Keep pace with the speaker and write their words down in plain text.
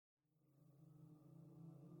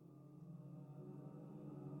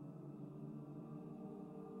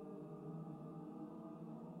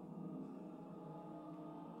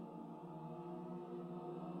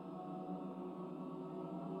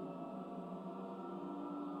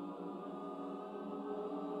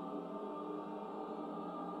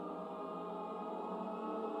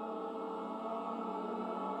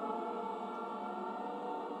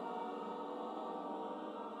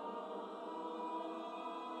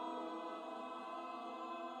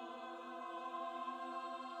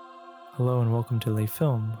Hello and welcome to Le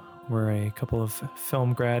Film, where a couple of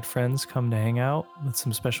film grad friends come to hang out with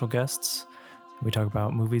some special guests. We talk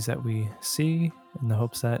about movies that we see in the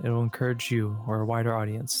hopes that it will encourage you or a wider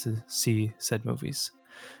audience to see said movies.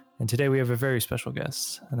 And today we have a very special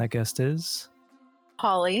guest, and that guest is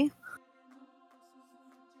Holly.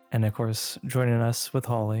 And of course, joining us with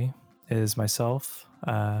Holly is myself,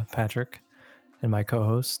 Patrick, and my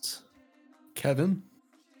co-hosts, Kevin.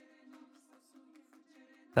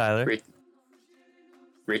 Tyler.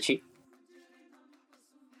 Richie.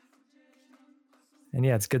 And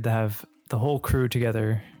yeah, it's good to have the whole crew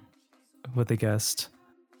together with a guest.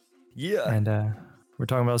 Yeah. And we're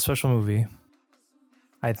talking about a special movie,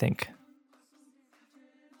 I think.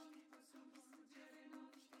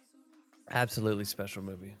 Absolutely special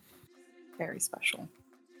movie. Very special.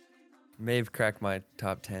 May have cracked my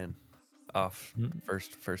top 10 off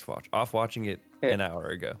first watch. Off watching it an hour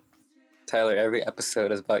ago. Tyler, every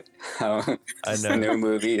episode is about how I know. a new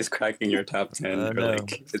movie is cracking your top 10. I Or know.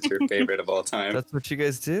 like, it's your favorite of all time. That's what you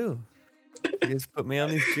guys do. You guys put me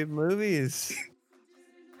on these good movies.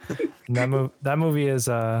 And that movie is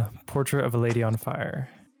Portrait of a Lady on Fire.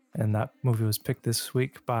 And that movie was picked this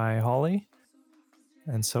week by Holly.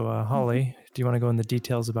 And so, Holly, do you want to go into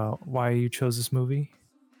details about why you chose this movie?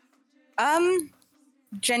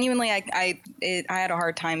 Genuinely, I had a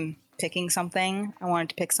hard time picking something. I wanted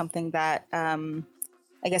to pick something that I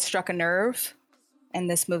guess struck a nerve, and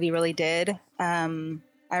this movie really did. I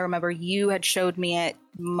remember you had showed me it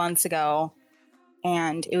months ago,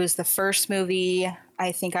 and it was the first movie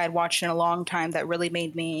I think I had watched in a long time that really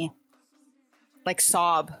made me like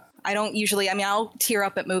sob. I don't usually, I'll tear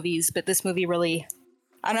up at movies, but this movie really,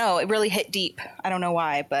 I don't know, it really hit deep. I don't know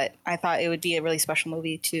why, but I thought it would be a really special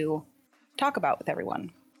movie to talk about with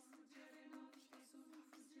everyone.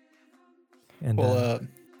 And,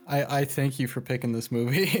 I thank you for picking this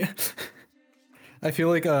movie. I feel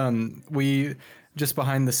like we just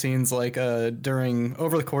behind the scenes, like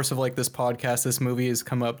over the course of like this podcast, this movie has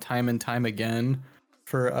come up time and time again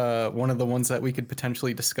for one of the ones that we could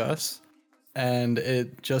potentially discuss. And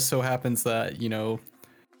it just so happens that, your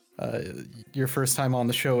first time on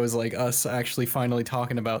the show is like us actually finally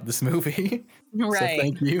talking about this movie. Right. So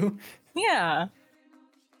thank you. Yeah.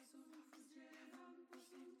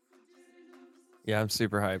 Yeah, I'm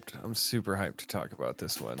super hyped. I'm super hyped to talk about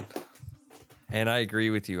this one. And I agree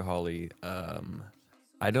with you, Holly.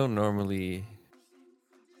 I don't normally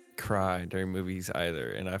cry during movies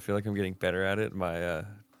either, and I feel like I'm getting better at it. My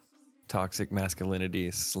toxic masculinity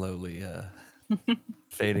is slowly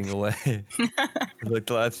fading away. Like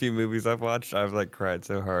the last few movies I've watched, I've like cried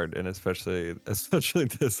so hard, and especially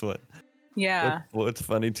this one. Yeah. What's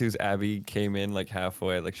funny too is Abby came in like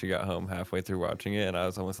halfway, like she got home halfway through watching it, and I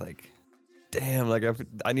was almost like, damn, like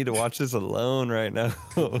I need to watch this alone right now.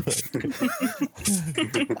 I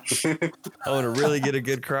want to really get a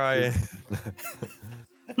good cry.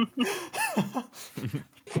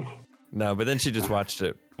 No, but then she just watched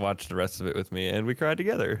the rest of it with me, and we cried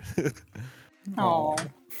together. Oh.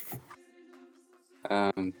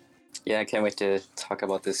 Yeah, I can't wait to talk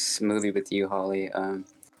about this movie with you, Holly. I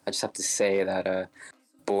just have to say that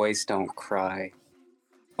boys don't cry.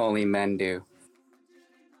 Only men do.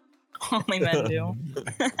 Only men do.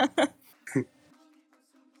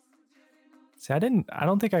 See, I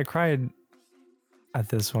don't think I cried at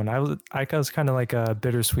this one. I was kind of like a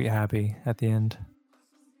bittersweet happy at the end.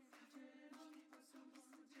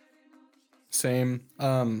 Same.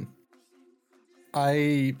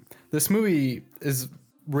 This movie is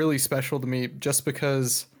really special to me just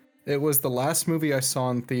because it was the last movie I saw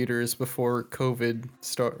in theaters before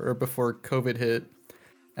COVID hit.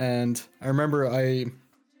 And I remember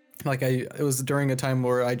it was during a time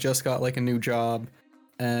where I just got like a new job,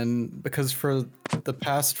 and because for the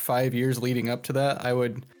past 5 years leading up to that, I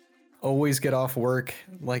would always get off work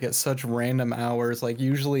like at such random hours, like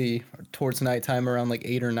usually towards nighttime around like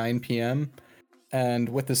 8 or 9 p.m. And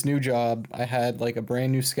with this new job, I had like a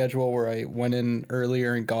brand new schedule where I went in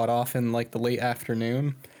earlier and got off in like the late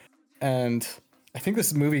afternoon. And I think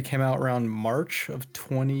this movie came out around March of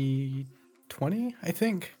 2020, I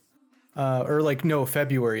think.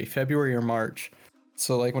 February or March.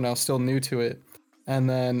 So like when I was still new to it. And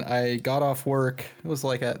then I got off work, it was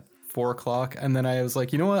like at 4:00. And then I was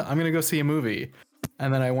like, you know what? I'm going to go see a movie.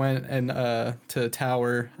 And then I went to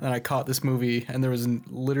Tower, and I caught this movie, and there was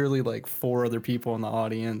literally like 4 other people in the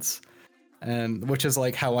audience, and which is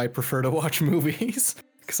like how I prefer to watch movies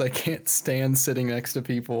because I can't stand sitting next to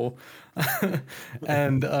people.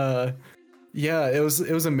 And yeah, it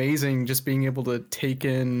was amazing just being able to take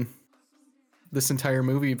in this entire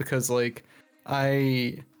movie because like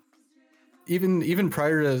even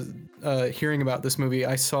prior to hearing about this movie,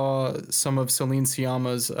 I saw some of Celine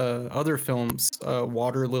Sciamma's other films,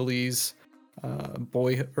 Water Lilies,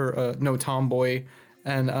 Tomboy,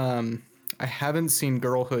 and I haven't seen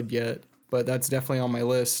Girlhood yet, but that's definitely on my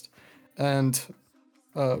list. And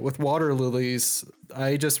with Water Lilies,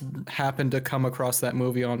 I just happened to come across that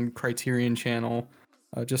movie on Criterion Channel,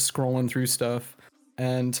 just scrolling through stuff,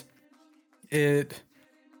 and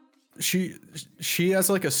she as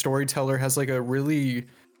like a storyteller has like a really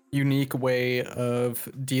unique way of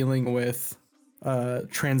dealing with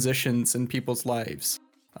transitions in people's lives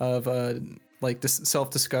of like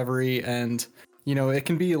self-discovery, and it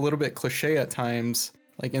can be a little bit cliche at times,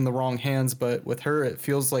 like in the wrong hands, but with her it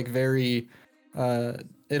feels like very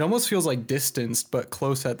it almost feels like distanced but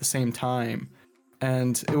close at the same time.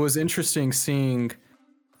 And it was interesting seeing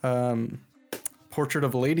Portrait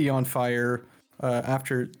of a Lady on Fire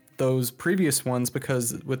after those previous ones,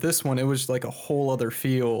 because with this one it was like a whole other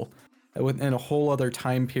feel in a whole other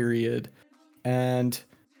time period,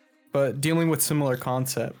 but dealing with similar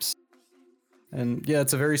concepts. And yeah,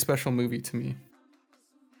 it's a very special movie to me.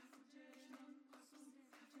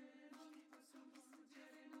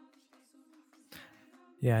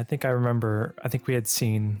 Yeah, I think we had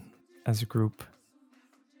seen as a group,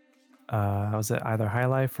 was it either High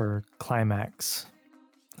Life or Climax?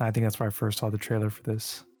 I think that's where I first saw the trailer for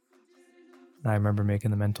this. And I remember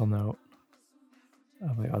making the mental note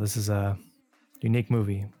of like, oh, this is a unique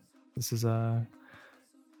movie. This is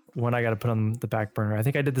one I got to put on the back burner. I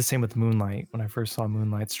think I did the same with Moonlight when I first saw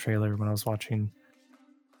Moonlight's trailer when I was watching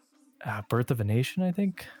Birth of a Nation, I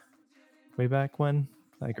think, way back when,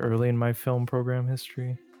 like early in my film program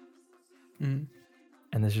history. Mm.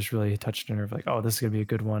 And this just really touched a nerve, like, oh, this is gonna be a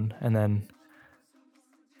good one. And then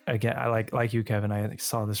again, I like you, Kevin, I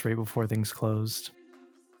saw this right before things closed.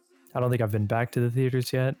 I don't think I've been back to the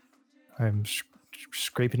theaters yet. I'm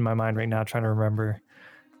scraping my mind right now trying to remember,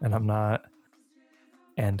 and I'm not.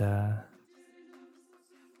 And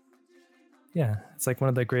yeah, it's like one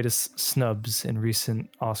of the greatest snubs in recent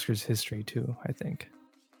Oscars history too, I think.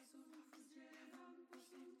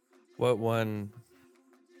 What won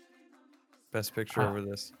Best Picture over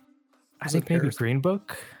this? I think maybe Green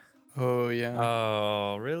Book. Oh yeah.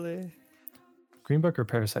 Oh, really? Green Book or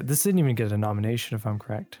Parasite? This didn't even get a nomination, if I'm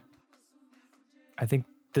correct. I think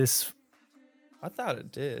this... I thought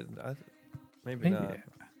it did. Maybe not.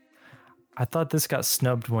 I thought this got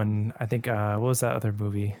snubbed when, I think, what was that other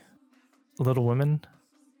movie? Little Women?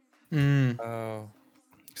 Oh.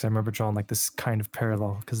 Because I remember drawing like this kind of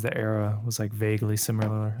parallel, because the era was like vaguely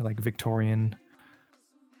similar, like Victorian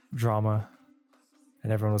drama,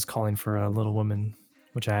 and everyone was calling for a Little Woman,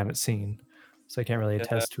 which I haven't seen, so I can't really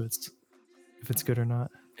attest to if it's good or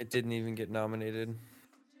not. It didn't even get nominated.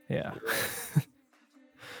 Yeah.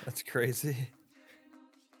 That's crazy.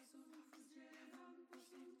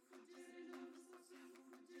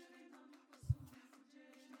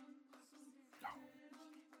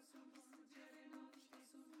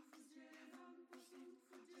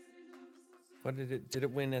 What did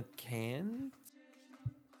it win at Cannes?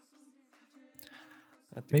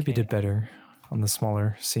 Maybe did better on the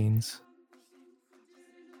smaller scenes.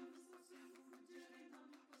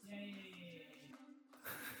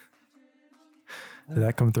 Did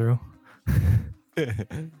that come through?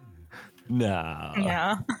 Nah.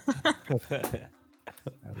 Yeah. I had to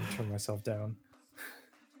turn myself down.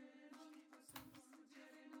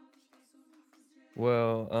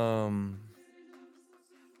 Well,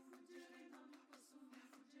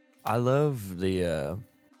 I love the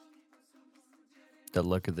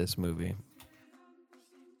look of this movie.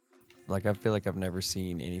 Like, I feel like I've never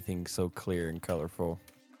seen anything so clear and colorful.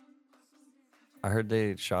 I heard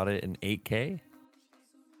they shot it in 8K,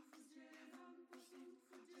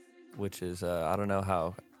 which is I don't know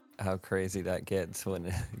how crazy that gets when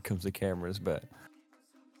it comes to cameras, but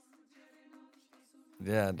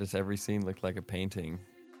yeah, just every scene looked like a painting.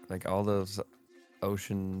 Like all those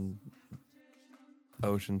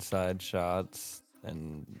oceanside shots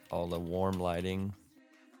and all the warm lighting.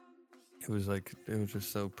 It was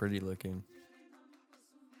just so pretty looking.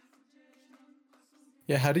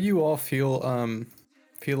 Yeah, how do you all feel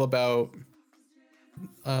about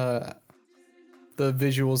the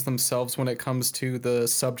visuals themselves when it comes to the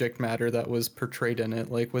subject matter that was portrayed in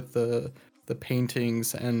it, like with the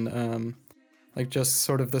paintings and like just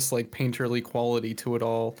sort of this like painterly quality to it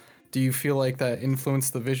all? Do you feel like that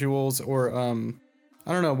influenced the visuals, or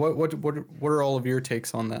I don't know, what are all of your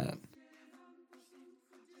takes on that?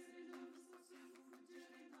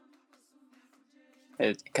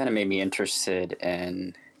 It kind of made me interested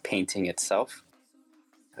in painting itself.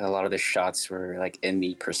 a lot of the shots were like in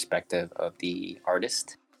the perspective of the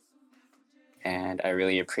artist, and I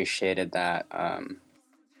really appreciated that.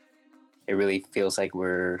 It really feels like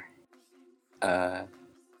we're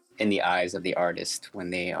in the eyes of the artist when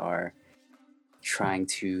they are trying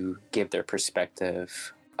to give their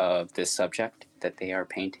perspective of this subject that they are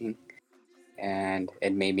painting. And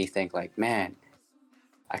it made me think like, man,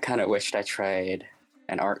 I kind of wished I tried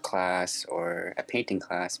an art class or a painting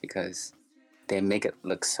class because they make it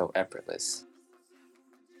look so effortless.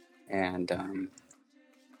 And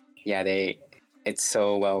yeah, it's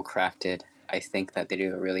so well crafted. I think that they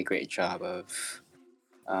do a really great job of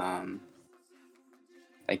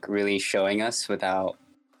like really showing us without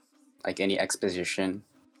like any exposition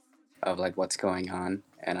of like what's going on.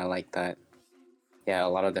 And I like that. Yeah, a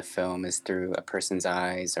lot of the film is through a person's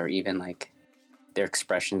eyes or even like their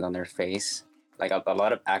expressions on their face. Like a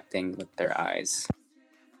lot of acting with their eyes.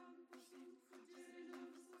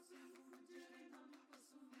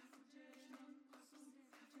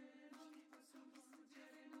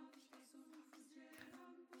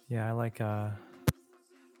 Yeah, I like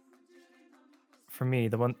for me,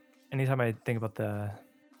 anytime I think about the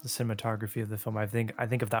cinematography of the film, I think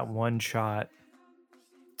of that one shot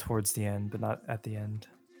towards the end, but not at the end.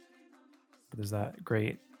 But there's that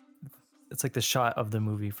great, it's like the shot of the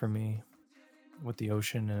movie for me with the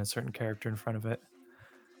ocean and a certain character in front of it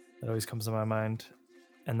that always comes to my mind.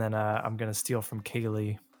 And then I'm gonna steal from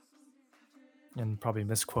Kaylee and probably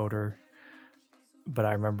misquote her, but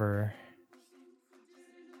I remember,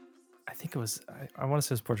 I think it was, I want to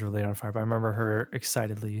say it was Portrait of a Lady on Fire, but I remember her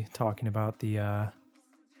excitedly talking about the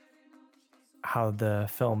how the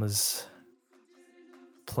film is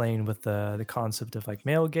playing with the concept of like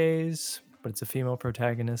male gaze, but it's a female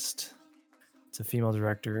protagonist, it's a female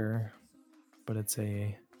director, but it's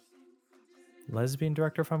a lesbian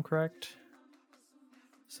director, if I'm correct.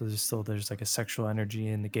 So there's like a sexual energy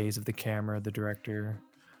in the gaze of the camera, the director,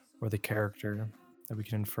 or the character that we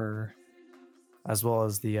can infer, as well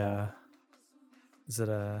as the is it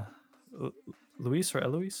Luis or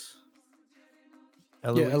Eloise?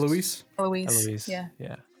 Yeah, Eloise. Eloise.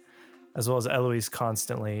 Yeah. As well as Eloise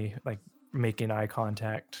constantly like making eye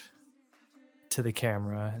contact to the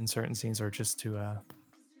camera in certain scenes, or just to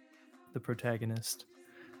the protagonist,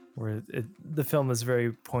 where the film is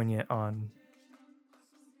very poignant on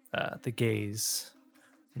the gaze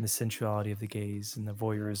and the sensuality of the gaze and the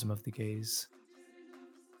voyeurism of the gaze.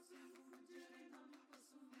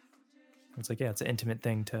 It's like, yeah, it's an intimate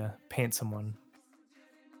thing to paint someone.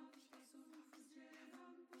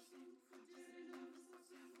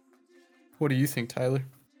 What do you think, Tyler?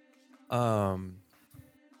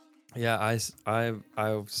 Yeah, I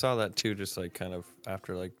saw that too, just like kind of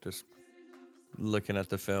after like just looking at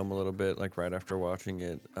the film a little bit, like right after watching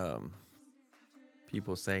it.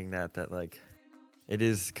 People saying that like it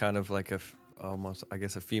is kind of like almost, I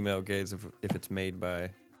guess, a female gaze if it's made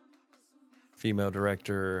by female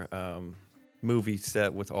director, movie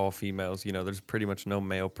set with all females. You know, there's pretty much no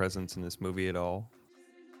male presence in this movie at all.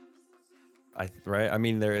 Right? I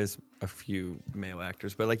mean, there is a few male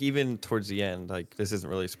actors, but like even towards the end, like this isn't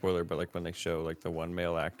really a spoiler, but like when they show like the one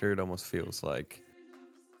male actor, it almost feels like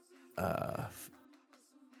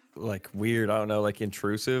weird. I don't know, like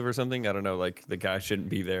intrusive or something. I don't know, like the guy shouldn't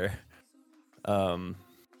be there. So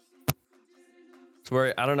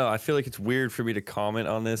where I don't know, I feel like it's weird for me to comment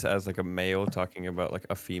on this as like a male talking about like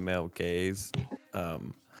a female gaze.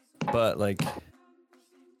 But like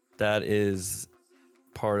that is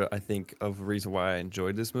part, I think, of the reason why I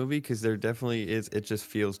enjoyed this movie, because there definitely is, it just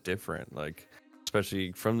feels different, like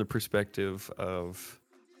especially from the perspective of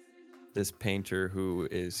this painter who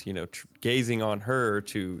is, you know, gazing on her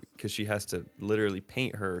because she has to literally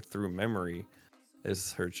paint her through memory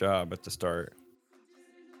is her job at the start,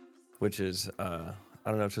 which is I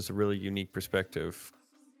don't know, it's just a really unique perspective.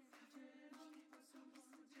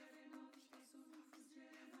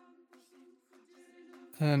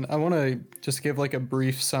 And I want to just give like a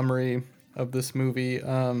brief summary of this movie.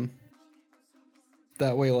 That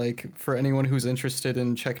way, like for anyone who's interested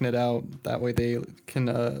in checking it out, that way they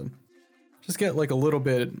can just get like a little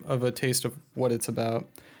bit of a taste of what it's about.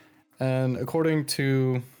 And according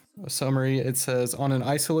to a summary, it says, on an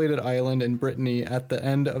isolated island in Brittany at the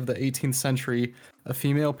end of the 18th century, a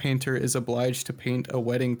female painter is obliged to paint a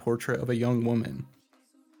wedding portrait of a young woman.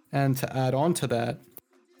 And to add on to that,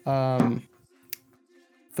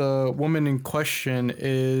 the woman in question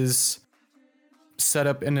is set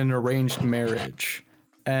up in an arranged marriage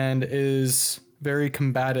and is very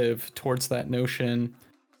combative towards that notion,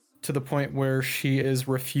 to the point where she is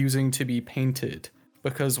refusing to be painted,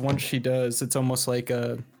 because once she does, it's almost like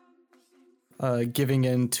giving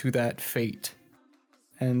in to that fate.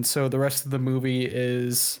 And so the rest of the movie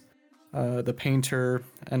is the painter,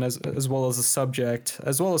 and as well as the subject,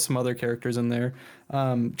 as well as some other characters in there,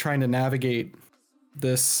 trying to navigate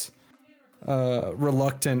this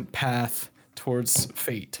reluctant path towards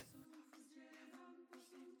fate.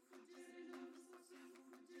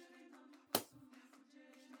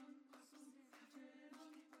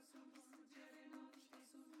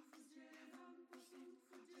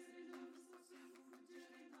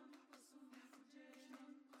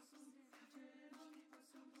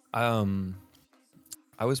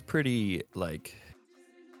 I was pretty like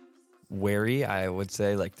wary, I would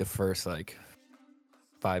say, like the first like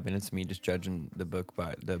 5 minutes, me just judging the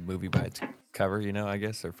movie by its cover, I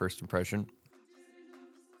guess, or first impression.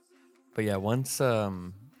 But yeah, once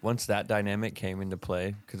that dynamic came into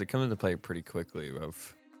play, because it comes into play pretty quickly,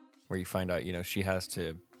 of where you find out, she has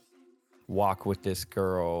to walk with this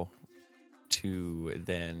girl to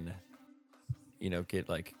then, get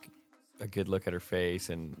like a good look at her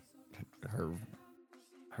face and her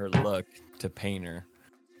look to paint her,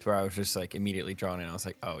 to where I was just like immediately drawn in. I was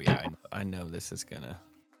like, oh yeah, I know this is gonna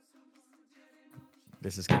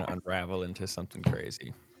unravel into something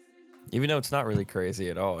crazy, even though it's not really crazy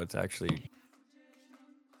at all. It's actually,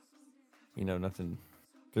 nothing.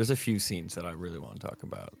 There's a few scenes that I really want to talk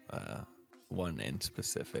about. One in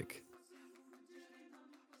specific.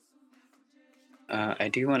 I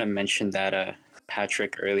do want to mention that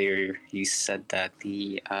Patrick, earlier you said that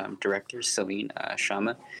the director Celine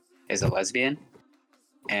Sciamma is a lesbian,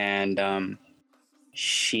 and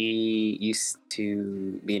she used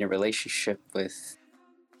to be in a relationship with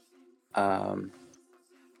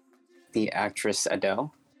the actress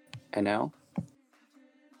Adele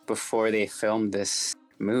before they filmed this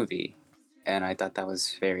movie, and I thought that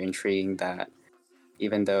was very intriguing that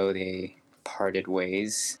even though they parted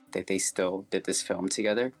ways, that they still did this film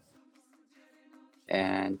together.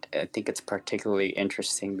 And I think it's particularly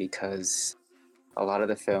interesting because a lot of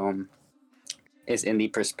the film is in the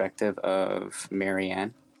perspective of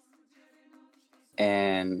Marianne,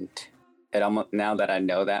 and it almost, now that I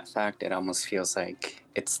know that fact, it almost feels like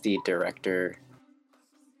it's the director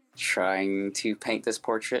trying to paint this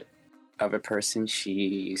portrait of a person she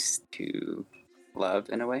used to love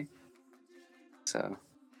in a way. So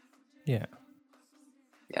Yeah.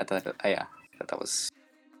 yeah, that was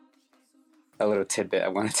a little tidbit I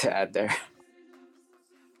wanted to add there.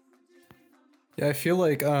 Yeah, I feel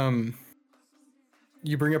like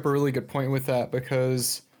you bring up a really good point with that,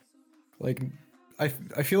 because like I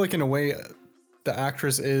feel like in a way the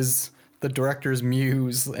actress is the director's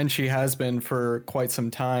muse, and she has been for quite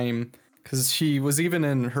some time, because she was even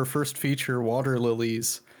in her first feature, Water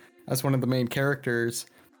Lilies, as one of the main characters,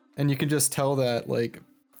 and you can just tell that like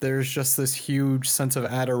there's just this huge sense of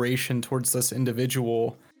adoration towards this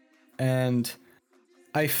individual. And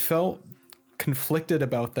I felt conflicted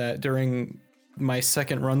about that during my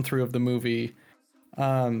second run through of the movie.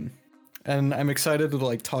 And I'm excited to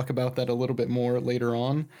like talk about that a little bit more later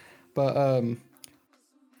on. But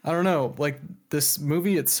I don't know, like this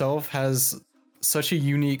movie itself has such a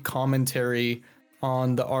unique commentary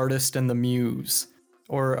on the artist and the muse,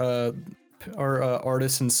 or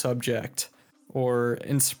artist and subject, or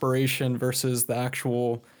inspiration versus the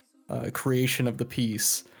actual creation of the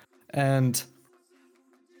piece. And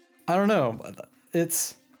I don't know,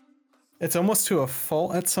 it's almost to a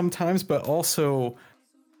fault at sometimes, but also,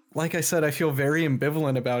 like I said, I feel very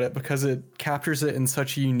ambivalent about it because it captures it in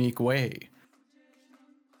such a unique way.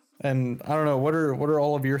 And I don't know, what are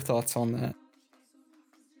all of your thoughts on that?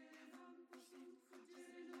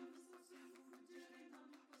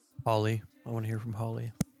 Holly, I want to hear from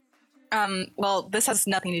Holly. Well, this has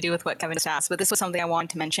nothing to do with what Kevin just asked, but this was something I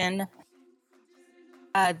wanted to mention.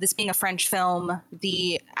 This being a French film,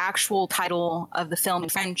 the actual title of the film in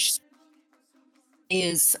French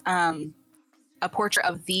is A Portrait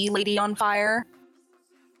of the Lady on Fire,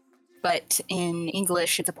 but in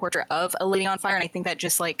English it's A Portrait of a Lady on Fire, and I think that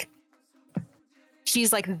just like,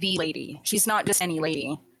 she's like the lady. She's not just any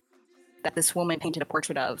lady that this woman painted a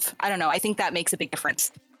portrait of. I don't know, I think that makes a big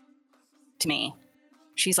difference to me.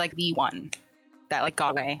 She's like the one that like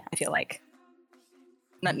got away, I feel like.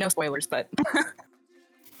 No spoilers, but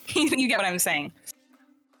you get what I'm saying.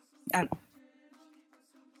 I don't know.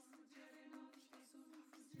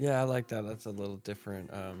 Yeah, I like that. That's a little different.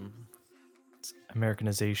 It's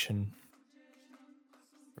Americanization.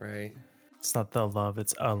 Right. It's not the love,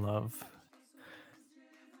 it's a love.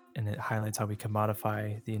 And it highlights how we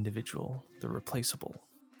commodify the individual, the replaceable.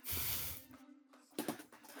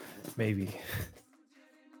 Maybe.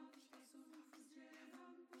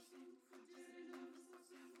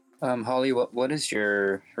 Holly, what is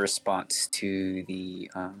your response to the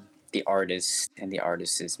artist and the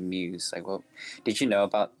artist's muse? Like, what did you know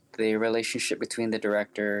about the relationship between the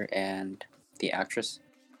director and the actress?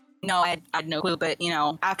 No, I had no clue, but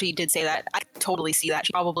after you did say that, I totally see that.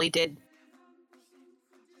 She probably did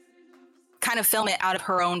kind of film it out of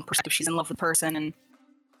her own perspective. She's in love with the person, and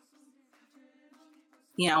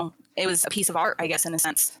it was a piece of art, I guess, in a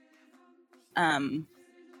sense. And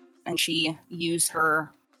she used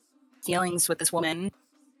her feelings with this woman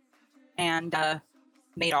and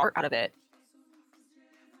made art out of it.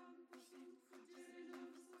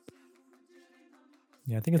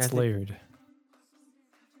 Yeah, I think it's layered.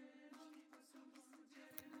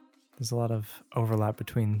 There's a lot of overlap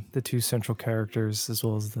between the two central characters, as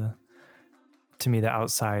well as to me, the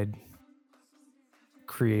outside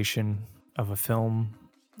creation of a film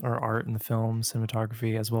or art in the film,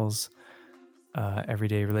 cinematography, as well as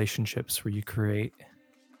everyday relationships where you create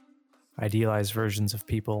idealized versions of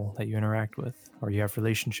people that you interact with or you have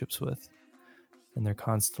relationships with. And they're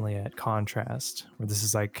constantly at contrast, where this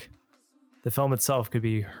is like the film itself could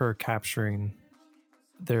be her capturing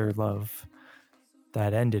their love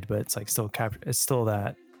that ended, but it's like it's still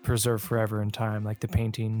that preserved forever in time, like the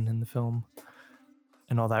painting in the film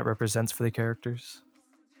and all that represents for the characters,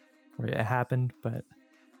 where it happened, but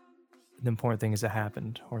the important thing is it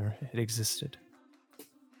happened or it existed.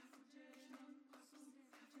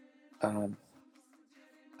 I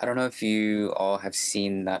don't know if you all have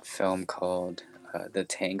seen that film called The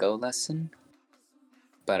Tango Lesson,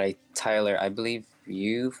 but Tyler, I believe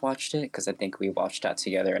you've watched it, because I think we watched that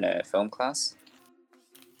together in a film class.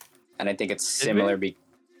 And I think it's similar.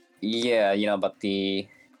 Yeah, about the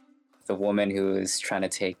woman who is trying to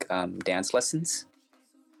take dance lessons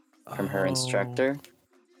from her instructor.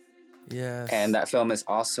 Yes. And that film is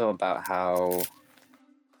also about how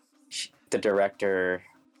the director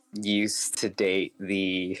used to date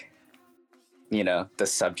the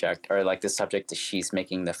subject, or like the subject that she's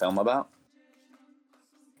making the film about.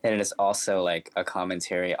 And it is also like a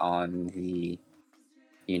commentary on the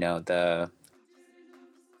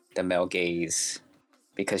male gaze,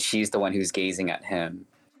 because she's the one who's gazing at him.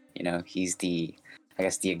 He's the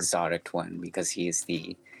exotic one, because he is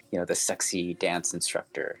the the sexy dance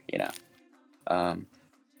instructor.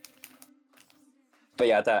 But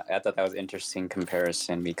yeah, I thought that was an interesting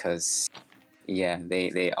comparison, because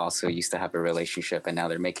they also used to have a relationship, and now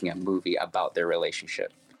they're making a movie about their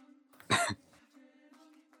relationship.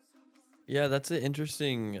 Yeah, that's an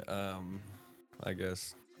interesting I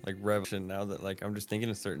guess like revelation, now that like I'm just thinking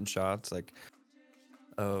of certain shots, like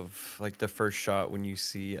of like the first shot when you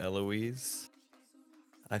see Eloise.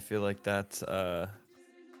 I feel like that's I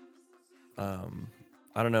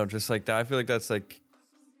don't know, just like that. I feel like that's like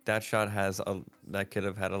that shot that could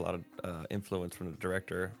have had a lot of influence from the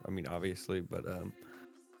director. I mean, obviously, but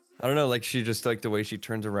I don't know, like she just like the way she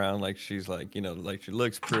turns around, like she's like, like she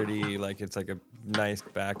looks pretty, like it's like a nice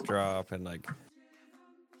backdrop, and like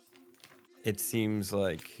it seems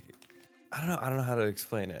like I don't know how to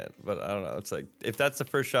explain it, but I don't know. It's like if that's the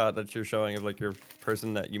first shot that you're showing of like your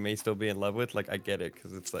person that you may still be in love with, like I get it,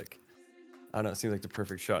 because it's like I don't know, it seems like the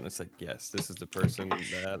perfect shot, and it's like, yes, this is the person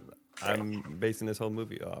that I'm basing this whole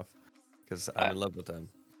movie off, because I'm in love with them.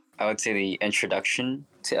 I would say the introduction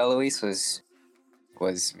to Eloise was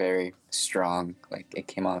very strong. Like it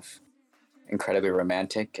came off incredibly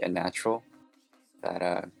romantic and natural.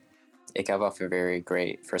 That it gave off a very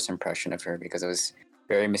great first impression of her, because it was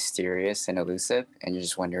very mysterious and elusive, and you're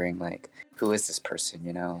just wondering like, who is this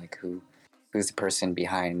person? Like who's the person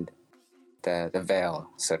behind the veil,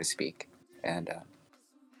 so to speak. And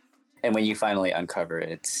when you finally uncover it,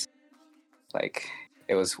 it's like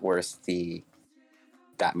it was worth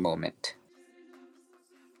that moment.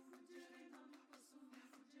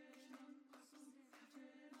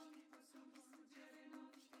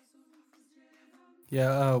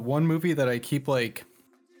 Yeah, one movie that I keep like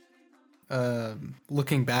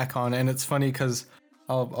looking back on, and it's funny because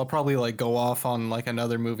I'll probably like go off on like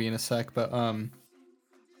another movie in a sec, but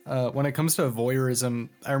when it comes to voyeurism,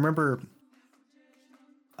 I remember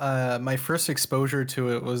my first exposure to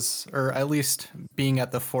it was, or at least being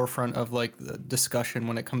at the forefront of like the discussion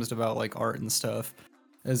when it comes to about like art and stuff,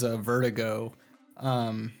 is a Vertigo.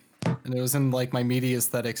 And it was in like my media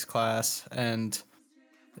aesthetics class, and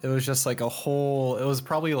it was just like it was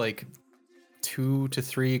probably like 2 to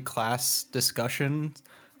 3 class discussions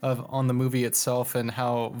on the movie itself, and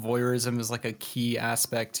how voyeurism is like a key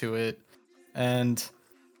aspect to it. And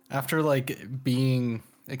after like being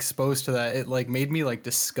exposed to that, it like made me like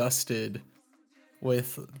disgusted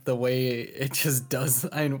with the way it just does.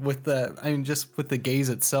 Just with the gaze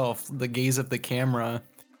itself, the gaze of the camera,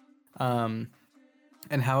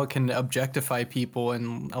 and how it can objectify people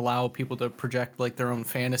and allow people to project like their own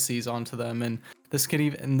fantasies onto them. And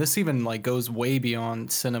this even like goes way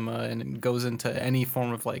beyond cinema and it goes into any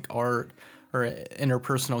form of like art or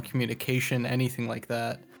interpersonal communication, anything like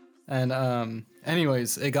that. And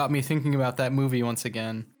anyways, it got me thinking about that movie once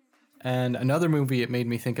again. And another movie it made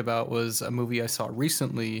me think about was a movie I saw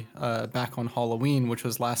recently, back on Halloween, which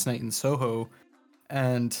was Last Night in Soho.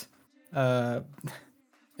 And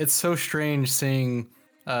it's so strange seeing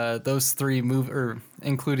those three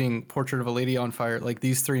including Portrait of a Lady on Fire, like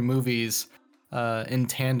these three movies in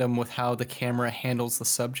tandem with how the camera handles the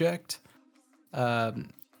subject.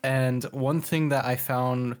 And one thing that I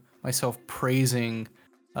found myself praising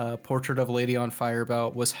Portrait of a Lady on Fire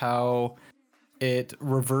about was how it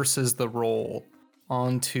reverses the role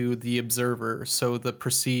onto the observer, so the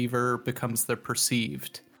perceiver becomes the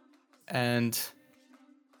perceived. And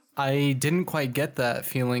I didn't quite get that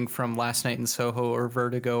feeling from Last Night in Soho or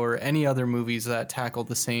Vertigo or any other movies that tackle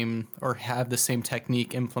the same or have the same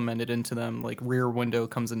technique implemented into them, like Rear Window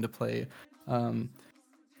comes into play.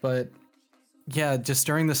 But yeah, just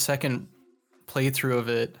during the second playthrough of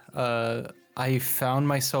it, I found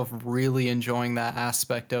myself really enjoying that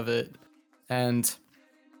aspect of it. And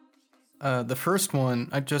the first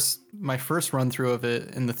one, my first run through of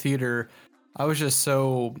it in the theater, I was just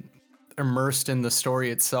so immersed in the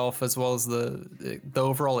story itself as well as the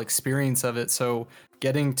overall experience of it. So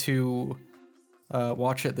getting to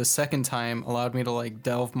watch it the second time allowed me to like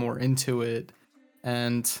delve more into it.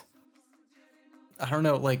 And I don't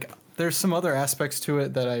know, like there's some other aspects to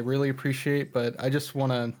it that I really appreciate, but I just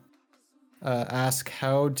want to ask,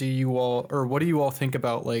 what do you all think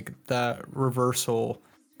about like that reversal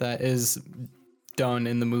that is done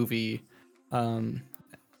in the movie?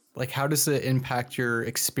 Like how does it impact your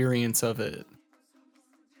experience of it?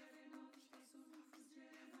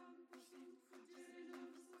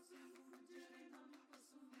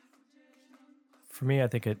 For me, I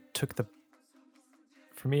think it took the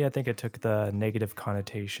negative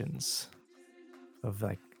connotations of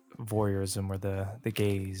like voyeurism or the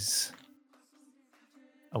gaze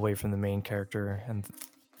away from the main character and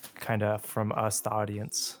kind of from us, the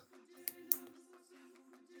audience.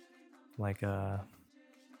 Like, I'm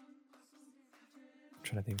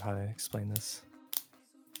trying to think of how to explain this.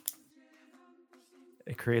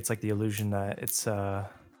 It creates like the illusion that it's a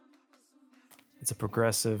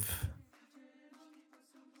progressive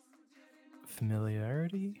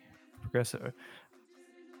familiarity,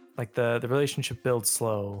 like the relationship builds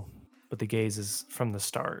slow, but the gaze is from the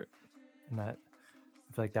start, and that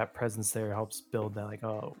I feel like that presence there helps build that, like,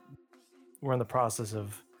 oh, we're in the process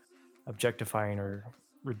of objectifying or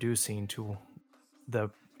reducing to the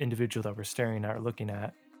individual that we're staring at or looking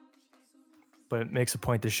at. But it makes a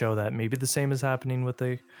point to show that maybe the same is happening with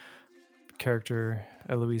the character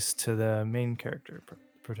Eloise to the main character,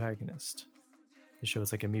 protagonist. It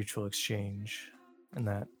shows like a mutual exchange, and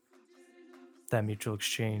that mutual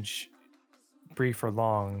exchange, brief or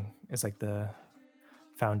long, is like the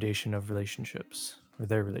foundation of relationships, or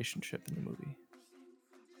their relationship in the movie.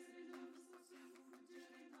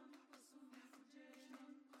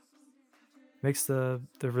 Makes the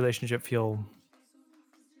relationship feel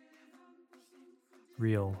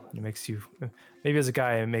real, and it makes you, maybe as a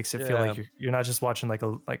guy, it makes it feel like you're not just watching like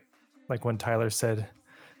when Tyler said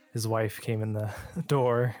his wife came in the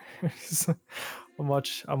door. I'm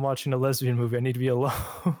watching a lesbian movie. I need to be alone.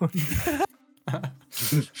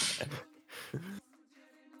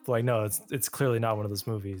 Like, no, it's clearly not one of those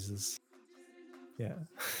movies. I'm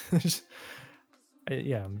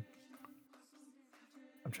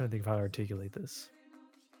trying to think of how to articulate this.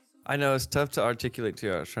 I know it's tough to articulate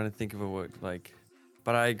too. I was trying to think of a word, like,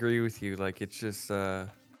 but I agree with you. Like, it's just, it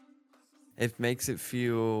makes it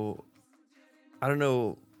feel, I don't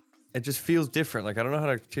know, it just feels different. Like, I don't know how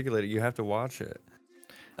to articulate it. You have to watch it.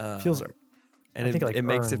 Feels, and I think, like, it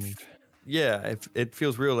makes earned. it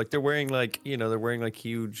feels real. Like they're wearing like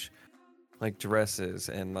huge, like dresses,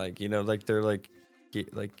 and like like they're like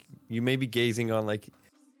you may be gazing on like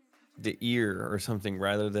the ear or something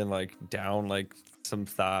rather than like down like some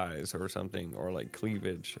thighs or something, or like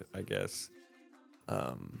cleavage, I guess.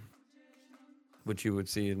 Which you would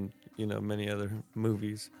see in many other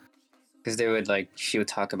movies. Because she would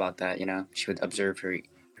talk about that, she would observe her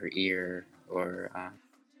ear, or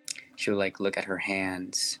she would like look at her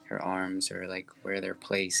hands, her arms, or like where they're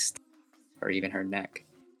placed, or even her neck.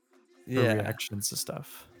 Her reactions to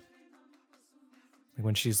stuff. Like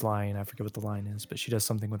when she's lying, I forget what the line is, but she does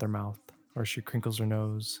something with her mouth, or she crinkles her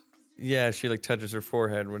nose. Yeah, she like touches her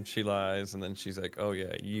forehead when she lies, and then she's like, "Oh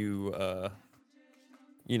yeah, you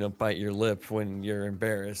bite your lip when you're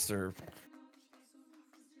embarrassed, or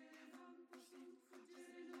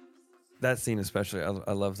that scene especially.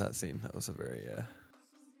 I love that scene. That was a very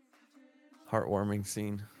heartwarming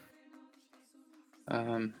scene.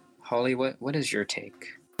 Holly, what is your take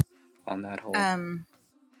on that whole?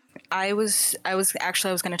 I was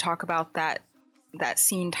going to talk about that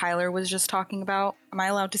scene Tyler was just talking about. Am I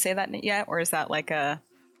allowed to say that yet, or is that like a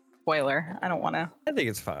spoiler? I don't want to. I think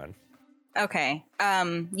it's fine. Okay.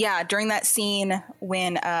 Yeah, during that scene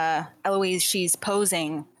when Eloise, she's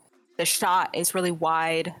posing, the shot is really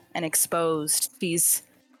wide and exposed. She's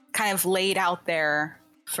kind of laid out there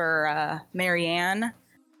for Marianne,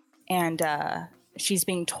 and she's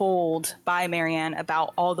being told by Marianne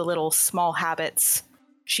about all the little small habits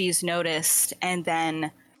she's noticed, and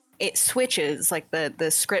then it switches, like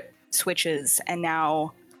the script switches, and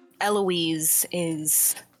now Eloise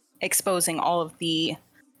is exposing all of the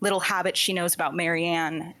little habits she knows about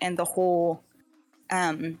Marianne, and the whole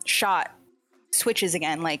shot switches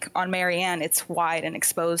again. Like on Marianne, it's wide and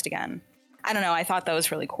exposed again. I don't know. I thought that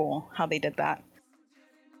was really cool how they did that.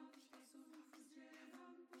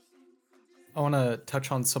 I want to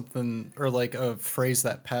touch on something, or like a phrase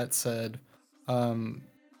that Pat said,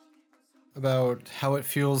 about how it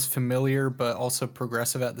feels familiar but also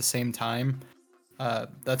progressive at the same time.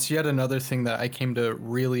 That's yet another thing that I came to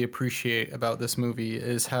really appreciate about this movie,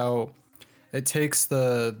 is how it takes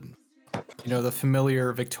the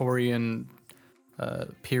familiar Victorian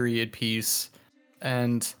period piece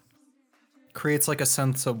and creates like a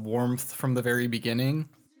sense of warmth from the very beginning,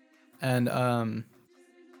 and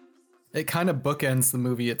it kind of bookends the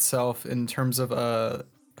movie itself in terms of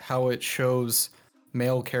how it shows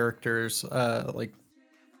male characters like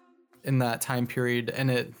in that time period.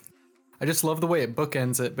 And I just love the way it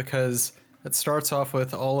bookends it, because it starts off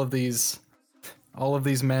with all of these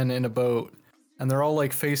men in a boat, and they're all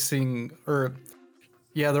like facing away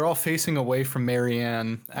from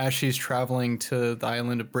Marianne as she's traveling to the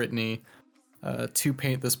island of Brittany to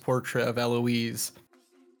paint this portrait of Eloise.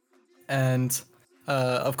 And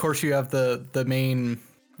of course you have the main,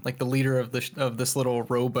 like the leader of this little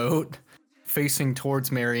rowboat facing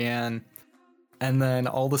towards Marianne, and then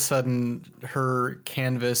all of a sudden her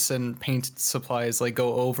canvas and paint supplies like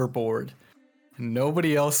go overboard, and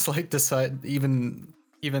nobody else like even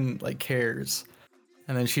like cares,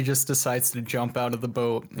 and then she just decides to jump out of the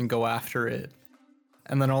boat and go after it.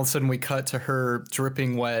 And then all of a sudden we cut to her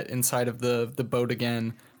dripping wet inside of the boat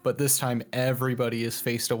again, but this time everybody is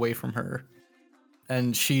faced away from her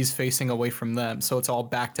and she's facing away from them, so it's all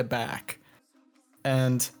back to back.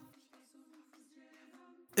 And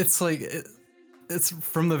it's like it's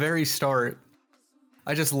from the very start.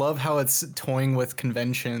 I just love how it's toying with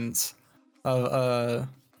conventions of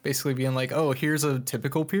basically being like, oh, here's a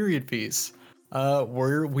typical period piece. This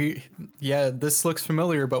looks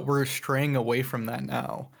familiar, but we're straying away from that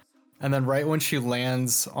now. And then right when she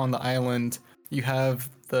lands on the island, you have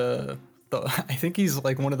the I think he's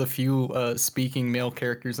like one of the few speaking male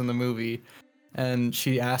characters in the movie, and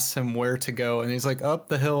she asks him where to go, and he's like, up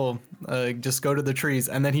the hill, just go to the trees,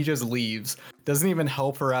 and then he just leaves, doesn't even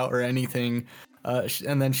help her out or anything.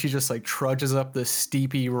 And then she just like trudges up this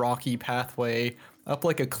steepy rocky pathway up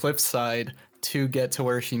like a cliffside to get to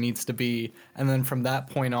where she needs to be. And then from that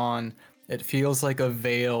point on, it feels like a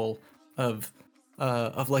veil of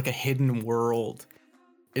like a hidden world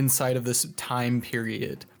inside of this time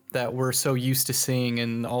period that we're so used to seeing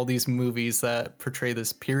in all these movies that portray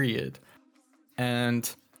this period.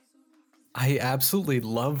 And I absolutely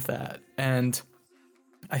love that. And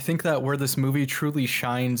I think that where this movie truly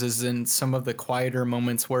shines is in some of the quieter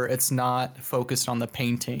moments where it's not focused on the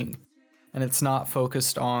painting, and it's not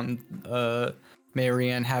focused on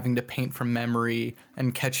Marianne having to paint from memory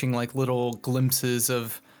and catching like little glimpses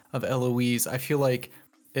of Eloise. I feel like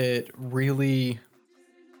it really,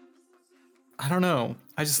 I don't know,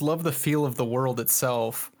 I just love the feel of the world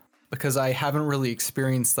itself, because I haven't really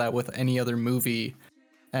experienced that with any other movie.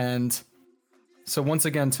 And so once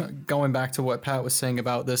again, going back to what Pat was saying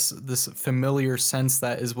about this familiar sense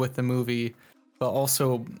that is with the movie, but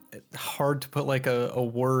also hard to put like a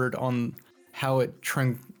word on how it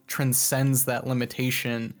transcends that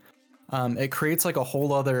limitation. It creates like a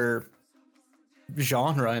whole other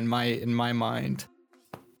genre in my mind,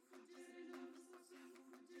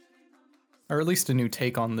 or at least a new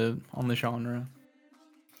take on the genre.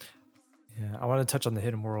 Yeah, I want to touch on the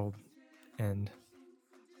hidden world, and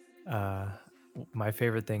my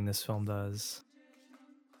favorite thing this film does,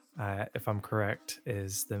 if I'm correct,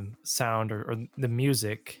 is the sound or the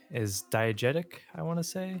music is diegetic, I want to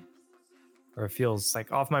say, or it feels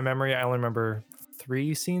like, off my memory, I only remember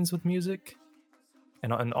 3 scenes with music,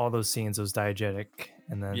 and all those scenes, it was diegetic,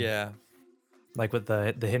 and then Yeah. like with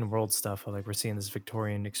the hidden world stuff, like we're seeing this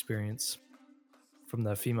Victorian experience from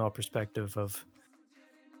the female perspective of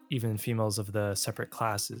even females of the separate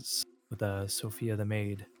classes, with Sophia the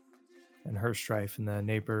maid and her strife, and the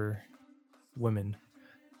neighbor women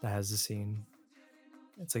that has the scene.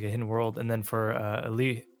 It's like a hidden world. And then for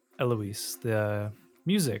Eloise, the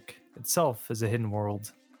music itself is a hidden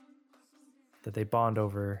world that they bond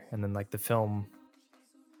over. And then like the film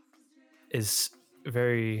is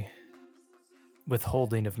very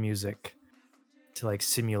withholding of music to like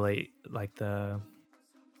simulate like the,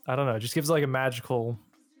 I don't know, it just gives like a magical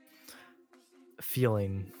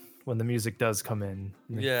feeling when the music does come in.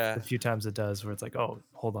 Yeah. The few times it does, where it's like, oh,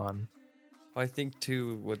 hold on. I think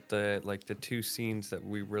too, with the two scenes that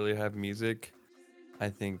we really have music, I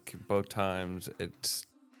think both times it's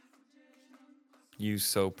used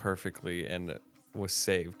so perfectly and it was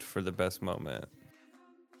saved for the best moment.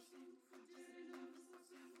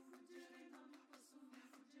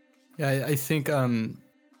 Yeah, I think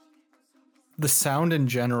the sound in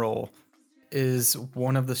general is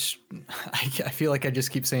one of the I feel like I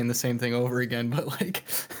just keep saying the same thing over again, but like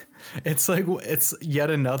it's yet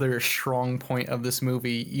another strong point of this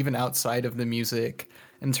movie, even outside of the music,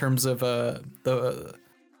 in terms of the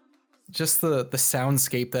just the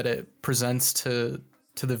soundscape that it presents to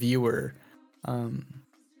the viewer.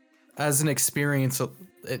 As an experience,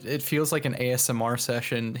 it feels like an ASMR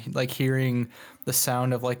session, like hearing the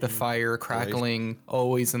sound of like the fire crackling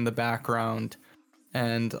always in the background,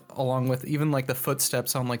 and along with even like the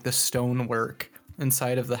footsteps on like the stonework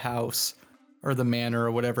inside of the house or the manor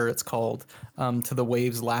or whatever it's called, to the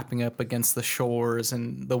waves lapping up against the shores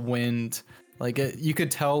and the wind. Like you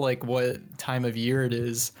could tell like what time of year it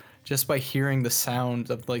is just by hearing the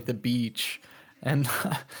sound of like the beach. And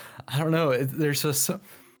I don't know, there's just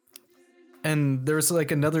and there's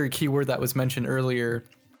like another keyword that was mentioned earlier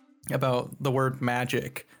about the word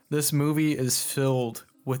magic. This movie is filled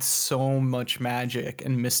with so much magic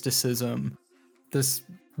and mysticism. This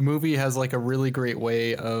movie has like a really great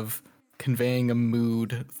way of conveying a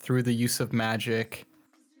mood through the use of magic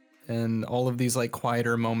and all of these like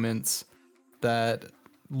quieter moments that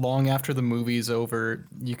long after the movie's over,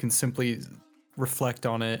 you can simply reflect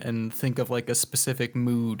on it and think of like a specific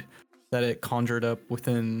mood that it conjured up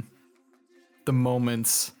within the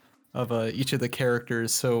moments of each of the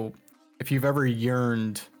characters. So if you've ever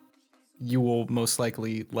yearned, you will most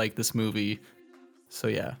likely like this movie. So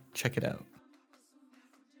yeah, check it out.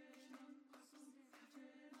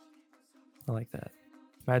 I like that.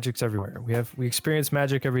 Magic's everywhere. We experience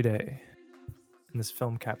magic every day, and this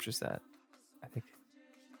film captures that, I think.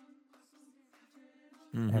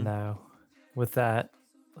 Mm-hmm. And with that,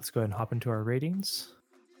 let's go ahead and hop into our ratings.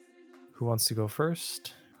 Who wants to go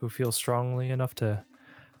first? Who feels strongly enough to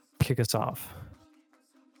kick us off?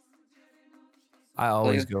 I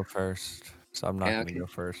always go first, so I'm not going to go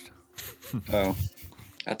first. Oh,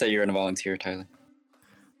 I thought you were gonna volunteer, Tyler.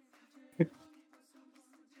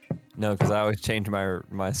 No, because I always change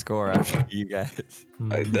my score after you guys.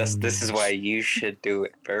 This is why you should do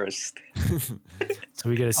it first. So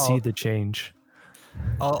we get to see the change.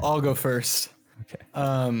 I'll go first. Okay.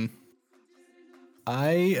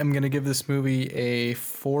 I am gonna give this movie a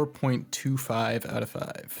 4.25 out of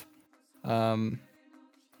 5.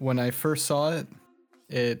 When I first saw it,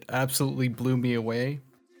 it absolutely blew me away,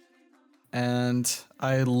 and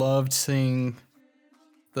I loved seeing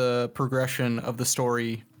the progression of the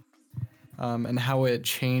story, and how it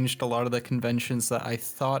changed a lot of the conventions that I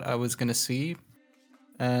thought I was gonna see.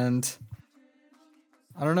 And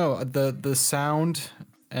I don't know, the sound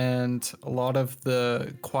and a lot of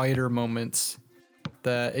the quieter moments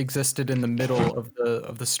that existed in the middle of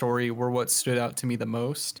the story were what stood out to me the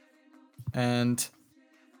most. And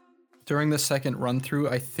during the second run through,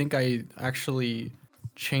 I think I actually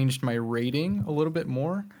changed my rating a little bit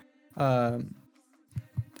more,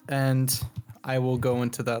 and I will go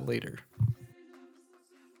into that later.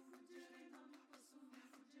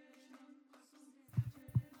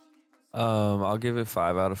 I'll give it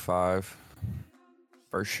 5 out of 5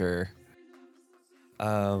 for sure.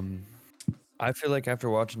 I feel like after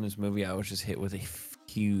watching this movie, I was just hit with a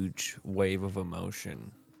huge wave of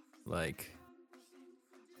emotion. Like,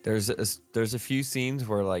 there's a few scenes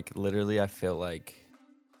where like literally I feel like,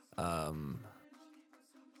 I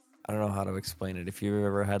don't know how to explain it. If you've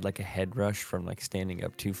ever had like a head rush from like standing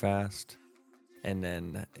up too fast, and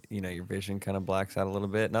then your vision kind of blacks out a little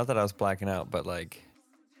bit. Not that I was blacking out, but like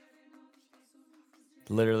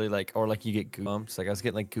literally like, or like you get goosebumps. Like I was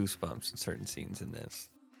getting like goosebumps in certain scenes in this.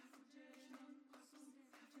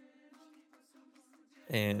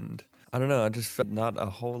 And I don't know. I just felt not a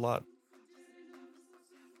whole lot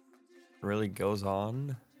really goes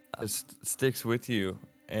on. It sticks with you,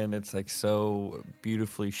 and it's like so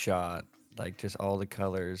beautifully shot. Like just all the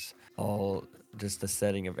colors, all just the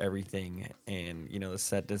setting of everything, and the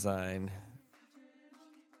set design.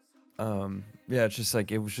 Yeah, it's just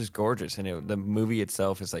like it was just gorgeous, and the movie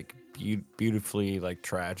itself is like beautifully like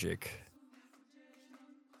tragic,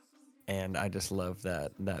 and I just love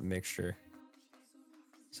that mixture.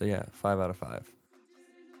 So yeah, 5 out of 5.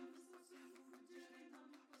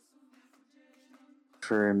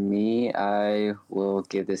 For me, I will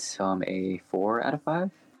give this film a 4 out of 5.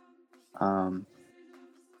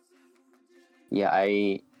 Yeah,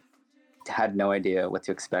 I had no idea what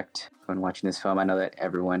to expect when watching this film. I know that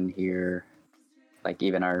everyone here, like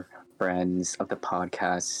even our friends of the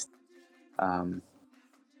podcast,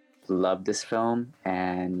 loved this film,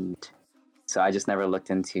 and so I just never looked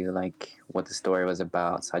into like what the story was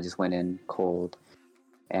about. So I just went in cold,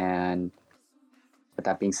 and with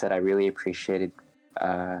that being said, I really appreciated,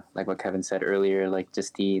 like what Kevin said earlier, like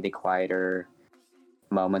just the quieter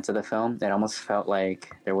moments of the film. It almost felt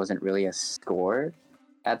like there wasn't really a score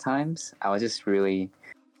at times. I was just really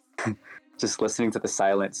just listening to the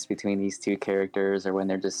silence between these two characters, or when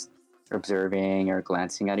they're just observing or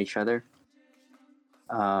glancing at each other.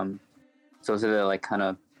 So those are the like kind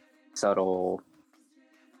of subtle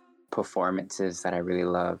performances that I really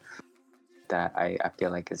love, that I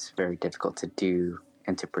feel like is very difficult to do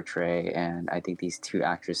and to portray. And I think these two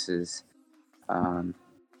actresses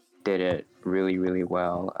did it really, really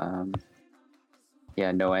well.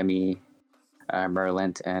 Noemi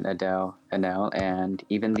Merlant and Adele Anel, and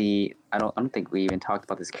even I don't think we even talked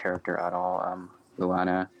about this character at all.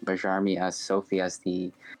 Luana Bajarmi as Sophie, as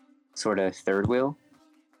the sort of third wheel.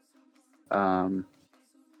 I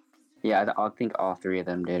think all three of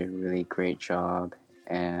them did a really great job,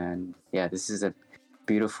 and yeah, this is a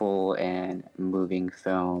beautiful and moving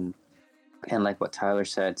film. And like what Tyler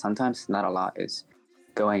said, sometimes not a lot is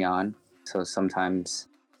going on, so sometimes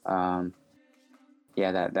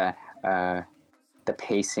the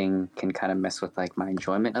pacing can kind of mess with like my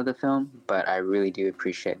enjoyment of the film, but I really do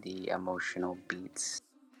appreciate the emotional beats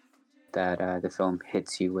that the film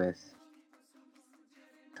hits you with.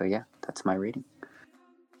 So yeah, that's my rating.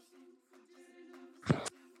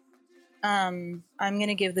 I'm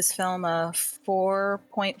gonna give this film a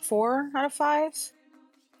 4.4 out of 5.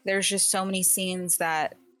 There's just so many scenes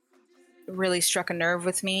that really struck a nerve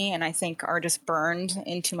with me, and I think are just burned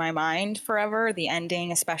into my mind forever. The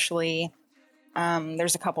ending, especially.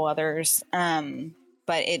 There's a couple others,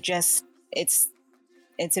 but it's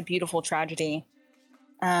a beautiful tragedy.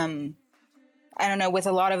 I don't know. With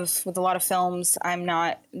a lot of films, I'm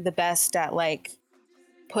not the best at like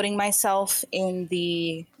putting myself in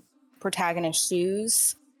the protagonist's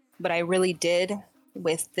shoes, but I really did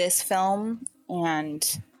with this film,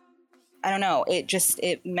 and I don't know.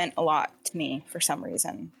 It meant a lot to me for some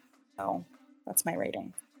reason. So that's my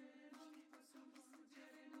rating.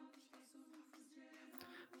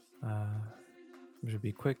 I'm going to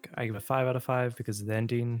be quick. I give it 5 out of 5 because of the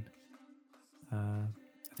ending. I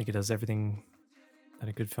think it does everything that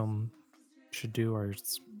a good film should do, or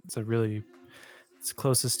it's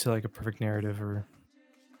closest to like a perfect narrative, or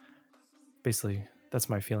basically that's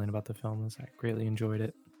my feeling about the film. Is I greatly enjoyed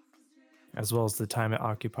it, as well as the time it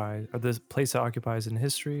occupies, or the place it occupies in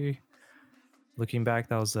history. Looking back,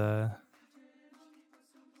 that was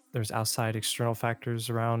there's outside external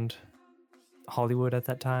factors around Hollywood at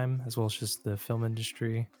that time, as well as just the film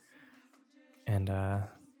industry. And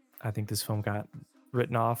I think this film got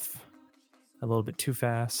written off a little bit too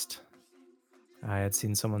fast. I had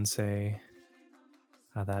seen someone say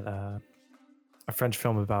that a French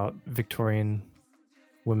film about Victorian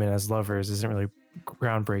women as lovers isn't really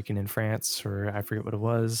groundbreaking in France, or I forget what it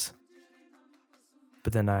was.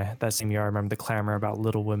 But then that same year, I remember the clamor about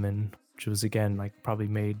Little Women, which was again like probably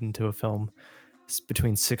made into a film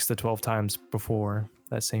between 6 to 12 times before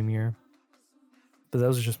that same year. But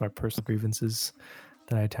those are just my personal grievances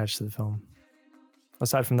that I attached to the film.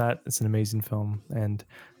 Aside from that, it's an amazing film, and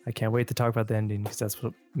I can't wait to talk about the ending because that's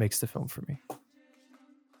what makes the film for me.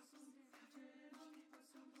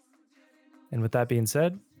 And with that being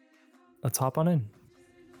said, let's hop on in.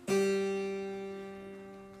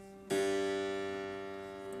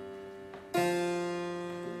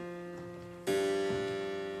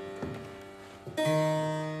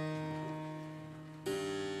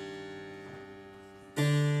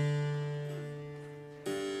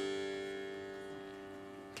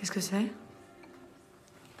 Qu'est-ce que c'est?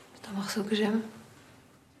 C'est un morceau que j'aime.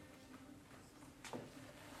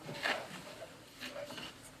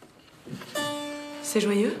 C'est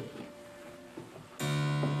joyeux?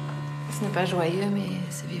 Ce n'est pas joyeux, mais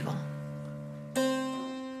c'est vivant.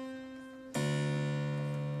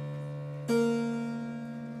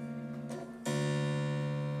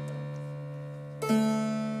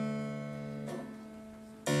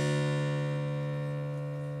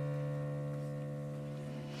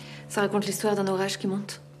 Ça raconte l'histoire d'un orage qui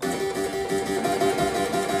monte.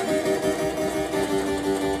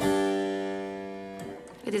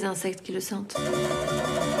 Et des insectes qui le sentent.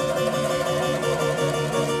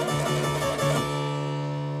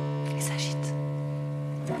 Il s'agite.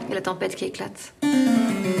 Et la tempête qui éclate.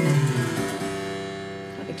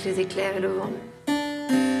 Avec les éclairs et le vent.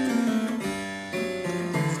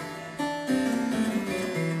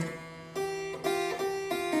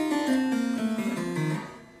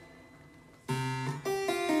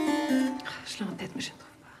 Je l'ai en tête, mais je ne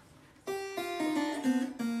trouve pas.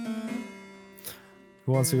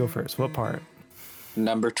 Who wants to go first? What part?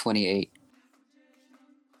 Number 28.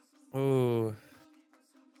 Oh,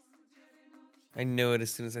 I knew it as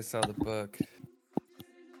soon as I saw the book.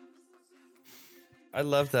 I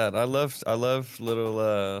love that. I love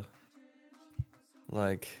little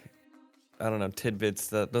like, I don't know, tidbits.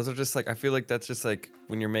 That those are just like, I feel like that's just like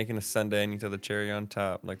when you're making a sundae and you throw the cherry on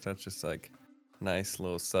top. Like that's just like nice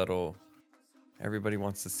little subtle. Everybody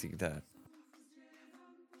wants to see that.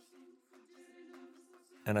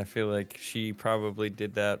 And I feel like she probably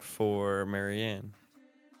did that for Marianne,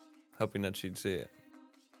 hoping that she'd see it.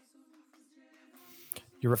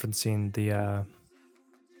 You're referencing the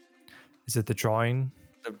is it the drawing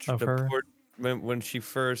of her? When she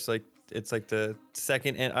first, like, it's like the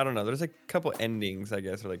second, and I don't know, there's like a couple endings, I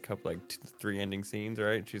guess, or like couple like 3 ending scenes,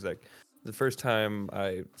 right? She's like, the first time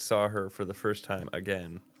I saw her for the first time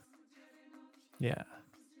again, Yeah.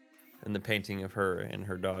 and the painting of her and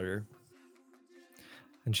her daughter.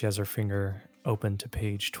 And she has her finger open to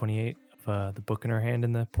page 28 of the book in her hand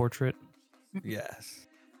in the portrait. Yes.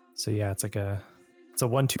 So yeah, it's a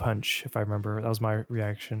 1-2 punch, if I remember. That was my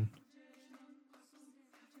reaction.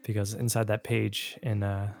 Because inside that page in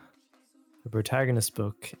the protagonist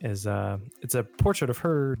book is it's a portrait of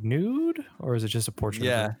her nude, or is it just a portrait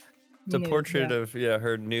Yeah. of her? It's a Nude, portrait yeah. of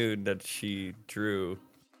her nude that she drew,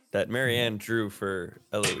 that Marianne drew for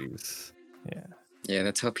Eloise. Yeah. Yeah,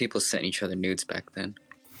 that's how people sent each other nudes back then.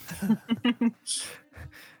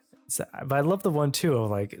 So, but I love the one too of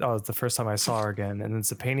like, oh, it's the first time I saw her again, and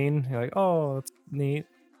it's a painting. You're like, oh, it's neat.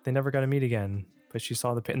 They never got to meet again, but she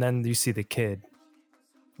saw the and then you see the kid.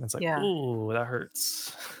 And it's like, Yeah. ooh, that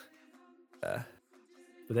hurts. But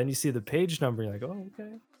then you see the page number, you're like, oh,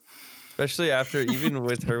 okay. Especially after, even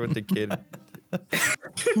with her with the kid.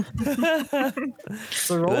 It's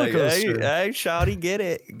a roller Like, coaster. hey, shawty, get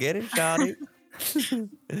it, shawty.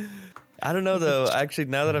 I don't know though. Actually,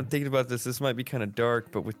 now that I'm thinking about this, this might be kind of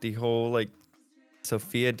dark. But with the whole like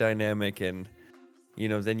Sophia dynamic, and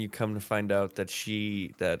then you come to find out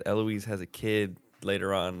that Eloise has a kid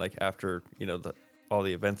later on, like after all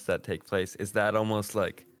the events that take place. Is that almost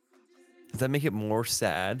like? Does that make it more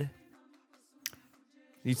sad?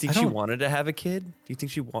 Do you think I she don't- wanted to have a kid? Do you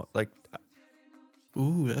think she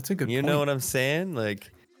Ooh, that's a good You point. know what I'm saying? Like,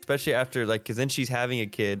 especially after, like, because then she's having a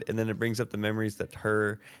kid, and then it brings up the memories that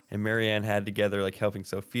her and Marianne had together, like helping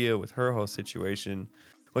Sophia with her whole situation.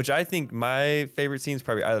 Which I think my favorite scene is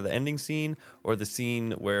probably either the ending scene or the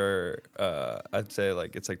scene where I'd say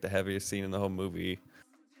like it's like the heaviest scene in the whole movie,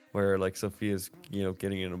 where like Sophia's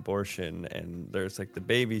getting an abortion, and there's like the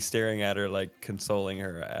baby staring at her, like consoling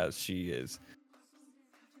her as she is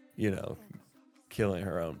killing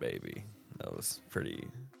her own baby. That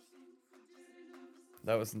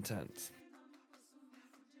was intense.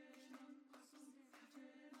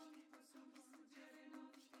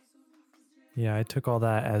 Yeah, I took all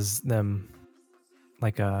that as them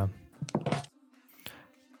like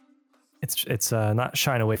it's not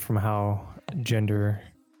shying away from how gender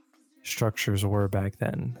structures were back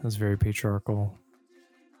then. It was very patriarchal,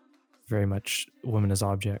 very much women as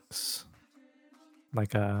objects.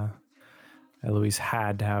 Like Eloise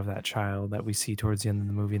had to have that child that we see towards the end of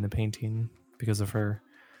the movie in the painting because of her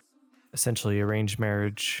essentially arranged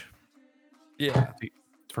marriage. Yeah.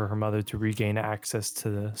 For her mother to regain access to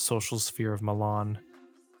the social sphere of Milan,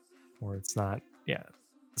 where it's not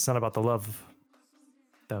about the love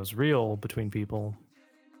that was real between people,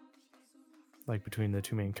 like between the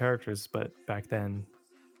two main characters, but back then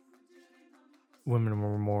women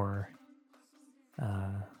were more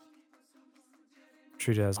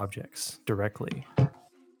treated as objects directly.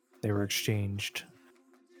 They were exchanged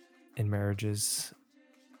in marriages,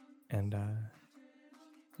 and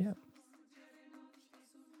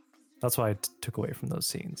that's what I took away from those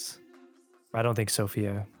scenes. I don't think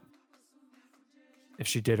Sophia if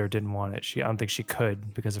she did or didn't want it. I don't think she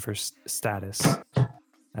could because of her status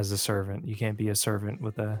as a servant. You can't be a servant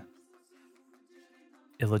with a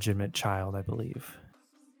illegitimate child, I believe.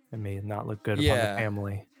 It may not look good upon the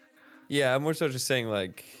family. Yeah, I'm more so just saying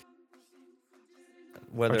like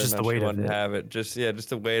whether or just not the she weight of wanted to it. have it. Just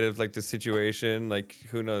the weight of like the situation. Like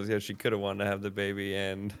who knows? Yeah, she could have wanted to have the baby,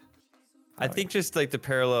 and I think just like the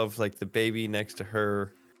parallel of like the baby next to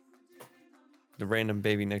her, the random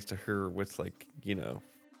baby next to her with like, you know,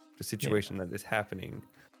 the situation that is happening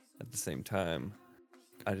at the same time.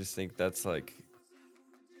 I just think that's like,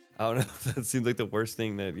 I don't know, that seems like the worst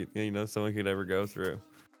thing that you know someone could ever go through.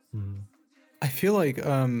 I feel like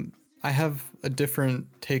I have a different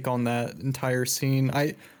take on that entire scene.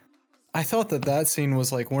 I thought that scene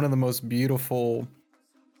was like one of the most beautiful,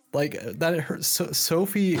 like that.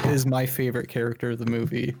 Sophie is my favorite character of the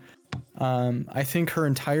movie. I think her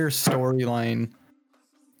entire storyline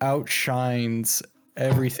outshines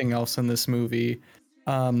everything else in this movie.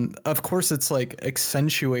 Of course, it's like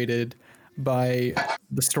accentuated by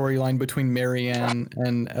the storyline between Marianne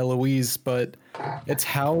and Eloise, but it's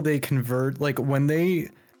how they convert, like when they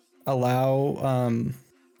allow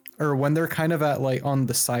or when they're kind of at like on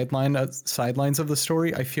the sidelines of the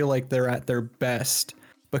story. I feel like they're at their best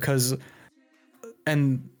because,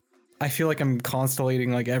 and I feel like I'm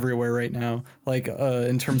constellating like everywhere right now, like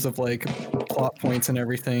in terms of like plot points and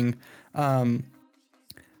everything.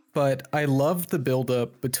 But I love the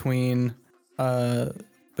buildup between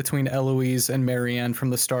Eloise and Marianne from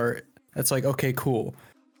the start. It's like, okay, cool,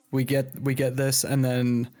 we get this, and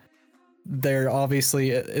then they're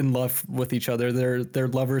obviously in love with each other. They're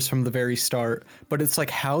lovers from the very start. But it's like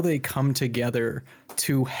how they come together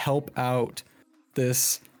to help out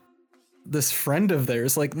this friend of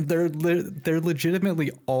theirs. Like they're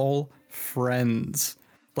legitimately all friends.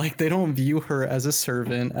 Like they don't view her as a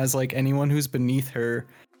servant, as like anyone who's beneath her.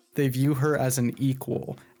 They view her as an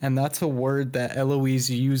equal. And that's a word that Eloise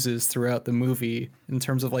uses throughout the movie in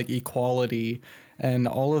terms of like equality and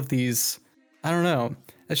all of these. I don't know.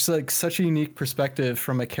 It's like such a unique perspective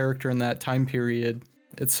from a character in that time period.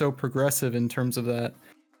 It's so progressive in terms of that.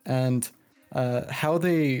 And how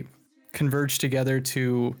they converge together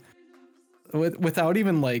to, without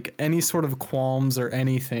even like any sort of qualms or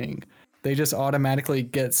anything, they just automatically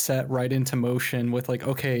get set right into motion with like,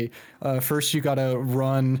 okay, first you gotta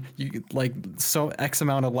run like so X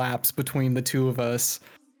amount of laps between the two of us.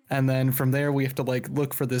 And then from there, we have to like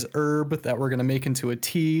look for this herb that we're going to make into a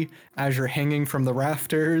tea as you're hanging from the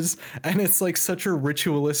rafters. And it's like such a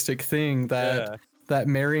ritualistic thing that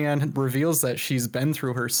Marianne reveals that she's been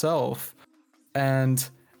through herself. And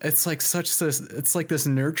it's like it's like this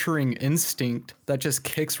nurturing instinct that just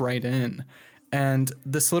kicks right in. And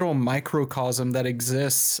this little microcosm that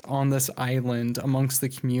exists on this island amongst the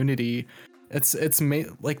community, it's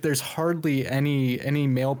like there's hardly any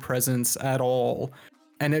male presence at all.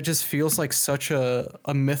 And it just feels like such a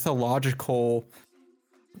mythological,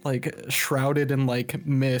 like shrouded in like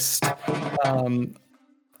mist,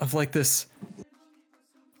 of like this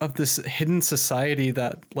hidden society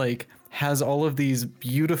that like has all of these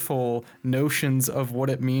beautiful notions of what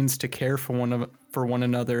it means to care for one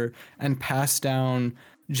another and pass down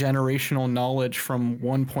generational knowledge from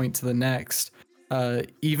one point to the next,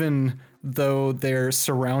 even though they're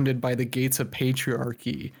surrounded by the gates of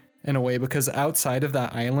patriarchy in a way, because outside of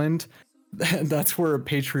that island, that's where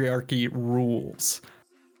patriarchy rules.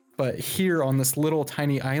 But here on this little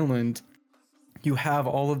tiny island, you have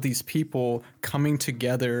all of these people coming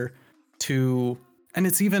together to, and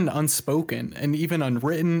it's even unspoken and even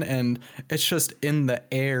unwritten, and it's just in the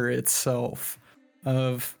air itself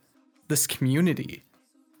of this community.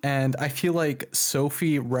 And I feel like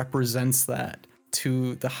Sophie represents that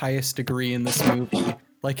to the highest degree in this movie.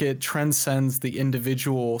 Like it transcends the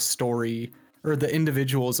individual story or the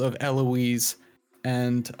individuals of Eloise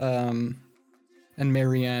and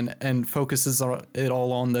Marianne and focuses it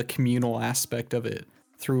all on the communal aspect of it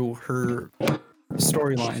through her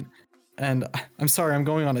storyline. And I'm sorry, I'm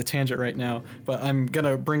going on a tangent right now, but I'm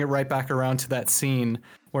gonna bring it right back around to that scene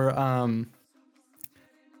where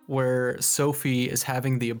Sophie is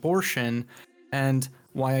having the abortion, and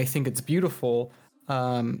why I think it's beautiful.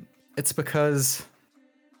 It's because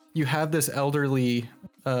you have this elderly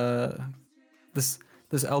this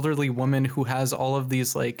elderly woman who has all of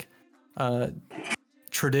these like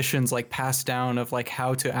traditions like passed down of like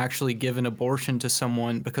how to actually give an abortion to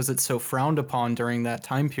someone because it's so frowned upon during that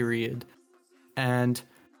time period. And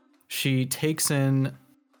she takes in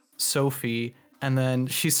Sophie, and then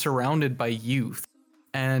she's surrounded by youth,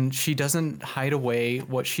 and she doesn't hide away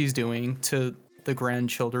what she's doing to the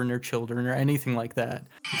grandchildren or children or anything like that.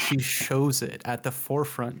 She shows it at the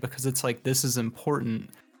forefront because it's like, this is important.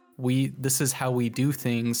 This is how we do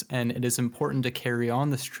things, and it is important to carry on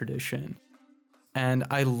this tradition. And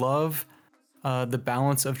I love the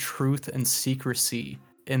balance of truth and secrecy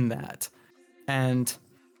in that. And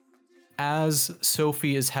as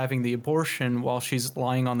Sophie is having the abortion while she's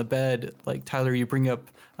lying on the bed, like Tyler, you bring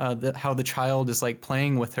up how the child is like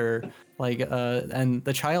playing with her, like, and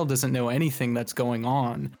the child doesn't know anything that's going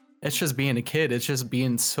on. It's just being a kid. It's just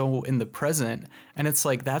being so in the present. And it's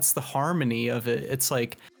like, that's the harmony of it. It's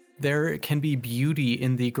like, there can be beauty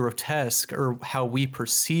in the grotesque, or how we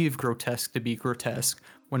perceive grotesque to be grotesque,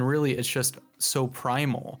 when really it's just so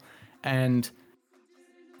primal. And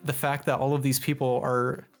the fact that all of these people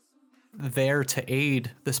are there to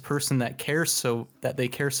aid this person that they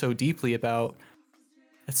care so deeply about,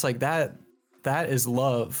 it's like that is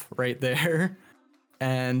love right there.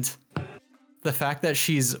 And the fact that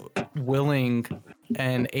she's willing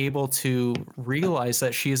and able to realize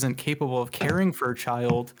that she isn't capable of caring for a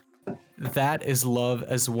child, that is love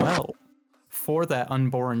as well for that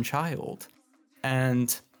unborn child.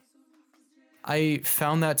 And I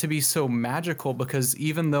found that to be so magical, because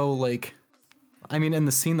even though, like, I mean, in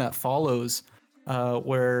the scene that follows,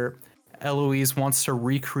 where Eloise wants to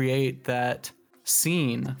recreate that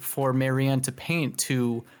scene for Marianne to paint,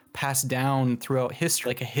 to pass down throughout history,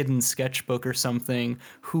 like a hidden sketchbook or something,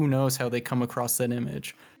 who knows how they come across that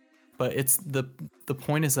image. But it's the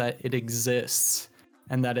point is that it exists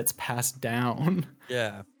and that it's passed down.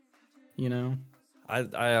 Yeah. You know?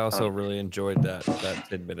 I also really enjoyed that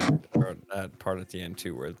tidbit or that part at the end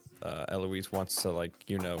too, where Eloise wants to, like,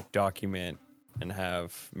 you know, document and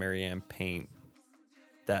have Marianne paint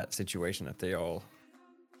that situation that they all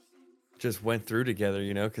just went through together,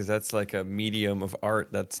 you know, because that's like a medium of art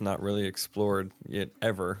that's not really explored yet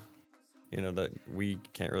ever, you know, that we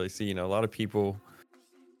can't really see. You know, a lot of people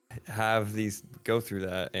go through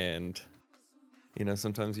that, and, you know,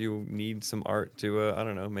 sometimes you need some art to, I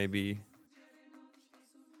don't know, maybe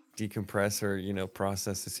decompress or, you know,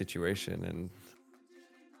 process the situation. And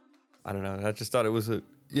I don't know, I just thought it was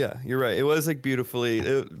yeah, you're right. It was like beautiful.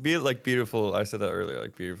 I said that earlier,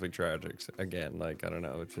 like beautifully tragic. Again, like, I don't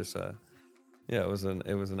know. It's just, yeah, it was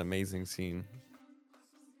an amazing scene.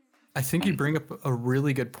 I think you bring up a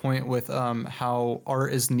really good point with how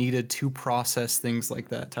art is needed to process things like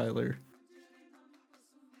that, Tyler.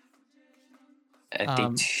 I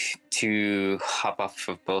think to hop off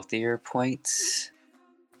of both of your points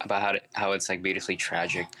about how it's like beautifully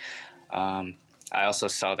tragic, I also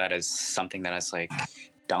saw that as something that is like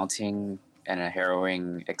daunting and a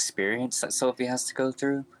harrowing experience that Sophie has to go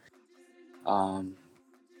through.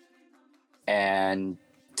 And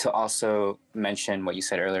to also mention what you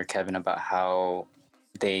said earlier, Kevin, about how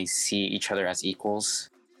they see each other as equals.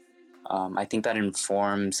 I think that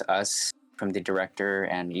informs us from the director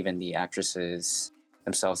and even the actresses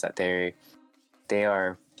themselves, that they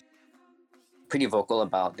are pretty vocal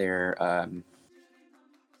about their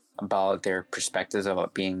perspectives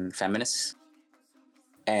about being feminists.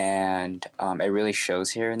 And it really shows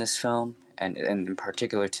here in this film, and in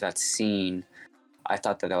particular to that scene. I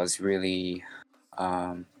thought that was really,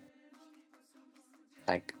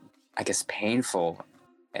 like, I guess, painful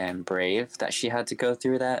and brave that she had to go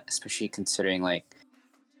through that, especially considering, like,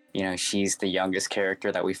 you know, she's the youngest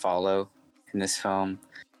character that we follow in this film.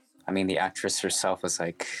 I mean, the actress herself was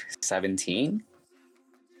like 17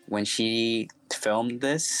 when she filmed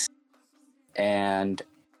this, and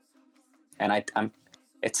I'm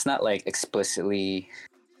it's not like explicitly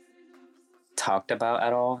talked about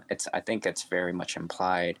at all. I think it's very much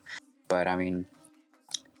implied, but I mean,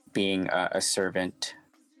 being a servant,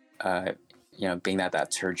 you know, being that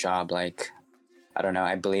that's her job, like, I don't know,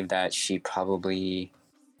 I believe that she probably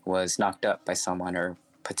was knocked up by someone or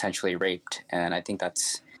potentially raped, and I think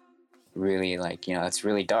that's really, like, you know, that's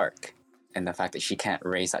really dark. And the fact that she can't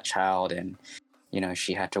raise that child, and, you know,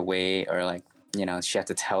 she had to wait, or, like, you know, she had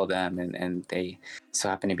to tell them, and they so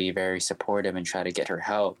happen to be very supportive and try to get her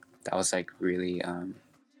help. That was, like, really,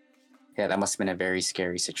 yeah, that must have been a very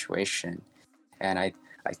scary situation. And I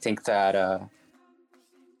think that,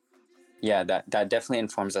 yeah, that definitely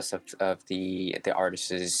informs us of the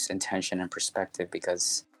artist's intention and perspective,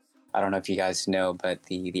 because I don't know if you guys know, but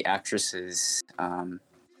the actresses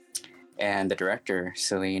and the director,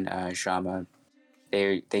 Celine Sciamma,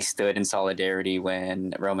 they stood in solidarity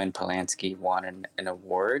when Roman Polanski won an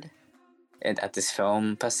award at this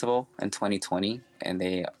film festival in 2020,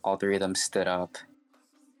 and all three of them stood up,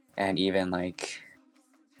 and even, like,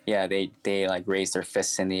 yeah, they like raised their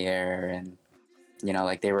fists in the air, and You know,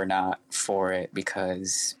 like they were not for it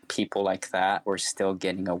because people like that were still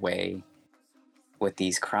getting away with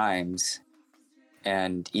these crimes.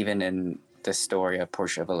 And even in the story of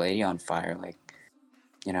Portrait of a Lady on Fire, like,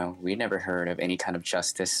 you know, we never heard of any kind of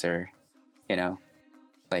justice or, you know,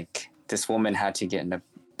 like this young woman had to get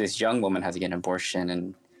an abortion,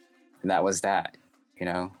 and that was that, you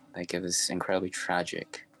know, like it was incredibly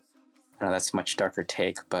tragic. I know that's a much darker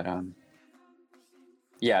take, but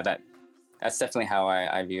yeah, that's definitely how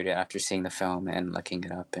I viewed it after seeing the film and looking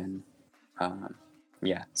it up. And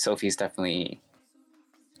yeah, Sophie's definitely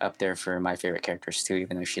up there for my favorite characters too,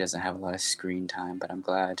 even though she doesn't have a lot of screen time, but I'm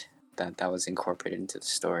glad that that was incorporated into the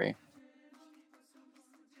story.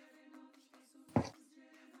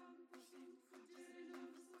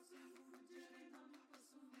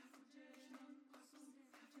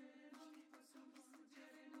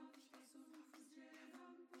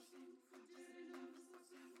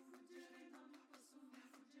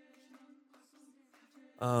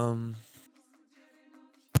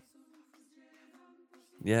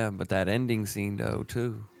 Yeah, but that ending scene though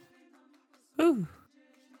too. Ooh.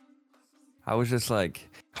 I was just like,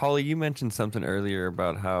 Holly, you mentioned something earlier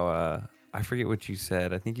about how I forget what you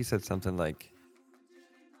said. I think you said something like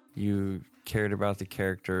you cared about the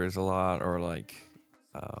characters a lot, or like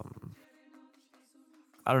I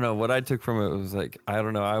don't know. What I took from it was like, I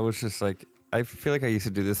don't know. I was just like, I feel like I used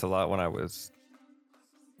to do this a lot when I was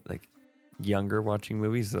like younger watching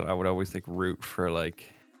movies, that I would always like root for like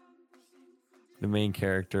the main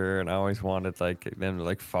character, and I always wanted like them to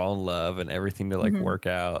like fall in love and everything to like work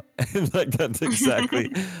out. And like that's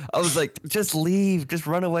exactly I was like, just leave, just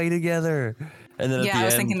run away together. And then at the I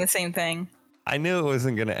was end, thinking the same thing. I knew it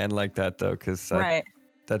wasn't gonna end like that though, because Right.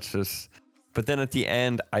 that's just. But then at the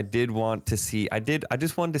end, I just wanted to see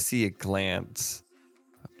a glance,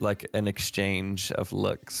 like an exchange of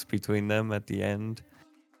looks between them at the end.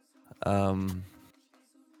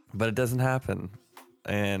 But it doesn't happen,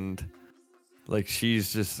 and like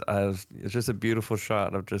she's just, it's just a beautiful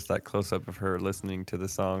shot of just that close up of her listening to the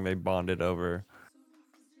song they bonded over,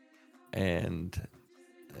 and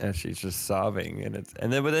she's just sobbing,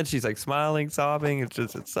 but then she's like smiling, sobbing.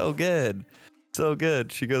 It's so good. So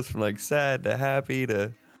good. She goes from like sad to happy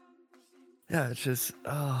to, yeah, it's just,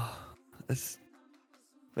 it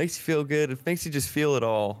makes you feel good. It makes you just feel it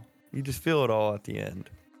all. You just feel it all at the end.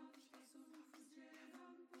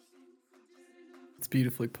 It's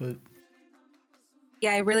beautifully put.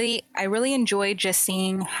 Yeah, I really enjoyed just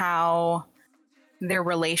seeing how their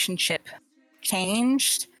relationship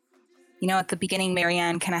changed. You know, at the beginning,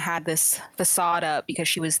 Marianne kind of had this facade up because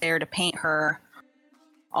she was there to paint her.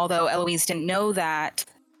 Although Eloise didn't know that,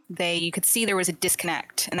 you could see there was a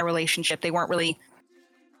disconnect in the relationship. They weren't really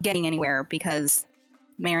getting anywhere because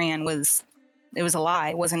Marianne it was a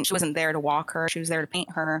lie. She wasn't there to walk her. She was there to paint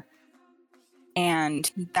her. And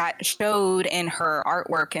that showed in her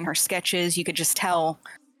artwork and her sketches. You could just tell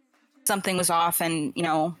something was off. And, you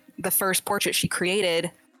know, the first portrait she created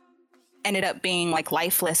ended up being like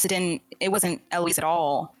lifeless. It wasn't Eloise at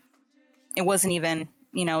all. It wasn't even,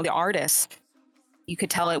 you know, the artist. You could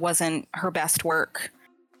tell it wasn't her best work.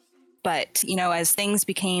 But, you know, as things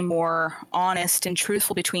became more honest and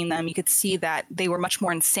truthful between them, you could see that they were much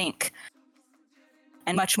more in sync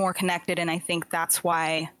and much more connected. And I think that's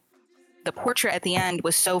why the portrait at the end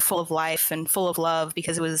was so full of life and full of love,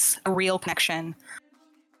 because it was a real connection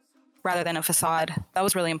rather than a facade. That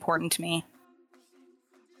was really important to me.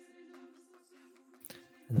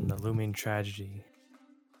 And then the looming tragedy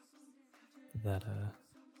that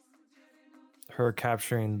her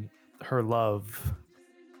capturing her love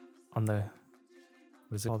on the,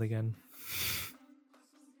 what is it called again?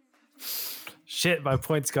 Shit, my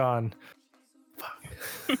point's gone. Fuck.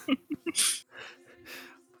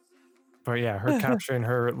 But yeah, her capturing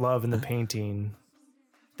her love in the painting.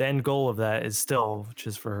 The end goal of that is still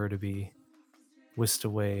just for her to be whisked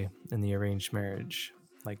away in the arranged marriage.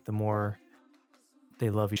 Like the more they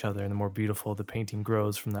love each other and the more beautiful the painting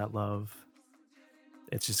grows from that love,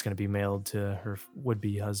 it's just going to be mailed to her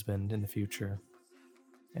would-be husband in the future.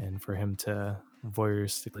 And for him to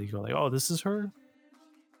voyeuristically go like, oh, this is her?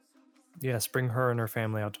 Yes, bring her and her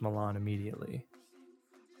family out to Milan immediately.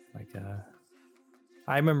 Like,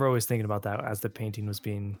 I remember always thinking about that as the painting was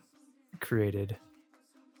being created.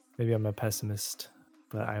 Maybe I'm a pessimist,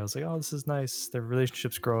 but I was like, oh, this is nice. Their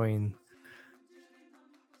relationship's growing.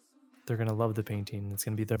 They're going to love the painting. It's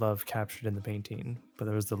going to be their love captured in the painting. But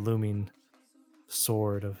there was the looming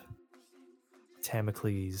sword of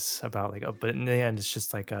Damocles about like, oh, but in the end, it's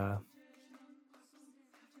just like a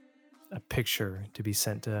picture to be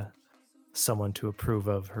sent to someone to approve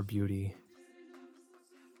of her beauty.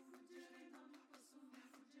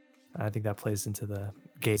 I think that plays into the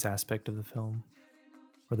gaze aspect of the film,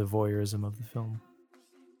 or the voyeurism of the film.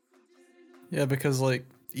 Yeah, because like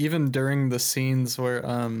even during the scenes where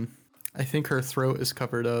I think her throat is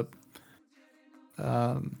covered up,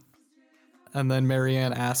 and then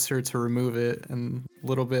Marianne asks her to remove it, and a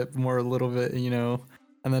little bit,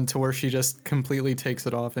 and then to where she just completely takes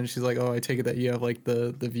it off, and she's like, "Oh, I take it that you have like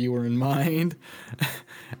the viewer in mind,"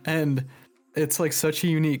 and it's like such a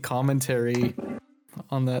unique commentary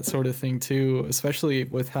on that sort of thing too, especially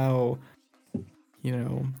with how,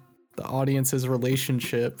 the audience's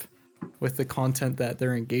relationship with the content that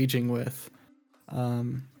they're engaging with. I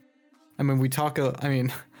mean, we talk. I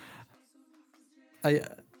mean, I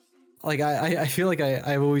feel like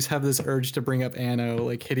I always have this urge to bring up Anno,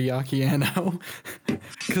 like Hideaki Anno,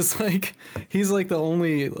 because like he's like the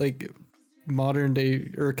only like modern day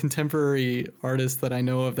or contemporary artist that I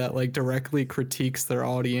know of that like directly critiques their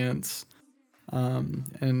audience,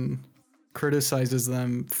 and criticizes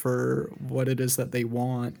them for what it is that they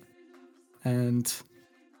want. And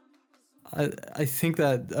I think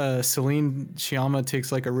that Celine Sciamma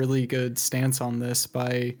takes like a really good stance on this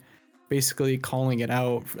by basically calling it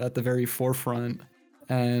out at the very forefront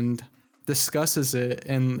and discusses it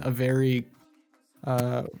in a very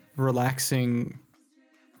relaxing,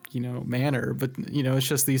 manner. But, it's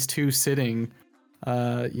just these two sitting,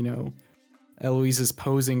 Eloise is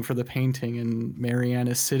posing for the painting and Marianne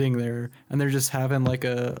is sitting there, and they're just having like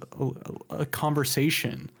a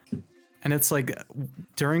conversation. And it's like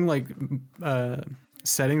during like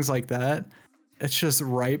settings like that, it's just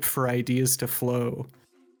ripe for ideas to flow.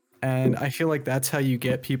 And I feel like that's how you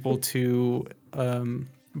get people to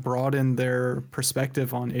broaden their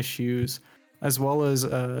perspective on issues, as well as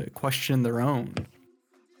question their own.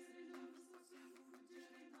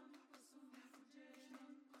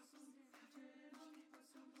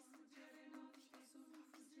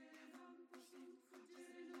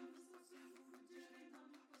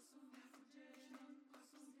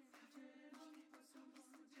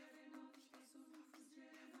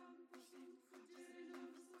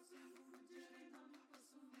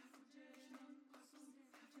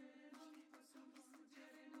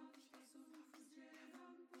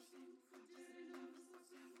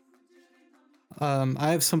 I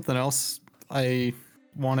have something else I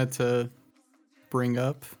wanted to bring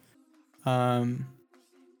up.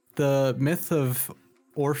 The myth of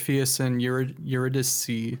Orpheus and Eurydice.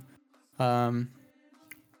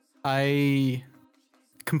 I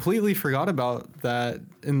completely forgot about that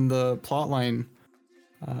in the plotline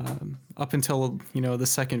up until the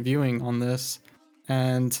second viewing on this,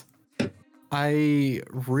 and I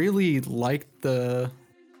really liked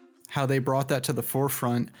how they brought that to the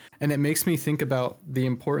forefront, and it makes me think about the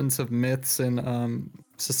importance of myths in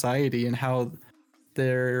society and how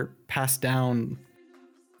they're passed down,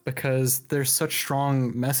 because there's such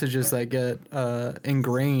strong messages that get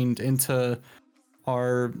ingrained into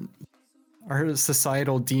our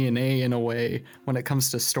societal DNA in a way when it comes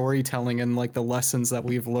to storytelling and like the lessons that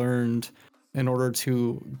we've learned in order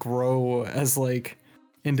to grow as like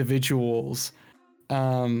individuals.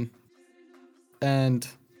 And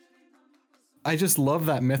I just love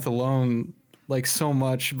that myth alone like so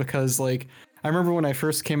much, because like I remember when I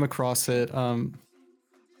first came across it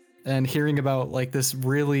and hearing about like this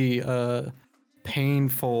really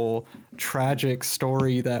painful, tragic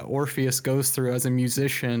story that Orpheus goes through as a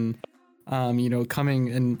musician,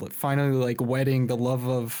 coming and finally like wedding the love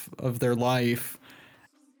of their life,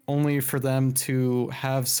 only for them to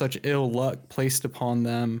have such ill luck placed upon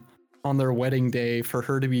them on their wedding day, for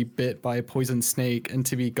her to be bit by a poison snake and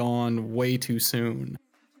to be gone way too soon,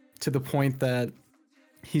 to the point that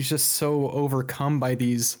he's just so overcome by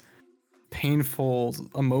these painful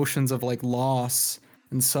emotions of like loss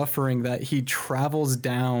and suffering that he travels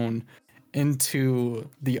down into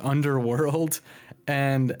the underworld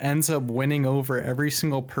and ends up winning over every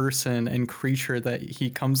single person and creature that he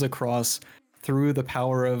comes across through the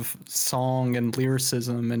power of song and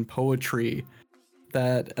lyricism and poetry,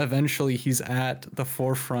 that eventually he's at the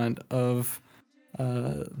forefront of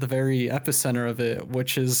the very epicenter of it,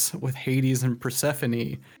 which is with Hades and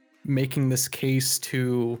Persephone, making this case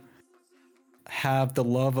to have the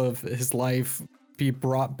love of his life be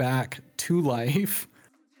brought back to life,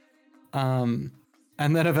 and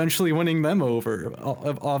then eventually winning them over,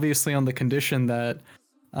 obviously on the condition that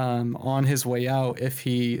on his way out, if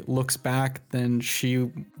he looks back, then she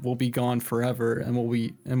will be gone forever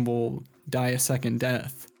and will die a second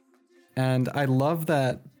death. And I love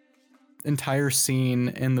that entire scene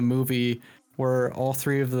in the movie where all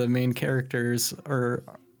three of the main characters are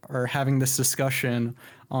having this discussion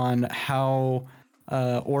on how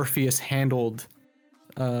Orpheus handled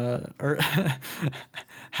or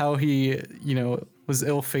how he, was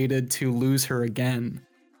ill-fated to lose her again.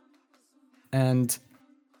 And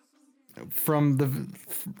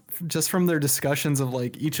just from their discussions of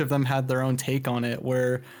like each of them had their own take on it,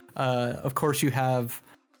 where of course you have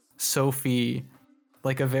Sophie,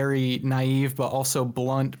 like a very naive but also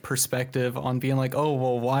blunt perspective on being like, oh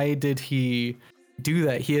well, why did he do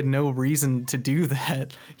that? He had no reason to do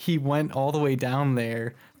that. He went all the way down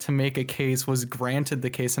there to make a case, was granted the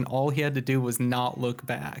case, and all he had to do was not look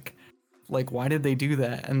back. Like, why did they do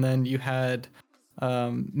that? And then you had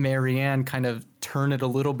Marianne kind of turn it a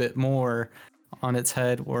little bit more on its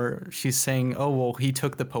head, where she's saying, oh well, he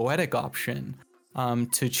took the poetic option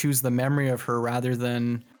to choose the memory of her rather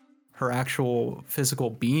than her actual physical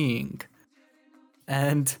being.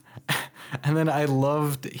 And then I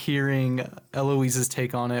loved hearing Eloise's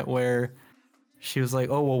take on it, where she was like,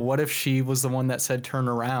 oh well, what if she was the one that said turn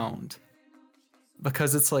around?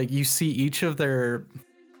 Because it's like you see each of their,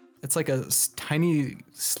 it's like a tiny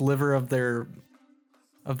sliver of their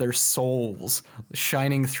souls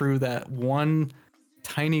shining through that one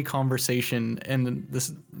tiny conversation in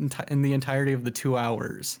the entirety of the 2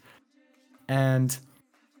 hours. And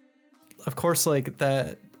of course, like,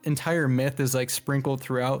 that entire myth is like sprinkled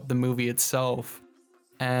throughout the movie itself,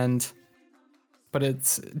 but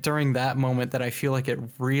it's during that moment that I feel like it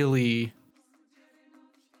really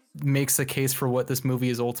makes the case for what this movie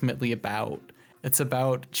is ultimately about. It's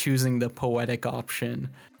about choosing the poetic option,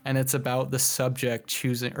 and it's about the subject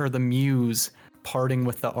choosing, or the muse parting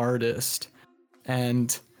with the artist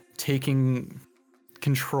and taking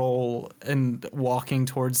control and walking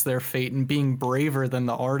towards their fate and being braver than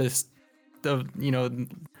the artist of,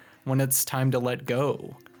 when it's time to let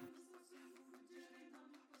go.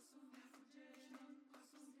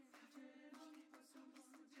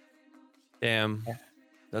 Damn,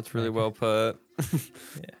 that's really well put.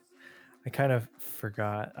 Yeah, I kind of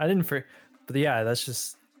forgot. I didn't forget, but yeah, that's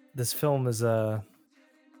just, this film is I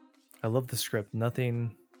love the script.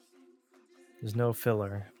 Nothing, there's no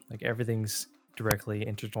filler. Like, everything's directly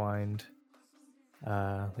intertwined.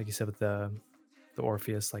 Like you said with the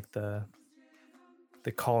Orpheus, like the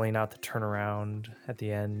calling out the turnaround at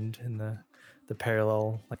the end, and the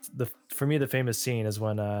parallel. Like, for me, the famous scene is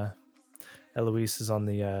when Eloise is on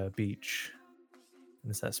the beach, and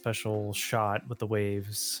it's that special shot with the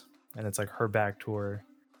waves, and it's like her back to her.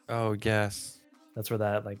 Oh yes, that's where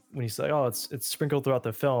that, like, when you say, oh, it's sprinkled throughout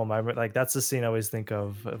the film, I'm like, that's the scene I always think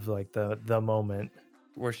of like the moment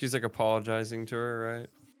where she's like apologizing to her, right?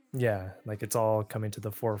 Yeah, like it's all coming to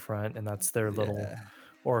the forefront, and that's their little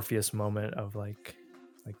Orpheus moment of like,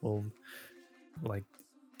 well, like,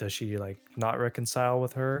 does she like not reconcile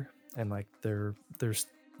with her, and like their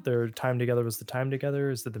time together was the time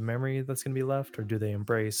together? Is it the memory that's gonna be left, or do they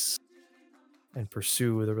embrace and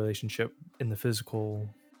pursue the relationship in the physical,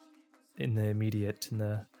 in the immediate, in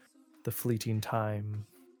the fleeting time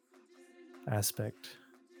aspect?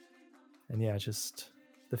 And yeah, just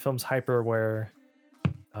the film's hyper aware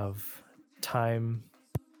of time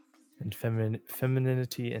and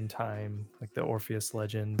femininity in time, like the Orpheus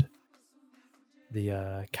legend,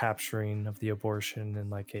 the capturing of the abortion, and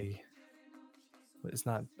like it's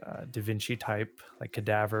not Da Vinci type, like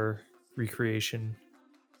cadaver recreation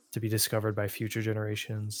to be discovered by future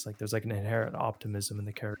generations. Like, there's like an inherent optimism in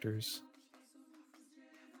the characters.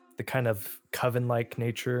 The kind of coven-like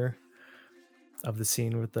nature of the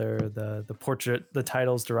scene with the portrait, the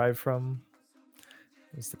title's derived from,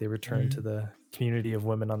 is that they return to the community of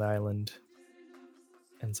women on the island.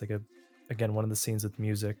 And it's like again, one of the scenes with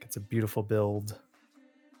music. It's a beautiful build.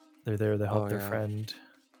 They're there to help their friend.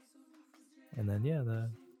 And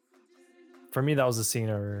then for me, that was a scene,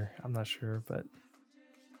 or I'm not sure, but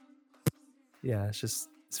yeah, it's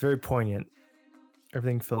very poignant.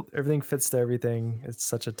 Everything fits to everything. It's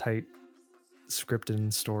such a tight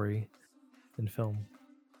scripted story in film.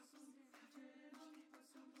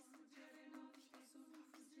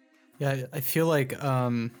 Yeah, I feel like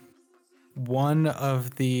one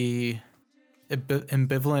of the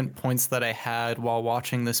ambivalent points that I had while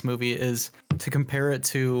watching this movie is to compare it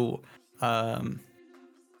to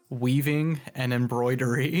weaving and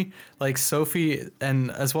embroidery. Like, Sophie,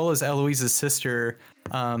 and as well as Eloise's sister,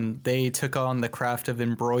 they took on the craft of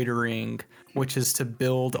embroidering, which is to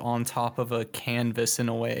build on top of a canvas in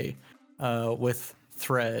a way, with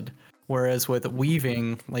thread. Whereas with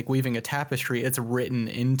weaving, like weaving a tapestry, it's written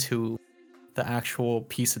into the actual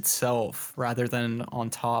piece itself rather than on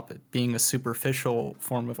top, being a superficial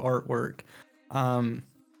form of artwork.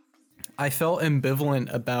 I felt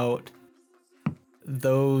ambivalent about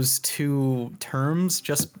those two terms,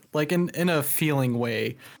 just like in a feeling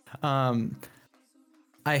way.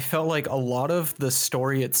 I felt like a lot of the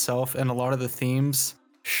story itself and a lot of the themes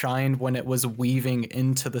shined when it was weaving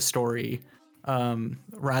into the story,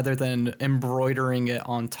 rather than embroidering it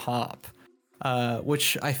on top,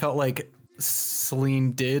 which I felt like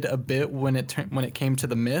Celine did a bit when it came to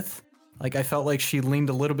the myth. Like I felt like she leaned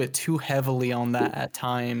a little bit too heavily on that at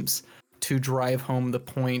times to drive home the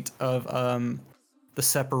point of the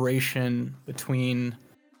separation between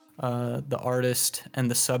the artist and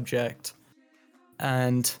the subject.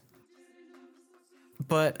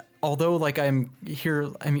 But although like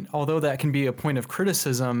although that can be a point of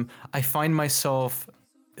criticism, I find myself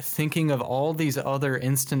thinking of all these other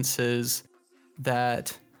instances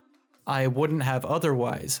that I wouldn't have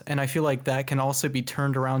otherwise. And I feel like that can also be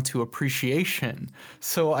turned around to appreciation.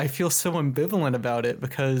 So I feel so ambivalent about it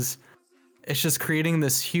because it's just creating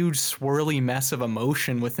this huge swirly mess of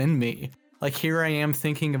emotion within me. Like here I am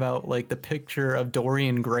thinking about like the picture of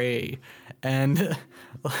Dorian Gray, and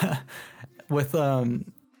with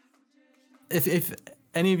if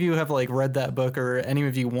any of you have like read that book or any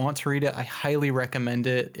of you want to read it, I highly recommend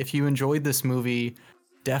it. If you enjoyed this movie,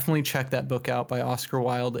 definitely check that book out by Oscar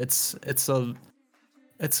Wilde. It's a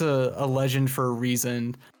legend for a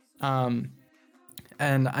reason. And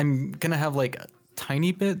I'm gonna have like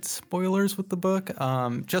tiny bit spoilers with the book,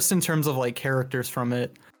 just in terms of like characters from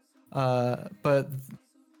it. But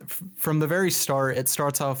from the very start, it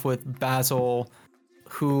starts off with Basil,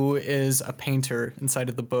 who is a painter inside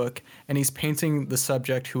of the book, and he's painting the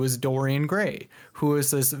subject who is Dorian Gray, who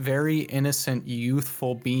is this very innocent,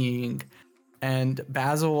 youthful being. And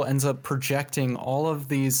Basil ends up projecting all of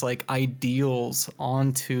these like ideals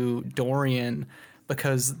onto Dorian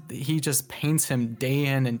because he just paints him day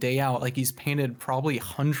in and day out. Like he's painted probably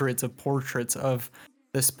hundreds of portraits of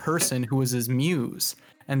this person who is his muse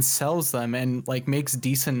and sells them and like makes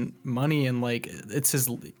decent money and like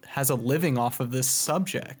has a living off of this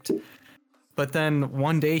subject. But then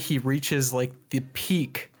one day he reaches like the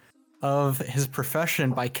peak of his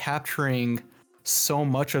profession by capturing so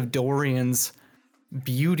much of Dorian's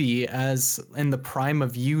beauty as in the prime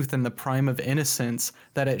of youth and the prime of innocence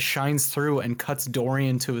that it shines through and cuts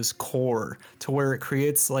Dorian to his core, to where it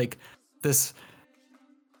creates like this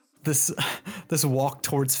walk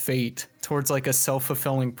towards fate, towards like a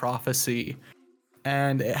self-fulfilling prophecy.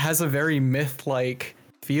 And it has a very myth-like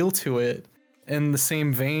feel to it, in the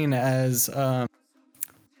same vein as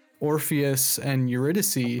Orpheus and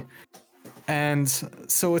Eurydice. And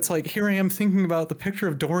so it's like, here I am thinking about the picture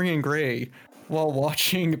of Dorian Gray while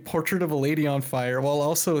watching Portrait of a Lady on Fire, while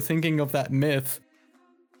also thinking of that myth,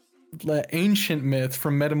 the ancient myth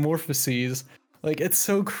from Metamorphoses. Like, it's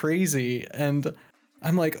so crazy. And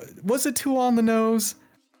I'm like, was it too on the nose?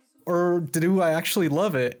 Or do I actually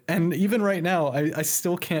love it? And even right now, I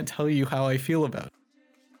still can't tell you how I feel about it.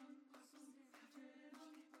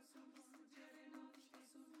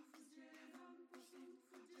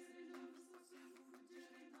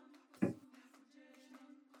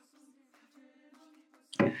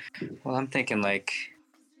 Well, I'm thinking like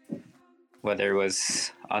whether it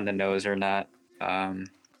was on the nose or not,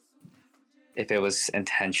 if it was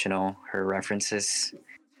intentional, her references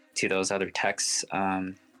to those other texts,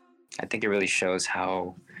 I think it really shows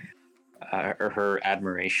how or her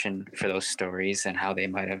admiration for those stories and how they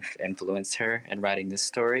might have influenced her in writing this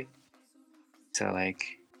story. So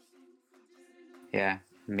like, yeah,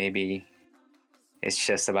 maybe it's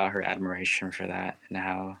just about her admiration for that and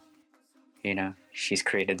how, you know, she's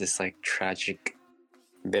created this like tragic,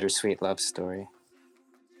 bittersweet love story.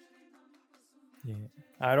 Yeah,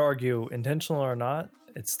 I'd argue, intentional or not,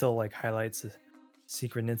 it still like highlights the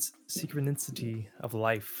synchronicity of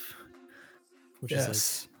life, which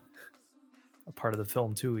is like a part of the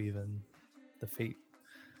film too. Even the fate.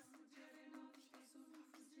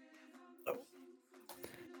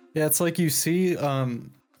 Yeah, it's like you see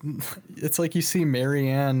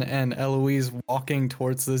Marianne and Eloise walking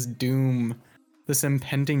towards this doom, this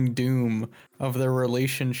impending doom of their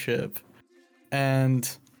relationship. And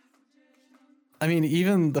I mean,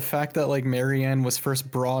 even the fact that like Marianne was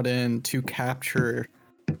first brought in to capture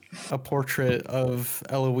a portrait of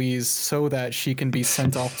Eloise so that she can be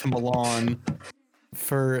sent off to Milan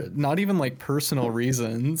for not even like personal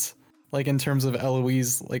reasons, like in terms of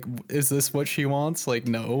Eloise, like, is this what she wants? Like,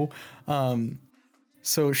 no.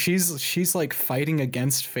 So she's like fighting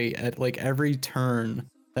against fate at like every turn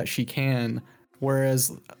that she can,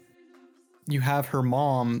 whereas you have her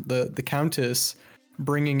mom, the Countess,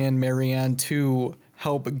 bringing in Marianne to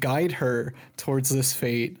help guide her towards this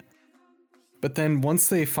fate. But then once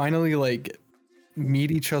they finally like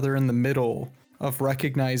meet each other in the middle of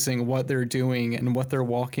recognizing what they're doing and what they're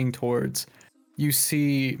walking towards, you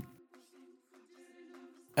see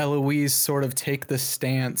Eloise sort of take the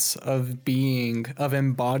stance of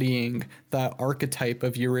embodying that archetype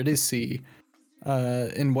of Eurydice,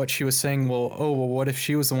 in what she was saying. Well, what if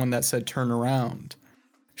she was the one that said turn around?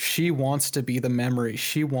 She wants to be the memory.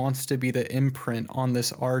 She wants to be the imprint on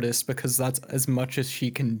this artist because that's as much as she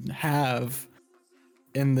can have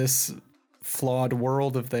in this flawed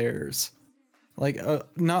world of theirs. Like,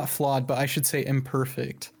 not flawed, but I should say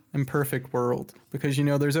imperfect world. Because,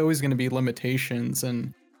 there's always going to be limitations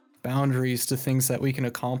and boundaries to things that we can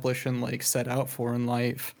accomplish and, like, set out for in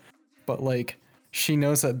life. But, like, she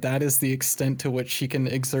knows that is the extent to which she can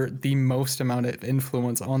exert the most amount of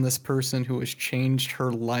influence on this person who has changed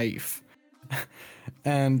her life.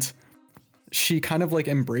 And she kind of, like,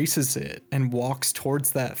 embraces it and walks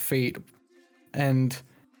towards that fate.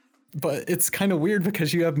 But it's kind of weird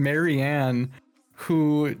because you have Marianne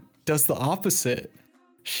who does the opposite.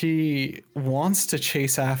 She wants to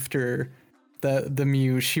chase after the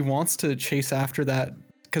muse. She wants to chase after that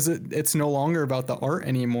because it's no longer about the art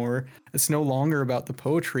anymore. It's no longer about the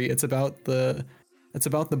poetry. It's about the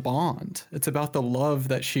bond. It's about the love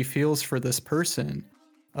that she feels for this person,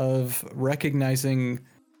 of recognizing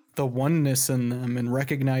the oneness in them and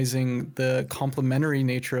recognizing the complementary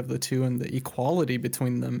nature of the two and the equality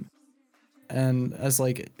between them, and as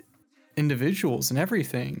like individuals and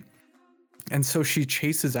everything. And so she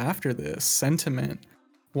chases after this sentiment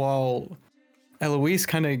while Eloise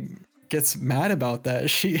kind of gets mad about that.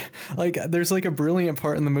 She, like, there's like a brilliant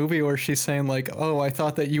part in the movie where she's saying like, oh, I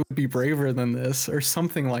thought that you would be braver than this, or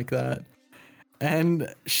something like that.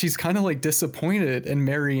 And she's kind of like disappointed in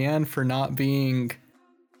Marianne for not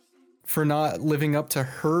living up to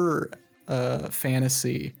her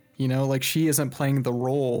fantasy, like she isn't playing the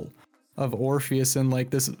role of Orpheus in like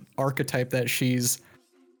this archetype that she's,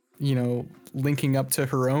 linking up to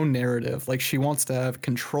her own narrative. Like she wants to have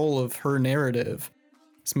control of her narrative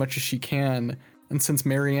as much as she can. And since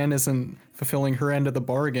Marianne isn't fulfilling her end of the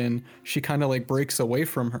bargain, she kind of like breaks away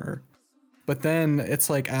from her. But then it's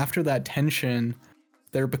like after that tension,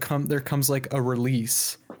 there comes like a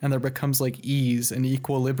release, and there becomes like ease and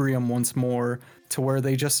equilibrium once more, to where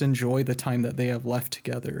they just enjoy the time that they have left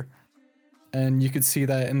together. And you could see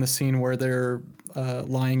that in the scene where they're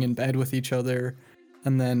lying in bed with each other,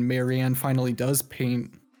 and then Marianne finally does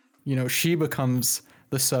paint. She becomes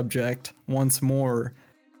the subject once more,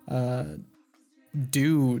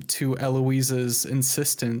 due to Eloise's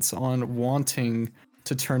insistence on wanting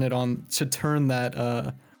to turn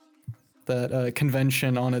that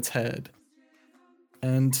convention on its head.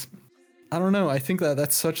 And I don't know, I think that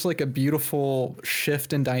that's such like a beautiful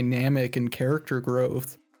shift in dynamic and character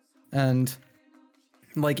growth. And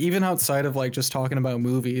like even outside of like just talking about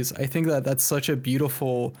movies, I think that that's such a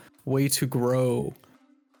beautiful way to grow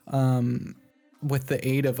with the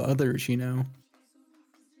aid of others,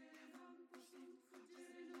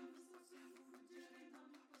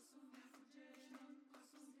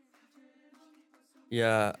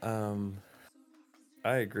 Yeah,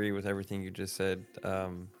 I agree with everything you just said. Yeah,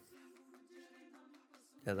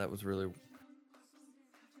 that was really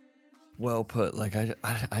well put. Like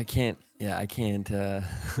I can't I can't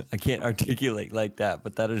articulate like that,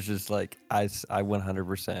 but that is just like I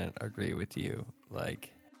 100% agree with you.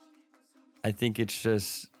 Like I think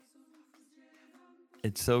it's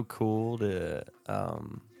so cool to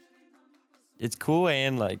it's cool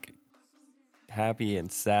and like happy and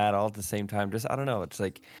sad all at the same time. Just I don't know, it's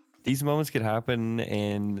like these moments could happen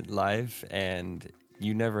in life and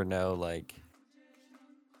you never know. Like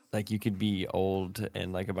you could be old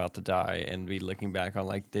and like about to die and be looking back on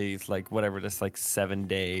like these like whatever, this like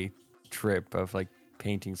 7-day trip of like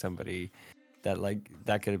painting somebody that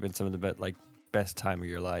could have been some of the best time of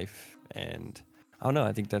your life. And I don't know,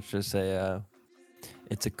 I think that's just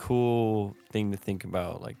it's a cool thing to think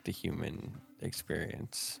about, like the human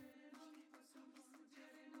experience.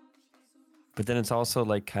 But then it's also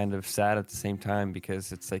like kind of sad at the same time,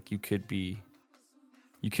 because it's like you could be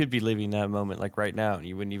living that moment like right now and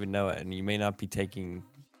you wouldn't even know it, and you may be taking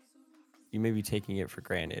it for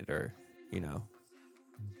granted, or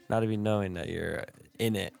not even knowing that you're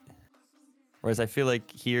in it. Whereas I feel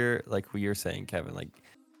like here, like what you're saying, Kevin, like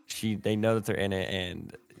they know that they're in it,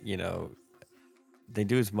 and they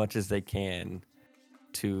do as much as they can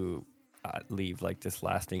to leave like this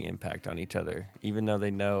lasting impact on each other, even though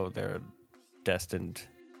they know they're destined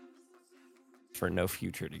for no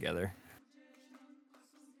future together.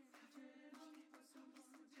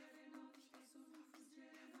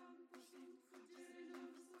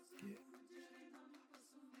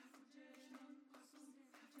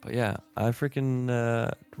 But yeah, I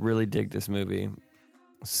freaking really dig this movie.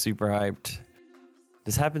 Super hyped.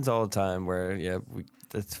 This happens all the time where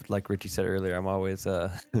that's like Richie said earlier. I'm always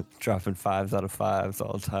dropping 5s out of 5s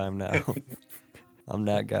all the time now. I'm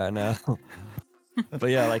that guy now. But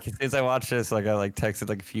yeah, like as I watched this, like I like texted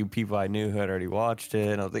like a few people I knew who had already watched it,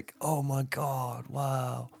 and I was like, "Oh my god,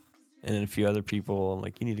 wow!" And then a few other people, I'm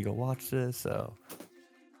like, "You need to go watch this." So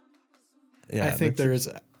yeah, I think there's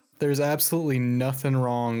absolutely nothing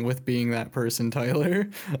wrong with being that person, Tyler.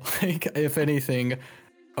 Like, if anything,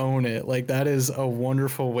 own it. Like, that is a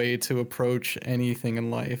wonderful way to approach anything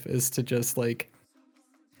in life, is to just like,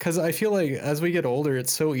 because I feel like as we get older,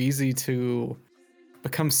 it's so easy to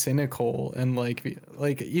become cynical and like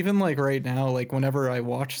even like right now, like whenever I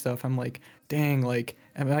watch stuff, I'm like, dang, like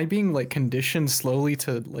am I being like conditioned slowly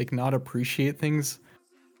to like not appreciate things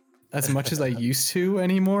as much as I used to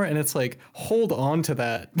anymore? And it's like, hold on to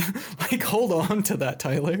that. Like, hold on to that,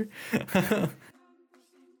 Tyler.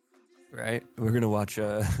 right. We're gonna watch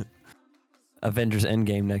Avengers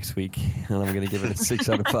Endgame next week, and I'm gonna give it a 6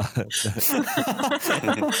 out of 5.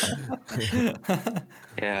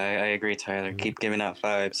 Yeah, I agree, Tyler. Keep giving out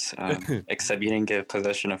 5s. Except you didn't give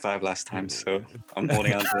Possession a 5 last time, so I'm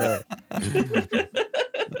holding on to that.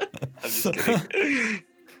 I'm just kidding.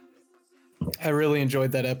 I really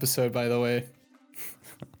enjoyed that episode, by the way.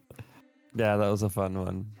 Yeah, that was a fun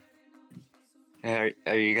one. Are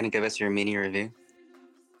you gonna give us your mini review?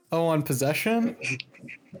 Oh, on Possession?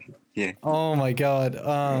 Yeah. Oh my god.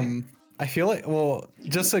 I feel like, well,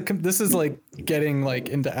 just like this is like getting like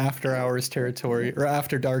into after hours territory or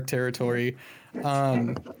after dark territory.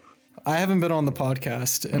 I haven't been on the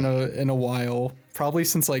podcast in a while, probably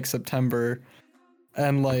since like September.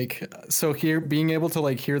 And like, so here, being able to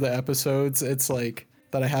like hear the episodes, it's like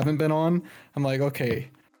that I haven't been on, I'm like, okay,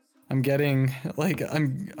 I'm getting like,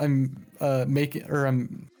 I'm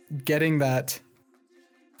getting that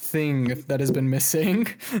thing that has been missing.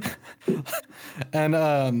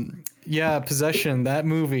 And yeah, Possession, that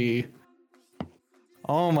movie,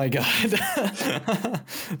 oh my god.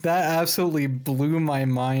 That absolutely blew my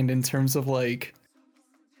mind in terms of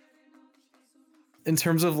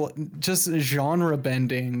just genre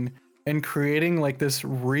bending and creating like this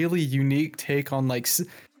really unique take on like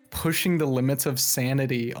pushing the limits of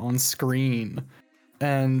sanity on screen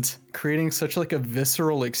and creating such like a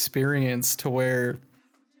visceral experience to where,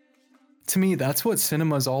 to me, that's what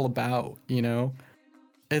cinema is all about, you know?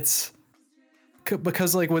 It's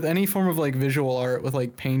because like with any form of like visual art, with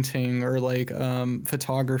like painting or like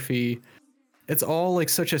photography, it's all like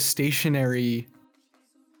such a stationary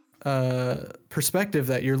perspective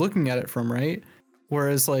that you're looking at it from, right?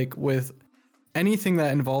 Whereas like with anything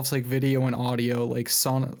that involves like video and audio, like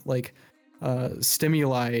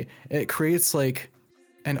stimuli, it creates like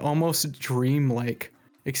an almost dream-like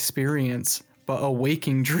experience, but a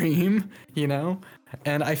waking dream, you know?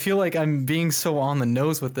 And I feel like I'm being so on the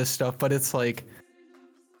nose with this stuff, but it's like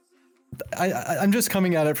I'm just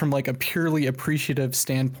coming at it from like a purely appreciative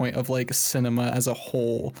standpoint of like cinema as a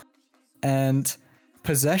whole. And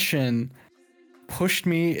Possession pushed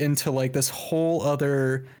me into like this whole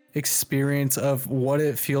other experience of what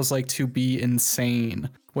it feels like to be insane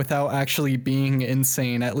without actually being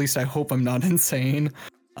insane. At least I hope I'm not insane.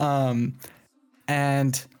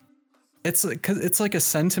 And it's like a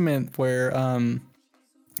sentiment where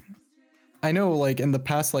I know like in the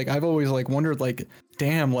past, like I've always like wondered like,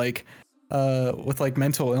 damn, like with like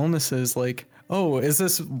mental illnesses, like, oh, is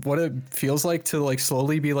this what it feels like to like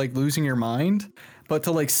slowly be like losing your mind? But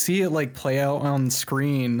to like see it like play out on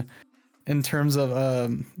screen in terms of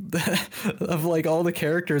of like all the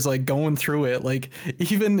characters like going through it, like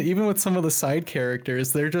even with some of the side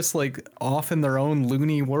characters, they're just like off in their own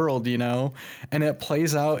loony world, you know? And it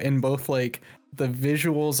plays out in both like the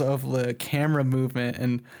visuals of the camera movement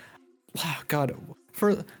and oh god,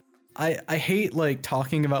 I hate like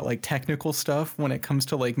talking about like technical stuff when it comes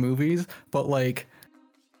to like movies, but like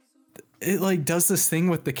it like does this thing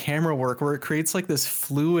with the camera work where it creates like this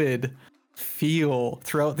fluid feel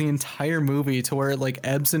throughout the entire movie to where it like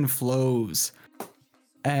ebbs and flows.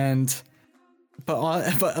 And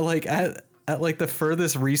but like at like the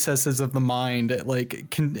furthest recesses of the mind, it like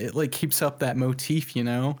keeps up that motif, you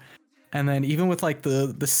know? And then even with like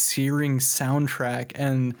the searing soundtrack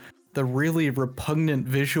and the really repugnant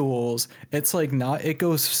visuals, it's like it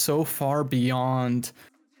goes so far beyond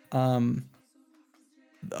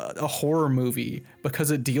a horror movie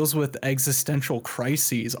because it deals with existential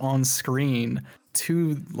crises on screen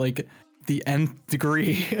to like the nth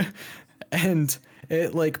degree. And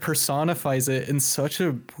it like personifies it in such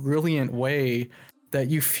a brilliant way that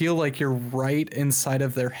you feel like you're right inside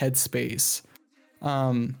of their headspace.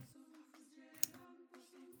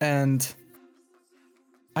 And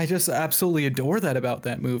I just absolutely adore that about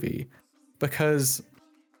that movie, because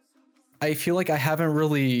I feel like I haven't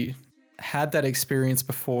really had that experience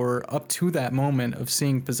before up to that moment of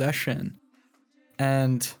seeing possession.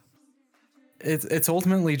 And it's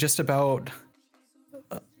ultimately just about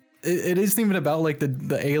it isn't even about like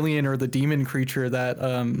the alien or the demon creature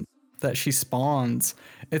that she spawns.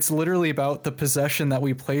 It's literally about the possession that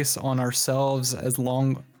we place on ourselves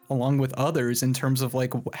along with others, in terms of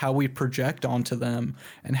like how we project onto them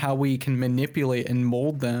and how we can manipulate and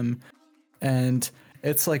mold them. And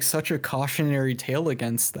it's like such a cautionary tale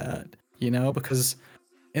against that, you know, because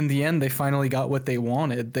in the end they finally got what they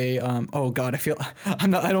wanted. They oh god, I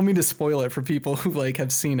don't mean to spoil it for people who like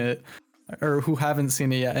have seen it or who haven't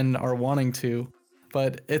seen it yet and are wanting to,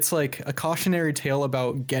 but it's like a cautionary tale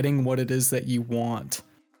about getting what it is that you want,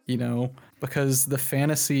 you know, because the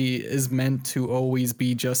fantasy is meant to always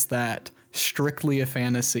be just that, strictly a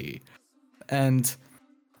fantasy. And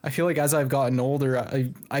I feel like as I've gotten older,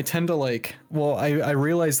 I tend to like, well, I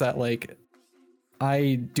realize that like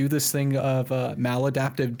I do this thing of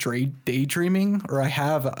maladaptive daydreaming, or I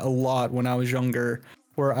have a lot when I was younger,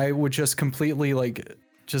 where I would just completely like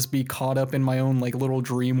just be caught up in my own like little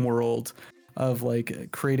dream world of like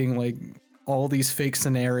creating like all these fake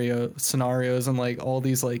scenarios and like all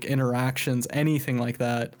these like interactions, anything like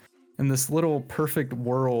that, in this little perfect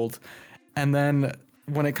world. And then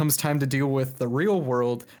when it comes time to deal with the real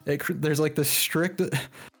world, there's this strict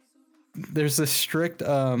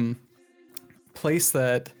place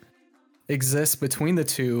that exists between the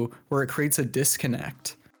two where it creates a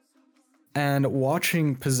disconnect. And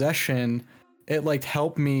watching Possession, it like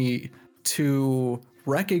helped me to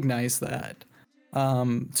recognize that,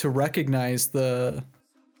 to recognize the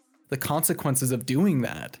consequences of doing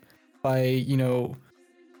that by, you know,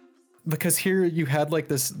 because here you had like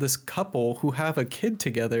this couple who have a kid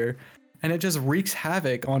together, and it just wreaks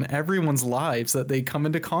havoc on everyone's lives that they come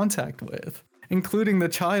into contact with, including the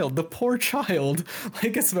child, the poor child,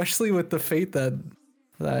 like especially with the fate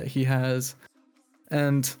that he has.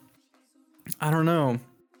 And I don't know,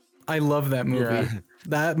 I love that movie. Yeah.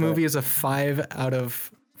 That movie is a 5 out of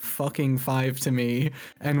fucking 5 to me,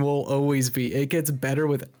 and will always be. It gets better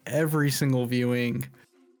with every single viewing,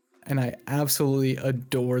 and I absolutely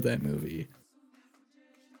adore that movie.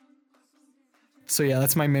 So yeah,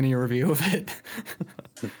 that's my mini review of it.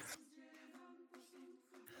 I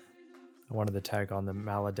wanted to tag on the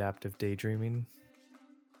maladaptive daydreaming.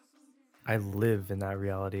 I live in that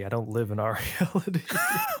reality. I don't live in our reality.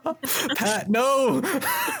 Pat, no!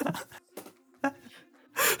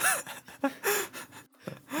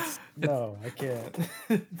 No, I can't.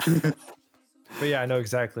 But yeah, I know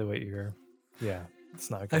exactly what you're... Yeah, it's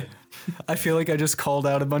not good. I feel like I just called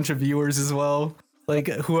out a bunch of viewers as well. Like,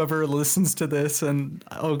 whoever listens to this, and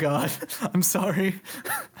oh god, I'm sorry.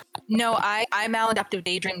 No, I maladaptive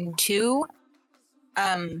daydream too.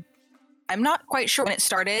 I'm not quite sure when it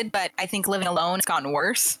started, but I think living alone has gotten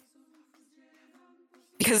worse.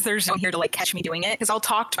 Because there's no one here to like catch me doing it. Because I'll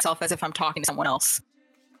talk to myself as if I'm talking to someone else.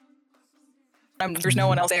 There's no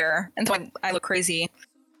one else there, and so I look crazy.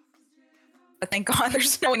 But thank God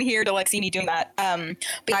there's no one here to like see me doing that.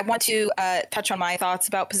 But I want to touch on my thoughts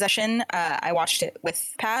about Possession. I watched it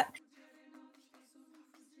with Pat,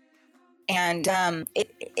 and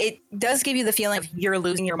it does give you the feeling of you're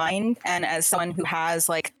losing your mind. And as someone who has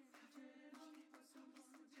like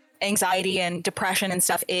anxiety and depression and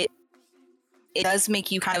stuff, it does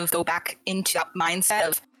make you kind of go back into that mindset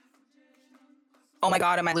of, oh my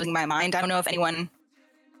God, am I losing my mind? I don't know if anyone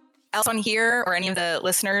else on here or any of the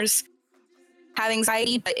listeners have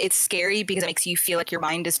anxiety, but it's scary because it makes you feel like your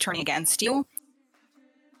mind is turning against you.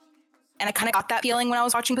 And I kind of got that feeling when I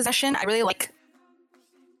was watching Possession. I really like,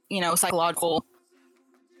 you know, psychological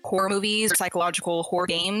horror movies or psychological horror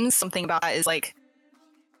games. Something about that is like,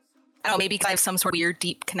 I don't know, maybe because I have some sort of weird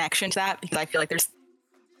deep connection to that, because I feel like there's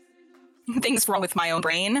things wrong with my own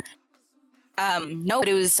brain. No,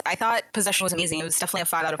 but I thought Possession was amazing. It was definitely a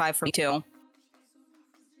 5 out of 5 for me too.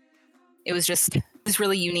 It was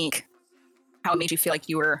really unique how it made you feel like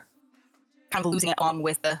you were kind of losing it along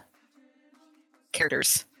with the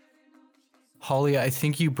characters. Holly, I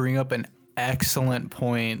think you bring up an excellent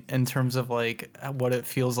point in terms of like what it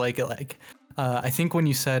feels like. I think when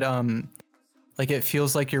you said like it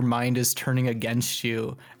feels like your mind is turning against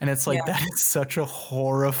you, and it's like that is such a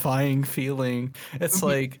horrifying feeling. It's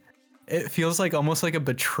like it feels like almost like a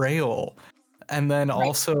betrayal, and then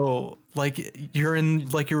also like you're in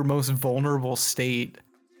like your most vulnerable state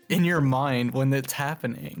in your mind when it's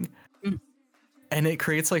happening, and it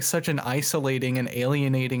creates like such an isolating and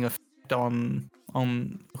alienating effect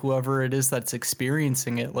on whoever it is that's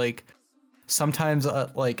experiencing it. Like sometimes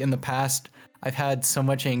like in the past I've had so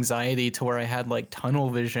much anxiety to where I had like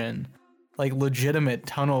tunnel vision, like legitimate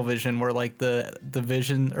tunnel vision where like the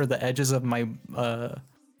vision or the edges of my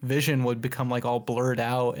vision would become like all blurred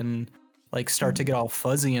out and like start to get all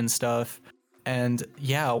fuzzy and stuff. And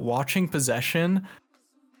yeah, watching Possession,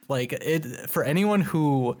 like it, for anyone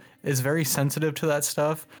who is very sensitive to that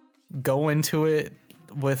stuff, go into it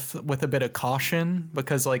with a bit of caution,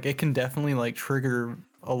 because like it can definitely like trigger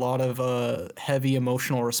a lot of heavy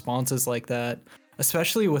emotional responses like that,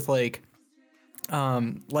 especially with like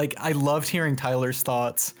I loved hearing Tyler's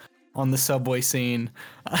thoughts on the subway scene.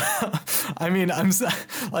 I mean,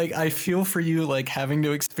 like, I feel for you, like, having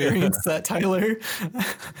to experience that, Tyler.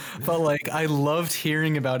 But like, I loved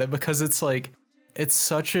hearing about it because it's like, it's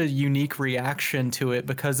such a unique reaction to it,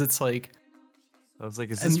 because it's like, I was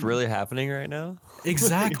like, is this really happening right now?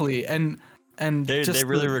 Exactly. and they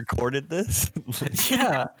really recorded this?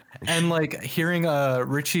 Yeah. And like hearing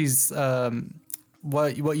Richie's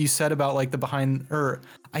what you said about like the behind, or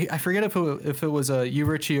I forget if it was you,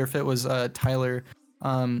 Richie, or if it was Tyler,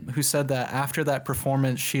 who said that after that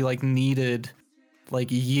performance she like needed like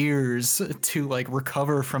years to like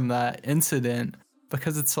recover from that incident,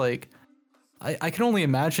 because it's like I can only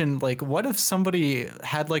imagine, like, what if somebody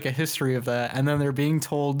had like a history of that and then they're being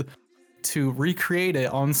told to recreate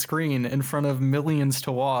it on screen in front of millions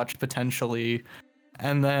to watch potentially,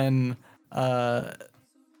 and then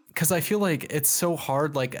because I feel like it's so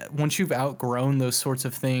hard, like once you've outgrown those sorts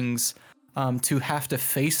of things, to have to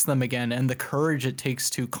face them again, and the courage it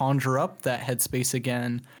takes to conjure up that headspace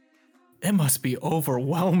again, it must be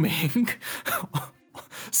overwhelming.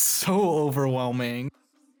 So overwhelming.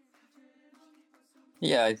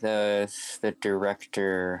 Yeah, the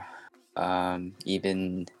director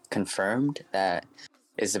even confirmed that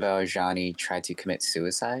Isabelle Adjani tried to commit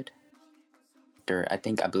suicide. I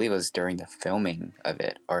believe it was during the filming of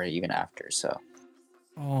it, or even after. So,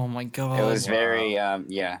 oh my god, it was very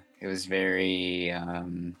it was very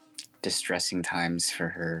distressing times for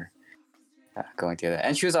her going through that.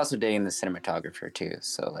 And she was also dating the cinematographer too.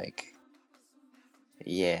 So like,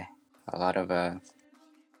 yeah, a lot of a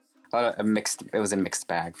mixed. It was a mixed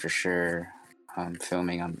bag for sure.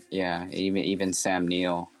 Filming even Sam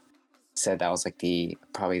Neill said that was like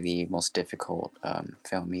probably the most difficult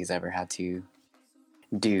film he's ever had to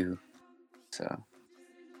do. So,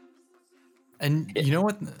 and you know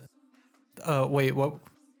what? Wait,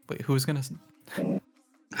 who was gonna?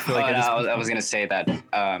 I was gonna say that.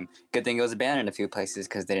 Good thing it was abandoned a few places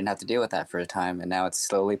because they didn't have to deal with that for a time, and now it's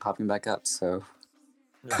slowly popping back up. So,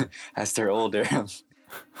 as they're older,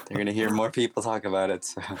 they're gonna hear more people talk about it.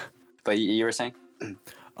 So, but you were saying?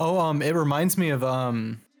 Oh, it reminds me of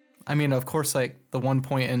I mean, of course, like the one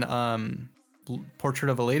point in Portrait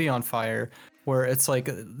of a Lady on Fire, where it's like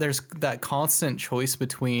there's that constant choice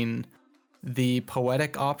between the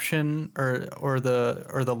poetic option or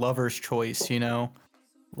the lover's choice, you know?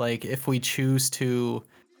 Like if we choose to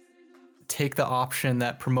take the option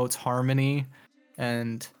that promotes harmony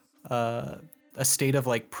and a state of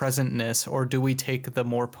like presentness, or do we take the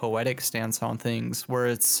more poetic stance on things where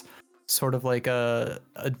it's sort of like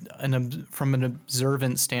from an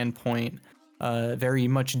observant standpoint, very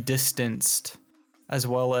much distanced, as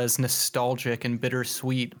well as nostalgic and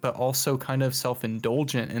bittersweet, but also kind of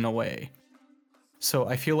self-indulgent in a way. So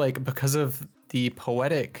I feel like because of the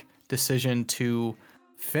poetic decision to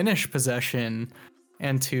finish Possession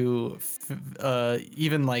and to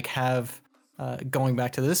even like have, going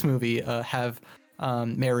back to this movie, have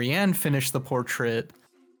Marianne finish the portrait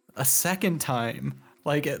a second time.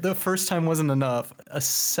 Like the first time wasn't enough, a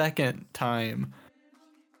second time,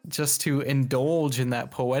 just to indulge in that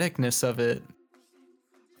poeticness of it.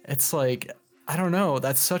 It's like, I don't know,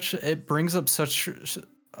 it brings up such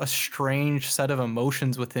a strange set of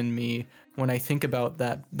emotions within me when I think about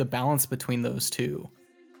that, the balance between those two.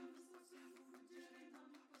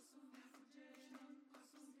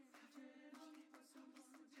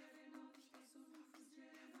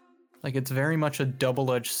 Like it's very much a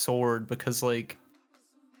double-edged sword, because like,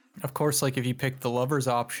 of course, like if you pick the lover's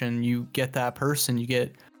option, you get that person, you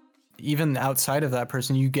get, even outside of that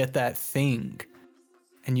person, you get that thing,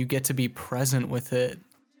 and you get to be present with it.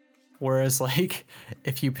 Whereas like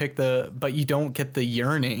if you pick but you don't get the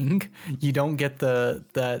yearning, you don't get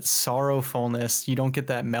that sorrowfulness, you don't get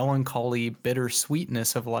that melancholy,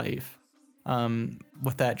 bittersweetness of life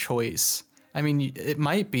with that choice. I mean, it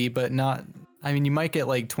might be, but not, I mean, you might get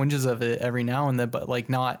like twinges of it every now and then, but like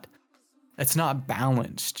it's not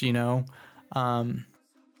balanced, you know? I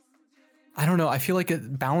don't know. I feel like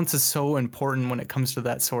balance is so important when it comes to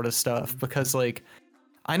that sort of stuff, because like,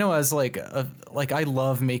 I know as like I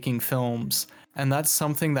love making films, and that's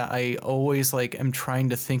something that I always like am trying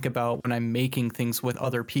to think about when I'm making things with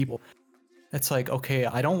other people. it's like, okay,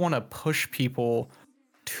 I don't want to push people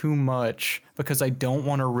too much because I don't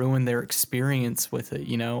want to ruin their experience with it,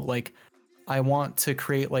 you know? Like I want to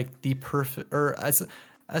create like the perfect, or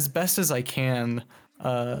as best as I can,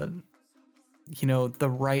 you know, the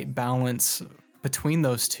right balance between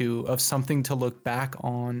those two of something to look back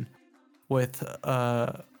on with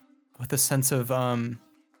a sense of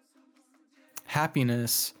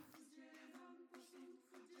happiness,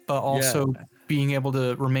 but also being able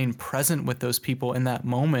to remain present with those people in that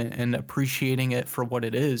moment and appreciating it for what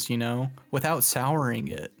it is, you know, without souring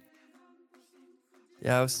it.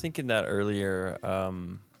 Yeah, I was thinking that earlier.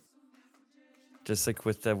 Just like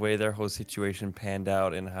with the way their whole situation panned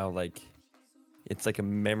out and how like it's like a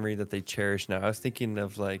memory that they cherish now. I was thinking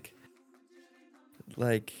of like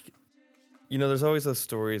you know, there's always those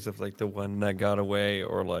stories of like the one that got away,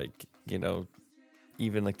 or like, you know,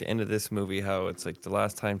 even like the end of this movie, how it's like the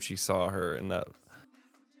last time she saw her and that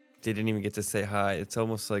they didn't even get to say hi. It's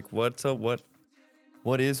almost like what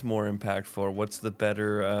is more impactful, or what's the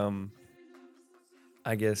better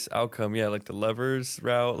I guess outcome? Yeah, like the lover's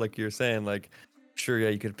route, like you're saying, like sure, yeah,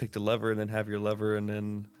 you could pick the lover and then have your lover, and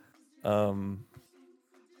then I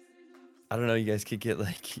don't know, you guys could get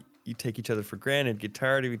like you take each other for granted, get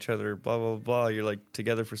tired of each other, blah blah blah. You're like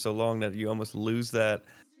together for so long that you almost lose that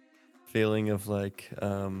feeling of like I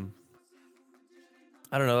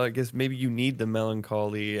don't know, I guess maybe you need the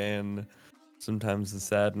melancholy and sometimes the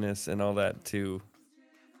sadness and all that too.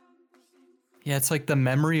 Yeah, it's like the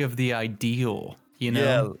memory of the ideal, you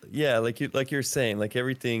know? Yeah, like you're saying, like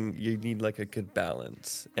everything you need like a good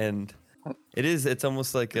balance. And it's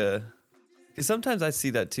almost like a, because sometimes I see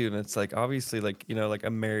that too, and it's like obviously like, you know, like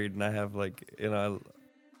I'm married and I have like, you know,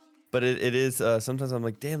 but it is sometimes I'm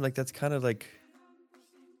like, damn, like that's kind of like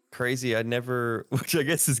crazy. I never, which I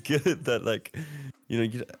guess is good that like, you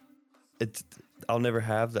know, it's I'll never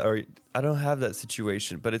have that, or I don't have that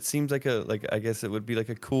situation, but it seems like I guess it would be like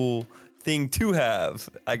a cool thing to have,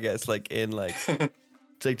 I guess, like in like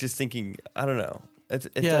it's like just thinking, I don't know.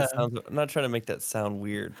 Yeah. That sounds, I'm not trying to make that sound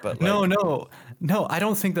weird, but like No, I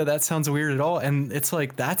don't think that sounds weird at all. And it's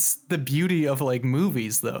like, that's the beauty of like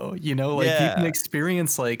movies though, you know, like you can Yeah.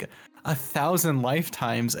 experience like 1,000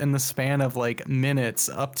 lifetimes in the span of like minutes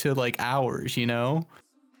up to like hours, you know?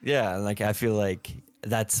 Yeah, like I feel like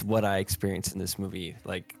that's what I experienced in this movie,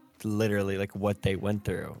 like literally like what they went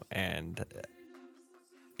through. And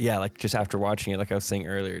yeah, like just after watching it, like I was saying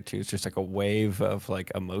earlier too, it's just like a wave of like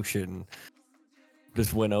emotion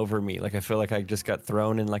just went over me. Like I feel like I just got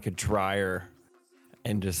thrown in like a dryer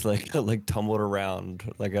and just like like tumbled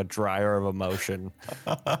around like a dryer of emotion.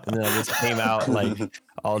 And then I just came out like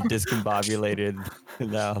all discombobulated and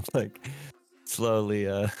now like slowly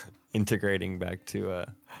integrating back to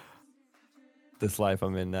this life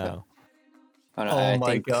I'm in now. Oh, no, Oh I my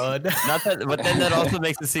think, God. Not that, but then that also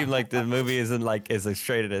makes it seem like the movie isn't like is like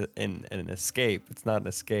straight in an escape. It's not an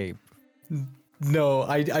escape. No,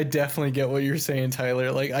 I definitely get what you're saying,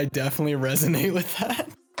 Tyler. Like, I definitely resonate with that.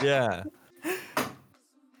 Yeah.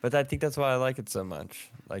 But I think that's why I like it so much.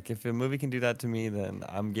 Like if a movie can do that to me, then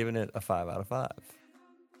I'm giving it a 5 out of 5.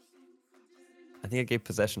 I think I gave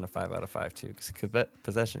Possession a 5 out of 5 too, because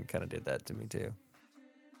Possession kind of did that to me too.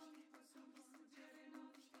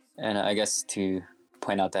 and I guess to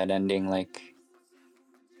point out that ending, like,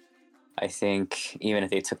 I think even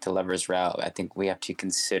if they took the lover's route, I think we have to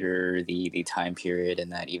consider the time period,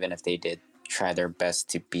 and that even if they did try their best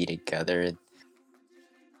to be together,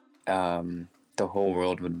 the whole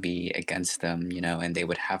world would be against them, you know, and they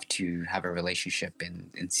would have to have a relationship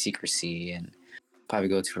in secrecy and probably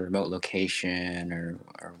go to a remote location or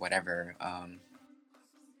whatever.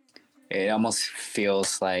 It almost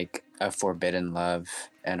feels like a forbidden love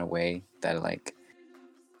in a way that, like,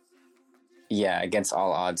 yeah, against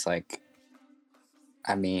all odds, like,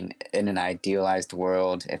 I mean, in an idealized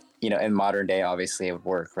world, if, you know, in modern day, obviously it would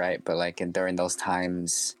work, right? But like during those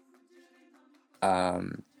times,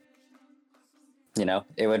 you know,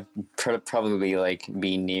 it would probably like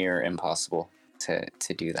be near impossible to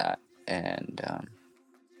do that. And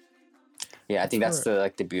yeah, I think that's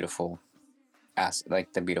the beautiful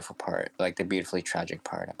like the beautiful part, like the beautifully tragic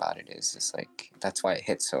part about it is just like that's why it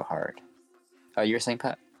hits so hard. You were saying,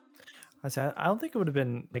 Pat? I don't think it would have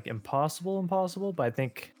been like impossible, but I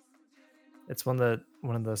think it's one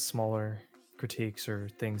of the smaller critiques or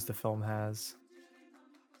things the film has.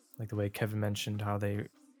 Like the way Kevin mentioned how they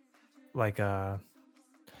like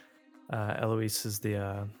Eloise is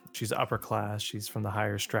she's upper class, she's from the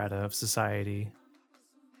higher strata of society.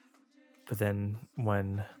 But then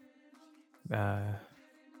when I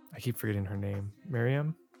keep forgetting her name,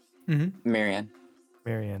 Miriam? Mm-hmm. Marianne.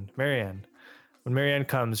 when Marianne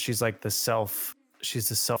comes, she's like she's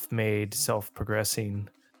the self-made, self-progressing,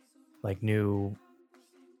 like new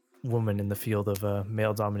woman in the field of a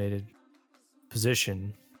male-dominated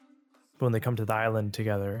position. But when they come to the island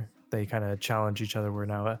together, they kind of challenge each other. Where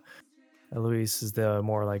now Eloise is the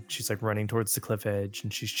more like, she's like running towards the cliff edge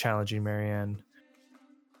and she's challenging Marianne.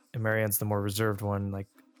 And Marianne's the more reserved one, like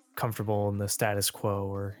comfortable in the status quo,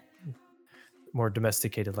 or more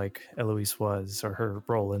domesticated like Eloise was, or her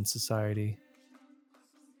role in society.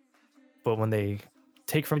 But when they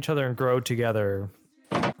take from each other and grow together,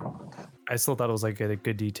 I still thought it was like a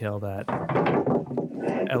good detail that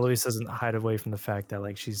Eloise doesn't hide away from the fact that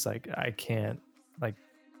like she's like, I can't, like,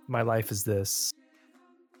 my life is this,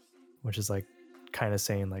 which is like kind of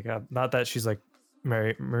saying like, not that she's like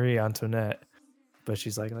Marie Antoinette, but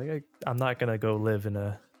she's like I'm not gonna go live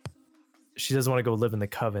in she doesn't want to go live in the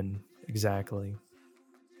coven exactly.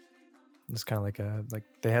 It's kind of like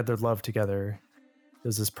they had their love together. It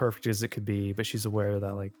was as perfect as it could be, but she's aware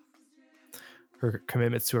that like her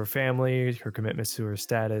commitments to her family, her commitments to her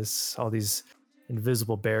status, all these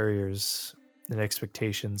invisible barriers and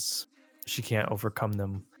expectations, she can't overcome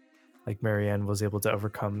them like Marianne was able to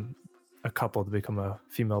overcome a couple to become a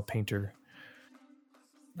female painter.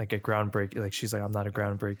 Like a groundbreaking, like she's like, I'm not a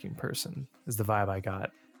groundbreaking person, is the vibe I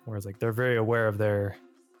got. Whereas like they're very aware of their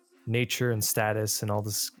nature and status and all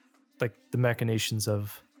this, like the machinations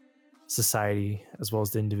of society as well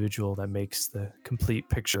as the individual that makes the complete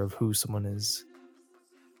picture of who someone is.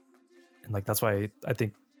 And like that's why I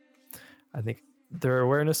think their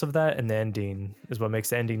awareness of that and the ending is what makes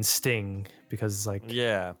the ending sting, because like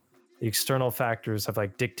Yeah. the external factors have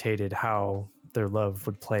like dictated how their love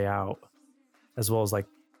would play out, as well as like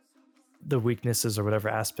the weaknesses or whatever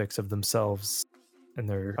aspects of themselves and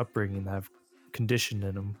their upbringing that have conditioned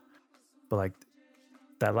in them. But like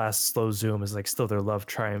that last slow zoom is like still their love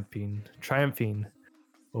triumphing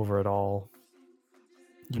over it all.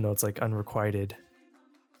 You know, it's like unrequited,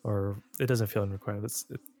 or it doesn't feel unrequited.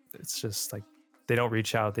 It's just like they don't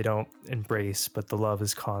reach out, they don't embrace, but the love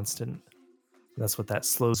is constant. That's what that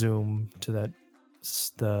slow zoom to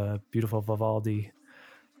the beautiful Vivaldi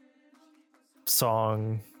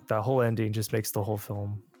song, that whole ending just makes the whole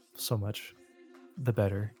film so much the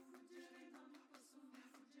better.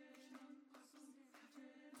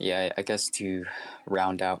 Yeah, I guess to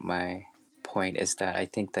round out my point is that I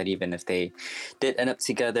think that even if they did end up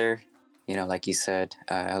together, you know, like you said,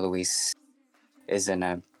 Eloise is in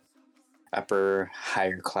a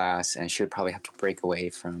higher class, and she would probably have to break away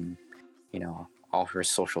from, you know, all her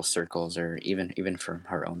social circles, or even from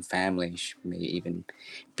her own family. She may even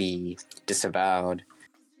be disavowed,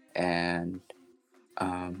 and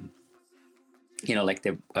you know, like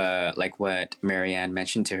like what Marianne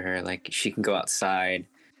mentioned to her, like she can go outside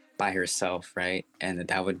by herself, right? And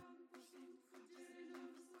that would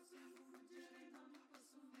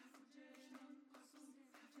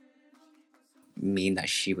mean that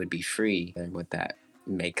she would be free. Would that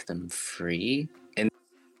make them free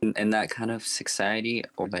in that kind of society?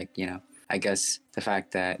 Or like, you know, I guess the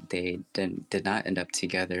fact that they did not end up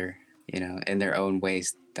together, you know, in their own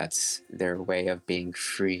ways, that's their way of being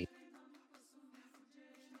free.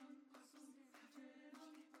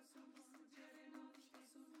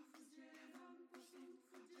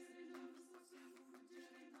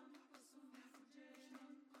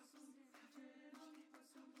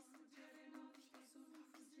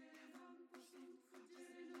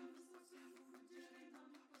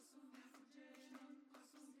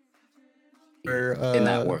 Where, in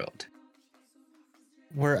that world.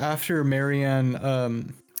 Where after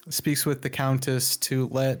Marianne speaks with the Countess to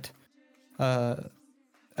let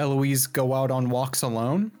Eloise go out on walks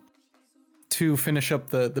alone to finish up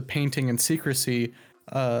the painting in secrecy,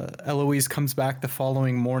 Eloise comes back the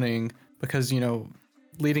following morning because, you know,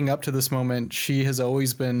 leading up to this moment, she has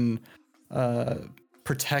always been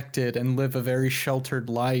protected and live a very sheltered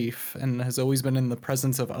life and has always been in the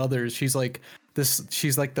presence of others. She's like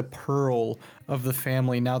the pearl of the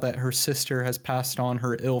family now that her sister has passed on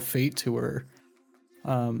her ill fate to her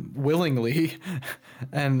willingly.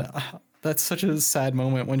 And that's such a sad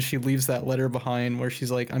moment when she leaves that letter behind where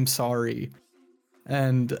she's like, I'm sorry.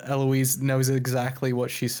 And Eloise knows exactly what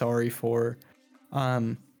she's sorry for.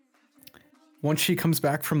 Once she comes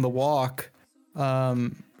back from the walk,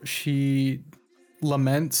 she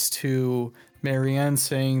laments to Marianne,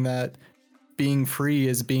 saying that being free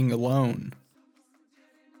is being alone.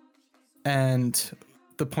 And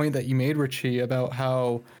the point that you made, Richie, about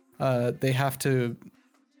how they have to,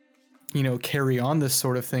 you know, carry on this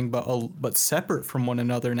sort of thing, but separate from one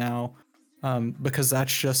another now, because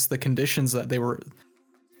that's just the conditions that they were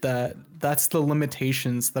that's the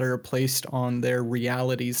limitations that are placed on their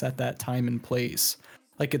realities at that time and place.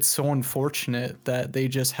 Like, it's so unfortunate that they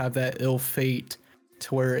just have that ill fate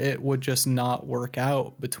to where it would just not work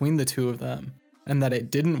out between the two of them, and that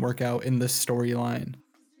it didn't work out in this storyline.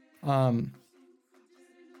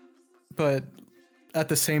 But at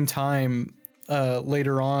the same time,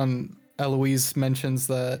 later on, Eloise mentions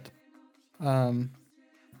that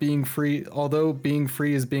being free, although being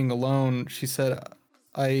free is being alone, she said,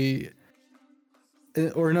 she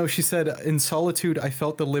said, in solitude, I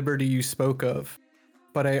felt the liberty you spoke of,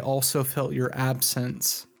 but I also felt your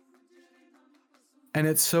absence. And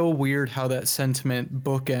it's so weird how that sentiment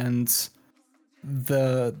bookends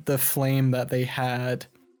the flame that they had,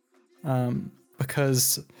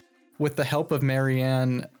 because with the help of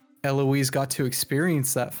Marianne, Eloise got to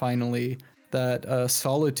experience that finally, that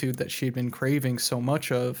solitude that she'd been craving so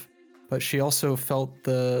much of, but she also felt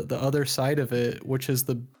the other side of it, which is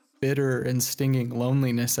the bitter and stinging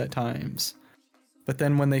loneliness at times. But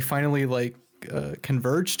then when they finally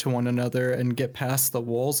converge to one another and get past the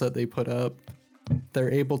walls that they put up,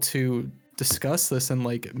 they're able to discuss this and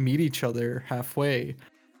meet each other halfway.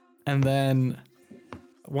 And then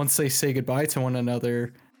once they say goodbye to one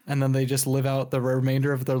another, and then they just live out the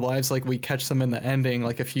remainder of their lives, like we catch them in the ending,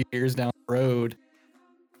 a few years down the road.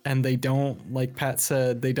 And they don't, like Pat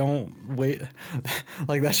said, they don't wait.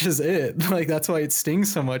 That's just it. That's why it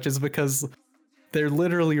stings so much, is because they're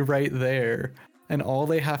literally right there. And all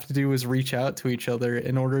they have to do is reach out to each other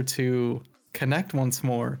in order to connect once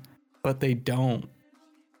more. But they don't.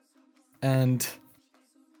 And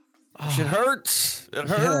it hurts. It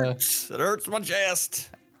hurts. Yeah. It hurts my chest.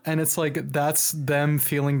 And it's that's them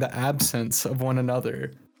feeling the absence of one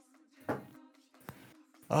another.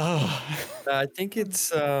 I think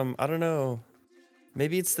it's I don't know.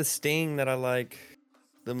 Maybe it's the sting that I like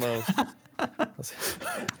the most. I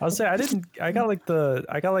was saying I got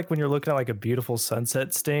when you're looking at a beautiful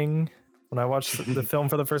sunset sting when I watched the film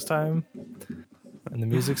for the first time and the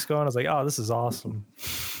music's going. I was like, oh, this is awesome.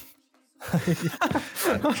 I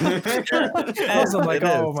was like,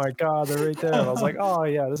 oh my god, they're right there. And I was like, oh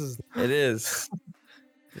yeah, this is. It is.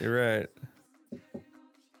 You're right.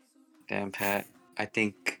 Damn, Pat. I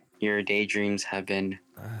think your daydreams have been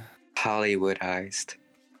Hollywoodized.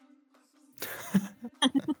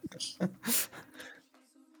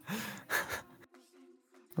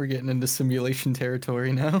 We're getting into simulation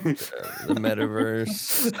territory now. The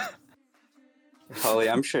metaverse. Holly,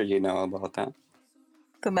 I'm sure you know about that.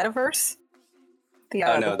 The metaverse? The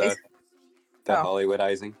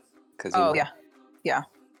Hollywoodizing. Yeah.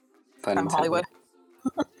 I'm Hollywood.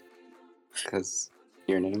 Because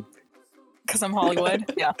your name. Because I'm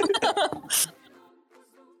Hollywood. Yeah.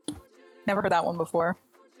 Never heard that one before.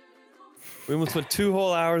 We almost went 2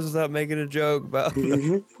 whole hours without making a joke about.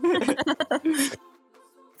 Yeah.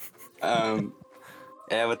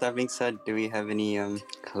 With that being said, do we have any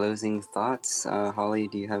closing thoughts? Holly,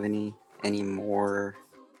 do you have any more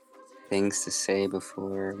things to say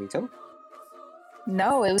before we go?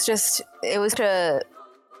 No, it was a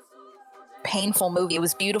painful movie. It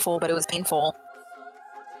was beautiful, but it was painful.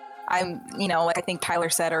 I think Tyler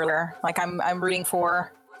said earlier, I'm rooting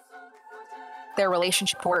for their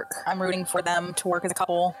relationship to work. I'm rooting for them to work as a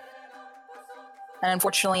couple. And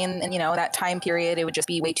unfortunately, in that time period, it would just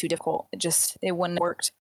be way too difficult. It wouldn't have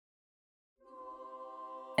worked.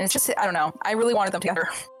 And it's just, I don't know. I really wanted them together.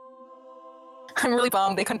 I'm really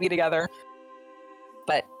bummed they couldn't be together.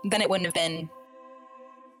 But then it wouldn't have been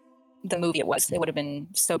the movie it was. It would have been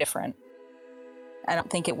so different. I don't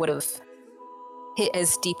think it would have hit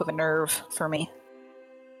as deep of a nerve for me.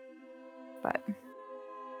 But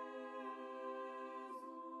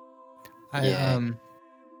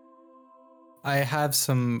I have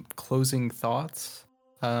some closing thoughts.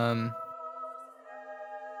 And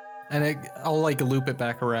I'll loop it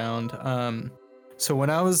back around. So when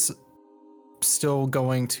I was still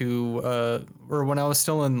going to or when I was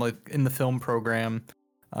still in the film program,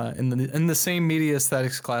 in the same media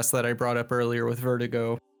aesthetics class that I brought up earlier with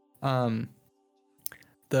Vertigo,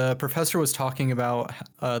 the professor was talking about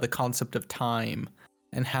the concept of time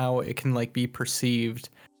and how it can be perceived,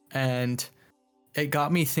 and it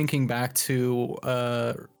got me thinking back to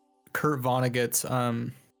Kurt Vonnegut's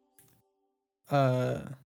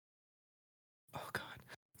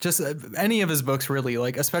just any of his books really,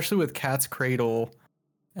 especially with Cat's Cradle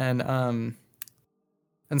and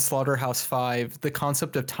Slaughterhouse-Five. The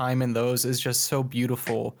concept of time in those is just so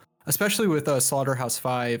beautiful, especially with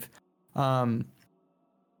Slaughterhouse-Five,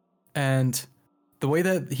 and the way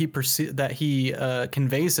that he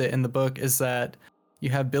conveys it in the book is that you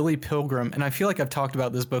have Billy Pilgrim, and I feel like I've talked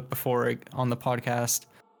about this book before on the podcast,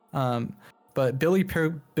 But Billy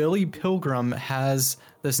Pilgrim has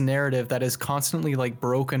this narrative that is constantly like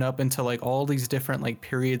broken up into like all these different like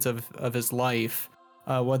periods of his life,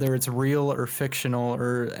 whether it's real or fictional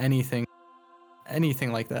or anything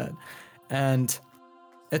like that. And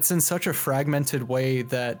it's in such a fragmented way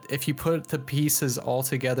that if you put the pieces all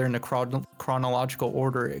together in a chronological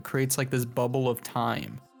order, it creates like this bubble of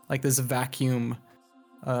time, like this vacuum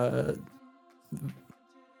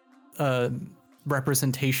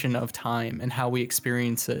representation of time and how we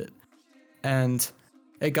experience it. And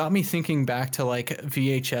it got me thinking back to like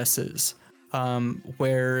VHSs,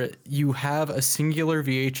 where you have a singular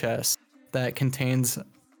VHS that contains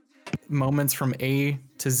moments from A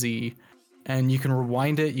to Z, and you can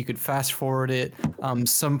rewind it, you could fast forward it.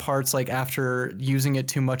 Some parts, like after using it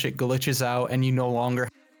too much, it glitches out and you no longer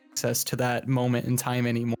have access to that moment in time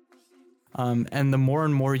anymore. And the more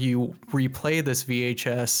and more you replay this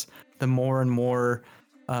VHS, the more and more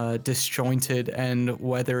disjointed and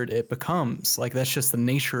weathered it becomes. Like, that's just the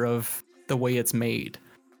nature of the way it's made.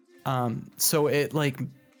 So it, like,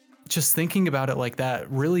 just thinking about it like that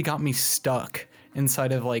really got me stuck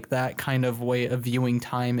inside of like that kind of way of viewing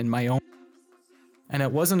time in my own. And it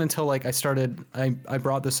wasn't until like I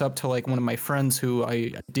brought this up to like one of my friends who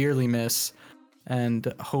I dearly miss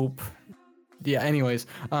and hope, anyways,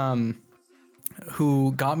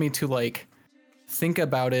 who got me to like think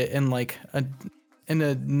about it in like in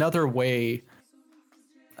another way.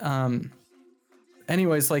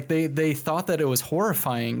 Anyways, like they thought that it was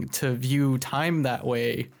horrifying to view time that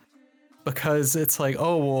way, because it's like,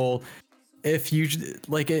 oh well, if you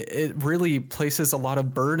like it really places a lot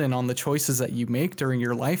of burden on the choices that you make during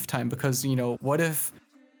your lifetime, because, you know, what if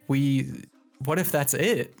that's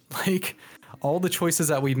it? Like, all the choices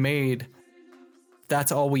that we made,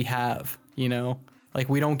 that's all we have, you know? Like,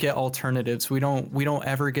 we don't get alternatives. We don't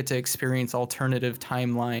ever get to experience alternative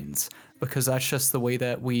timelines, because that's just the way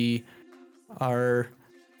that we are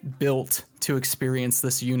built to experience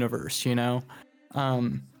this universe, you know?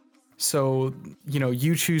 So, you know,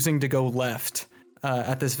 you choosing to go left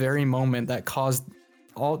at this very moment that caused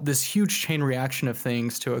all this huge chain reaction of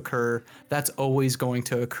things to occur, that's always going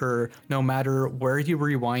to occur, no matter where you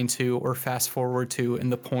rewind to or fast forward to in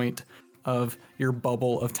the point of your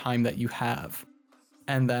bubble of time that you have.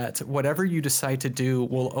 And that whatever you decide to do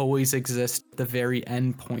will always exist at the very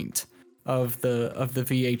end point of the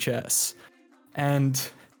VHS. And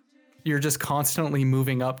you're just constantly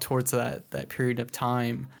moving up towards that period of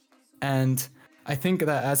time. And I think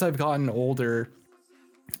that as I've gotten older,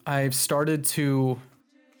 I've started to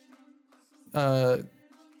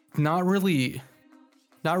not really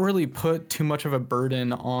put too much of a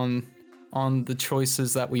burden on the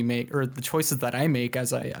choices that we make, or the choices that I make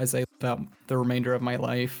as I live out the remainder of my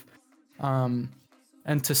life, and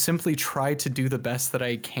to simply try to do the best that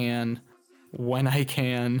I can when I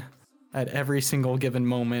can at every single given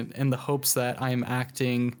moment, in the hopes that I'm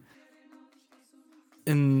acting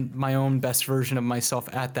in my own best version of myself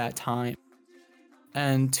at that time,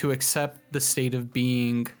 and to accept the state of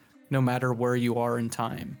being no matter where you are in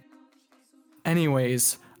time.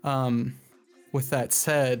 Anyways, with that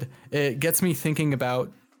said, it gets me thinking back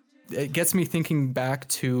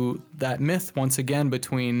to that myth once again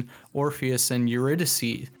between Orpheus and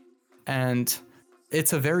Eurydice. And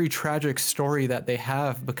it's a very tragic story that they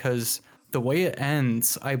have, because the way it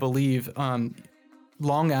ends, I believe,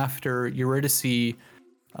 long after Eurydice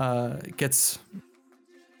gets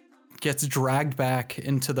dragged back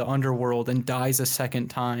into the underworld and dies a second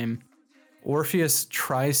time, Orpheus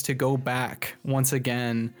tries to go back once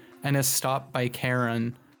again and is stopped by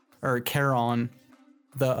Charon, the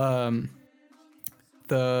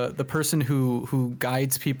person who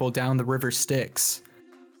guides people down the river Styx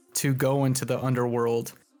to go into the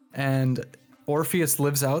underworld. And Orpheus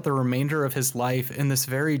lives out the remainder of his life in this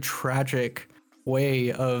very tragic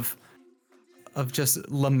way of just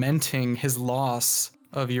lamenting his loss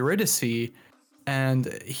of Eurydice.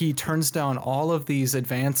 And he turns down all of these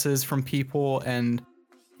advances from people, and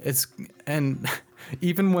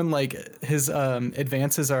even when like his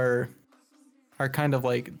advances are kind of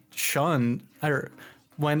like shunned, or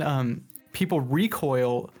when people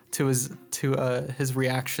recoil to his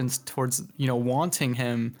reactions towards, you know, wanting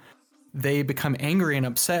him, they become angry and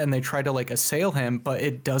upset, and they try to like assail him, but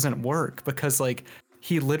it doesn't work, because like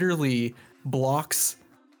he literally blocks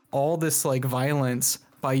all this like violence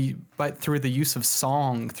by through the use of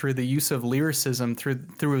song, through the use of lyricism,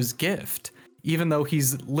 through his gift, even though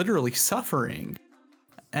he's literally suffering.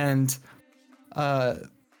 And the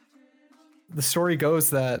story goes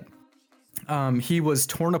that he was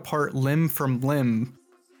torn apart limb from limb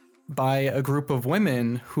by a group of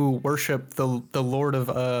women who worship the lord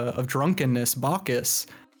of drunkenness, Bacchus,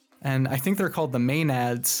 and I think they're called the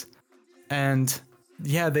Maenads. And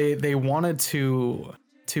yeah, they wanted to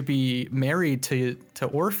be married to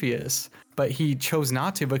Orpheus, but he chose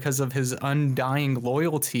not to because of his undying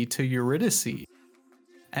loyalty to Eurydice.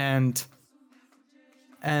 And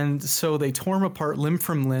so they tore him apart limb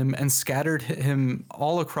from limb and scattered him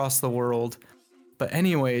all across the world. But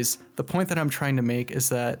anyways, the point that I'm trying to make is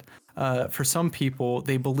that for some people,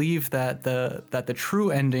 they believe that the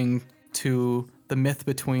true ending to the myth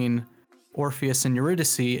between Orpheus and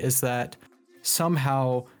Eurydice is that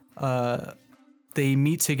somehow they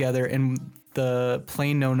meet together in the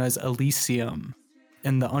plane known as Elysium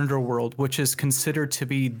in the underworld, which is considered to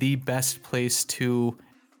be the best place to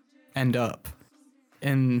end up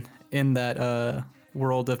in that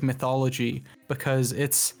world of mythology, because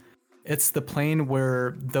it's the plane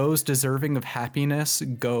where those deserving of happiness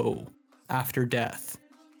go after death.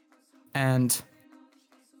 And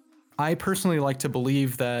I personally like to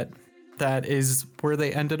believe that is where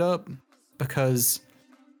they ended up, because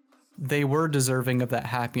they were deserving of that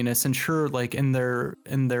happiness. And sure, like in their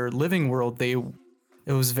living world, it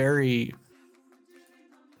was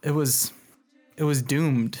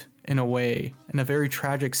doomed in a way, in a very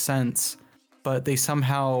tragic sense, but they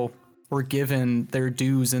somehow were given their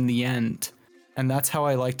dues in the end. And that's how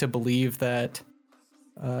I like to believe that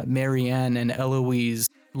Marianne and Eloise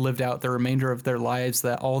lived out the remainder of their lives,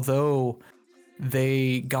 that although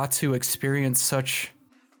they got to experience such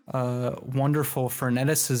wonderful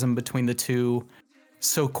freneticism between the two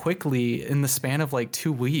so quickly in the span of like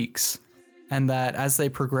 2 weeks, and that as they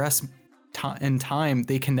progress in time,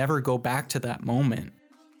 they can never go back to that moment,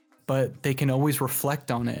 but they can always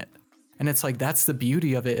reflect on it. And it's like, that's the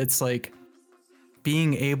beauty of it. It's like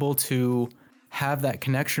being able to have that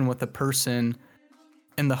connection with a person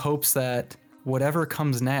in the hopes that whatever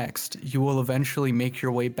comes next, you will eventually make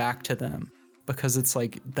your way back to them, because it's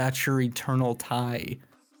like, that's your eternal tie.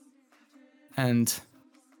 And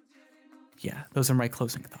yeah, those are my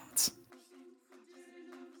closing thoughts.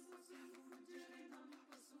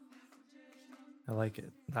 I like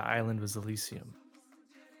it. The island was Elysium,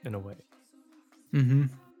 in a way. Mm-hmm.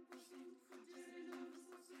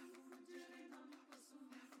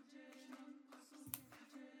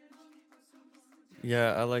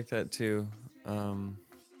 Yeah, I like that too.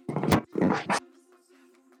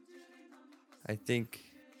 I think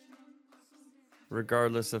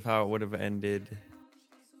regardless of how it would have ended,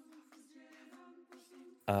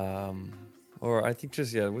 or I think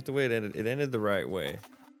just, yeah, with the way it ended the right way.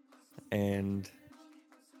 And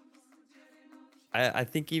I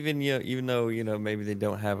think even though, maybe they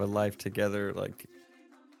don't have a life together, like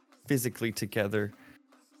physically together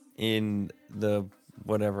in the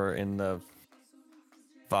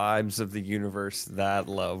vibes of the universe, that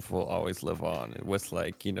love will always live on with,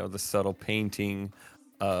 like, the subtle painting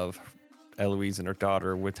of Eloise and her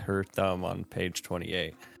daughter with her thumb on page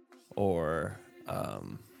 28, or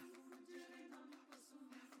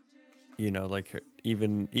like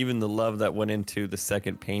even the love that went into the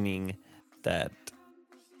second painting that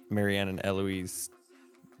Marianne and Eloise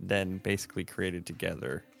then basically created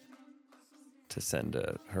together to send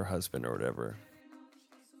to her husband or whatever.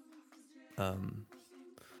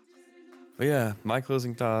 But yeah, my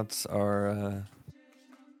closing thoughts are,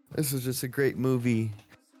 this was just a great movie.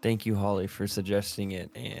 Thank you, Holly, for suggesting it.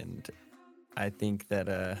 And I think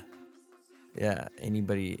that, yeah,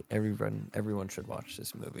 everyone should watch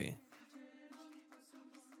this movie.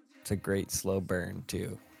 It's a great slow burn,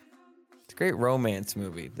 too. It's a great romance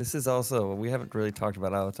movie. This is also, we haven't really talked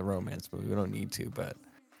about how it's a romance movie. We don't need to, but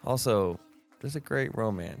also, there's a great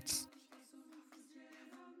romance.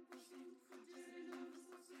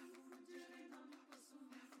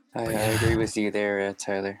 I agree with you there,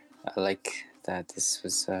 Tyler. I like that this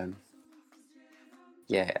was, I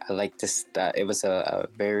like this, that it was a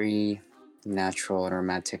very natural and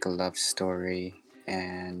romantic love story.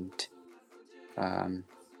 And,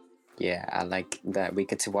 I like that we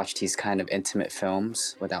get to watch these kind of intimate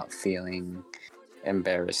films without feeling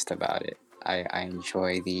embarrassed about it. I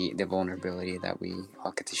enjoy the vulnerability that we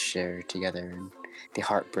all get to share together, and the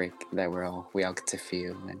heartbreak that we all get to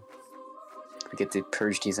feel, and we get to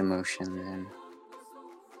purge these emotions. And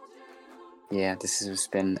yeah, this has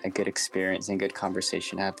been a good experience and good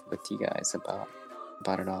conversation to have with you guys about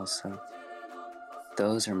it all. So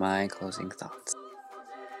those are my closing thoughts.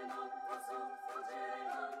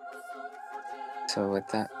 So with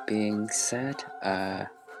that being said,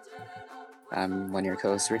 I'm one of your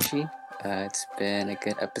co-hosts, Richie. It's been a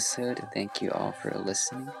good episode. Thank you all for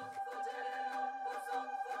listening.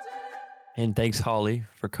 And thanks, Holly,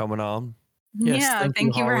 for coming on. Yes, yeah, thank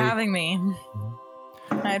thank you, you for Holly. having me.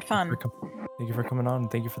 I had fun. Thank you for coming on,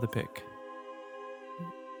 and thank you for the pick.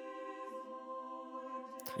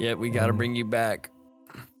 Yeah, we got to bring you back.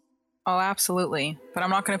 Oh, absolutely. But I'm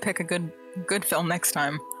not going to pick a good film next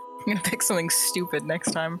time. I'm going to pick something stupid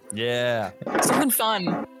next time. Yeah. Something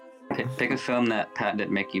fun. Pick a film that Pat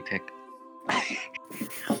didn't make you pick.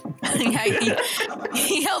 Yeah,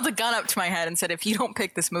 he held a gun up to my head and said, if you don't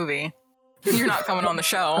pick this movie, you're not coming on the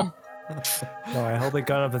show. No, I held a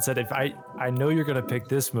gun up and said, if I know you're gonna pick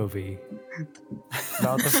this movie.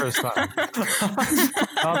 Not the first time.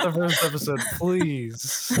 Not the first episode,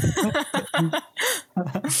 please.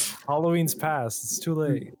 Halloween's past. It's too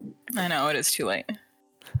late. I know, it is too late.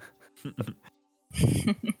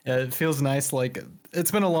 Yeah, it feels nice. Like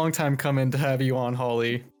it's been a long time coming to have you on,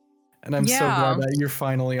 Holly, and I'm so Yeah. glad that you're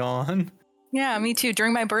finally on. Yeah, me too.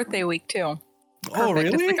 During my birthday week, too. Oh, Perfect. really?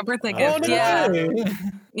 It's like a birthday Oh, gift. no Yeah. way.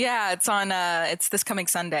 Yeah, it's on, it's this coming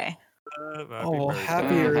Sunday. Oh,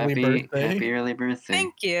 happy early birthday. Happy early birthday.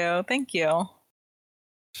 Thank you. Thank you.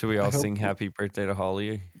 Should we all I hope- sing happy birthday to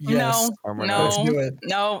Holly? Yes. Or we're No. Let's do it.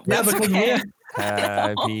 No, Yeah, that's because okay.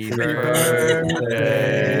 Happy birthday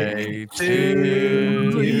birthday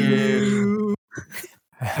to you.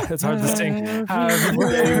 It's hard to sing. Happy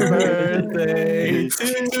birthday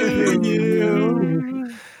to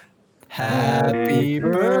you. Happy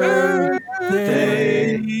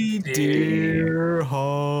birthday, dear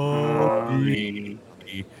Holly.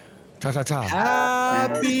 Ta ta ta.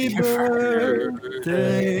 Happy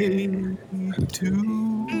birthday to